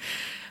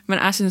 Men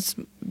jeg synes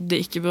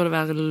det ikke burde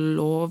være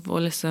lov å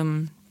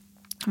liksom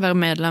være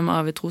medlem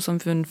av et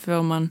trossamfunn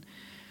før man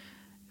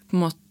på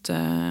en måte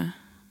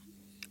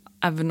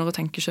evner å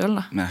tenke selv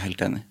da. Jeg er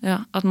helt enig.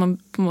 Ja, at man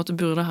på en måte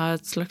burde ha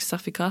et slags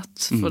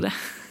sertifikat for det.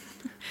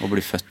 Å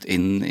bli født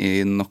inn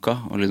i noe,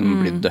 og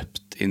liksom bli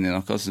døpt inn i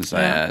noe, synes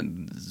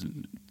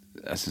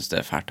jeg synes det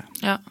er fælt.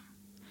 Ja.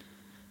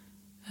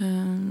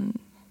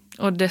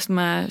 Og det som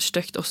er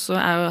stygt også,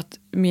 er jo at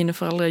mine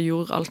foreldre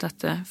gjorde alt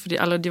dette,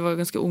 eller de var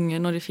ganske unge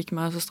når de fikk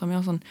meg og søstre mi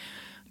og sånn.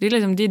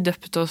 De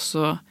døpte oss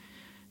og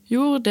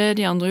gjorde det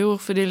de andre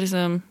gjorde, fordi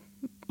liksom,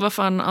 hva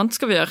faen annet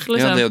skal vi gjøre?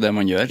 Liksom. Ja, det er jo det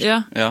man gjør.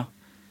 Ja.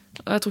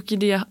 Og jeg tror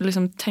ikke de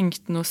liksom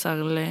tenkte noe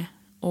særlig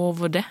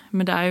over det,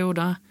 men det er jo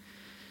da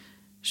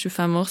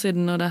 25 år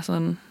siden, og det er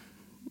sånn,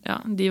 ja,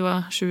 de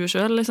var 20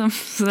 selv, liksom.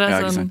 Så det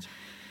er sånn,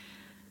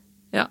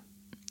 ja,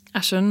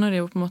 jeg skjønner det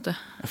jo på en måte.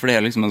 For det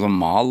er liksom en sånn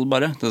mal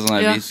bare. Det er sånn,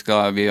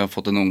 vi har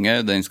fått en unge,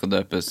 den skal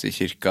døpes i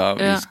kirka,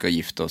 vi skal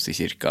gifte oss i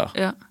kirka,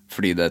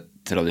 fordi det er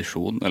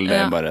tradisjon, eller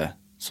det er bare,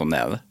 sånn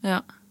er det.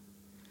 Ja.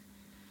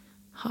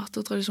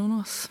 Hater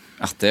tradisjoner, ass.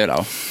 Ja, det gjør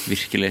jeg også,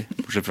 virkelig.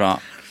 Bortsett fra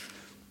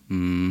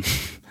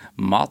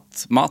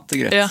mat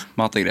er greit. Ja.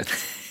 Mat er greit.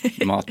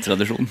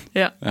 Mattradisjon.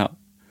 Ja.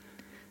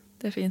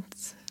 Det er fint.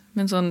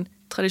 Men sånn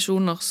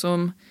tradisjoner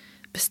som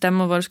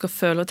bestemmer hva du skal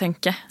føle og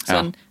tenke.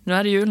 Sånn, nå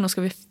er det jul, nå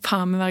skal vi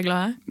faen meg være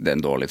glade. Det er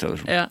en dårlig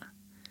tradisjon. Ja.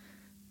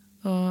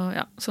 Og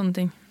ja, sånne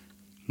ting.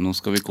 Nå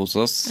skal vi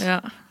kose oss. Ja.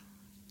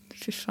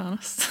 Fy faen,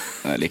 ass.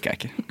 Det liker jeg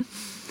ikke.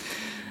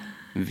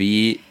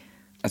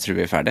 Jeg tror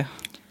vi er ferdige.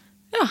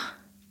 Ja.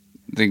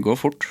 Det går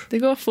fort. Det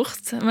går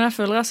fort, men jeg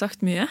føler jeg har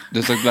sagt mye. Du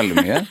har sagt veldig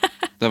mye.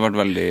 Det har vært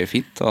veldig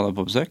fint å ha deg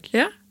på besøk.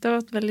 Ja, det har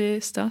vært veldig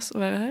stas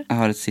å være her. Jeg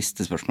har et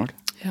siste spørsmål.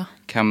 Ja.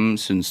 Hvem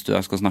synes du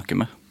jeg skal snakke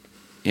med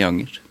I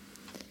Anger?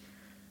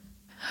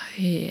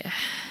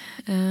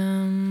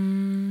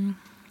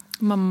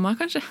 Mamma,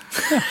 kanskje.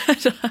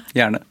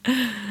 Gjerne.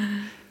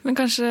 Men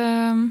kanskje...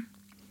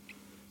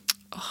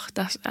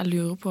 jeg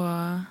lurer på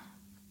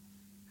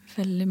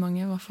veldig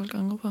mange hva folk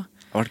angrer på.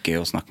 Det har vært gøy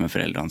å snakke med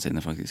foreldrene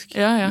sine, faktisk.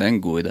 Ja. Det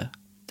en god idé.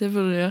 Det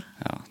burde du gjøre.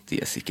 Ja,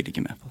 de sikkert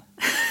ikke med på det.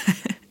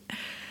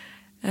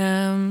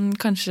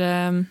 Kanskje...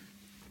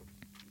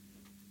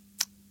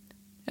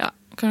 Ja,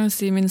 kan jeg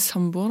si min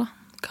samboer da.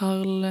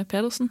 Carl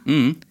Pedersen.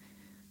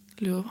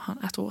 Lurer på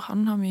han. Jeg tror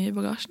han har mye I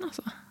bagasjen,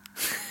 altså.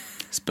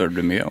 Spør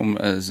du mye om...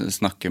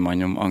 Snakker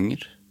man om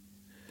anger?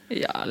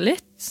 Ja,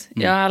 litt.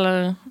 Ja,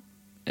 eller...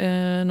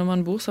 når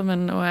man bor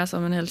sammen og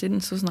sammen hele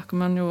tiden, så snakker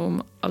man jo om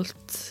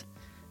alt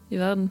I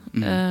verden.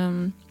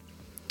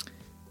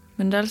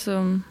 Men det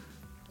liksom...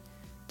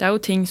 Det jo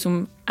ting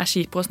som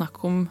kjipere å snakke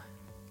om,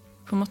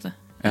 på en måte,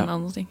 enn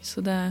andre ting.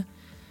 Så da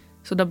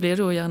blir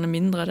det jo gjerne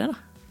mindre av det, da.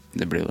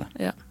 Det blir det.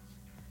 Ja.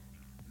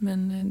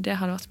 Men det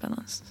hadde vært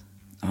spennende.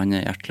 Han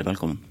hjertelig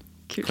velkommen.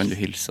 Kult. Kan du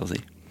hilse og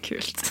si.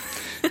 Kult.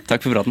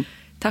 Takk for praten.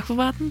 Takk for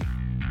praten.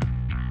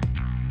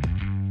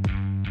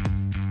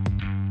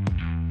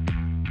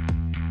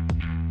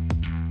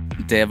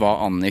 Det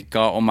var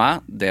Annika og meg.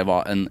 Det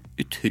var en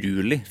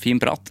utrolig fin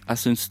prat. Jeg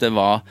synes det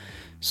var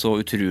så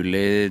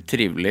utrolig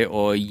trivelig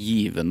og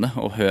givende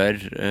å høre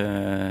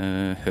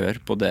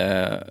på det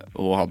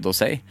hun hadde å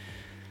si.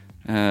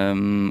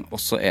 Og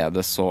så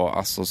det så,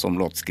 altså som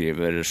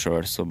låtskriver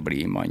selv, så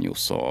blir man jo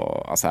så,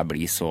 altså jeg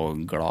blir så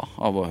glad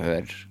av å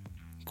høre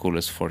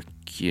hvordan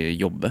folk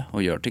jobber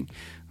og gjør ting.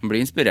 Man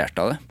blir inspirert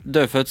av det.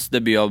 Dødfødts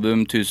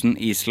debutalbum 1000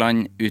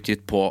 Island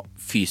utgitt på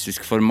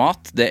fysisk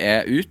format. Det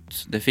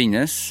ut, det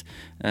finnes,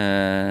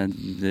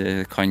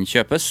 det kan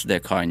kjøpes, det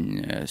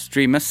kan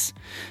streames.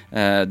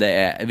 Det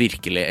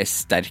virkelig en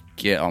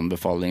sterk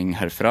anbefaling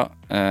herfra.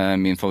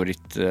 Min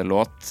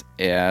favorittlåt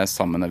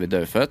Sammen vi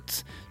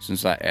dødfødt.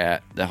 Synes jeg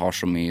det har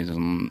så mye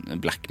sånn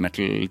black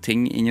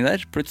metal-ting inni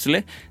der,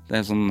 plutselig.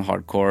 Det sånn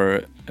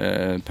hardcore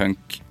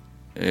punk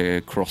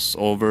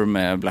crossover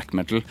med black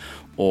metal,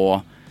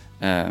 og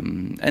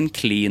en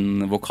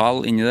clean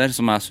vokal inni der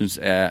som jeg synes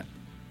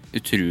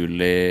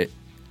utrolig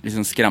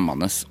liksom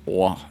skremmende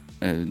og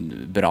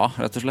bra,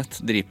 rett og slett,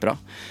 dritbra.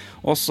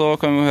 Og så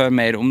kan vi høre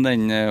mer om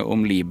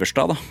om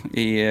Liberstad da,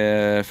 I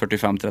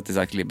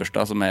 4536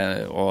 Liberstad, som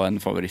og en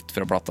favoritt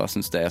fra plata. Jeg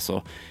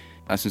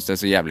synes det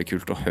så jævlig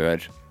kult å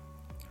høre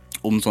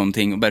om sånne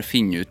ting, og bare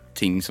finne ut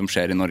ting som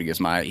skjer I Norge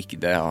som jeg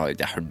ikke har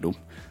hørt om.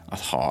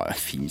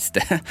 Finns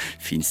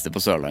det på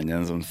Sørlandet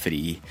en sånn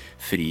fri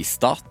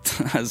stat?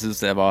 Jeg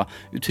synes det var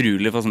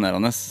utrolig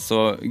fascinerende,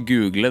 så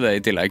google det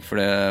I tillegg, for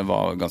det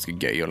var ganske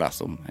gøy å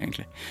lese om,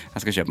 egentlig.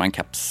 Jeg skal kjøpe meg en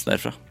caps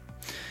derfra,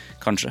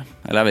 kanskje.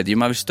 Eller jeg vet ikke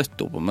om jeg vil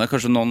støtte opp om det.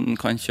 Kanskje noen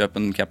kan kjøpe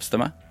en caps til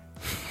meg?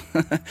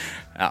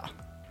 Ja,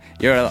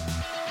 gjør det da.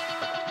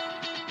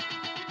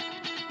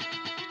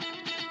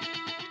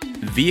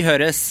 Vi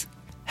høres.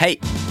 Hei!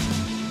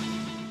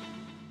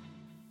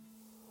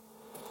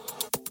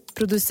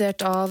 Produsert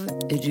av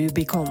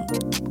Rubicon.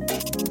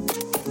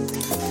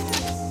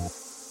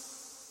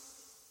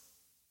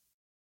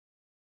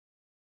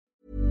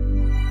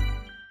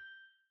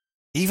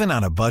 Even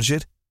on a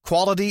budget,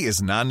 quality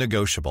is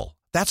non-negotiable.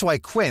 That's why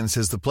Quince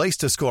is the place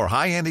to score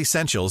high-end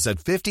essentials at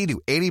 50 to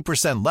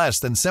 80%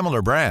 less than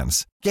similar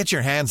brands. Get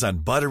your hands on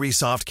buttery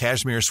soft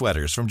cashmere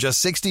sweaters from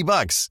just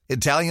 $60,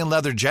 Italian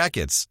leather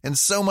jackets, and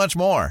so much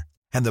more.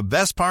 And the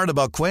best part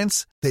about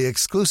Quince, they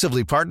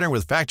exclusively partner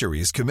with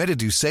factories committed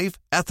to safe,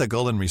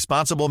 ethical, and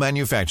responsible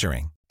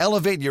manufacturing.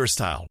 Elevate your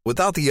style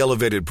without the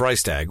elevated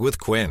price tag with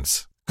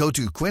Quince. Go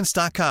to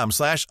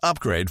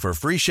quince.com/upgrade for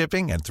free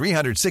shipping and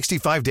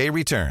 365-day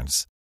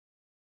returns.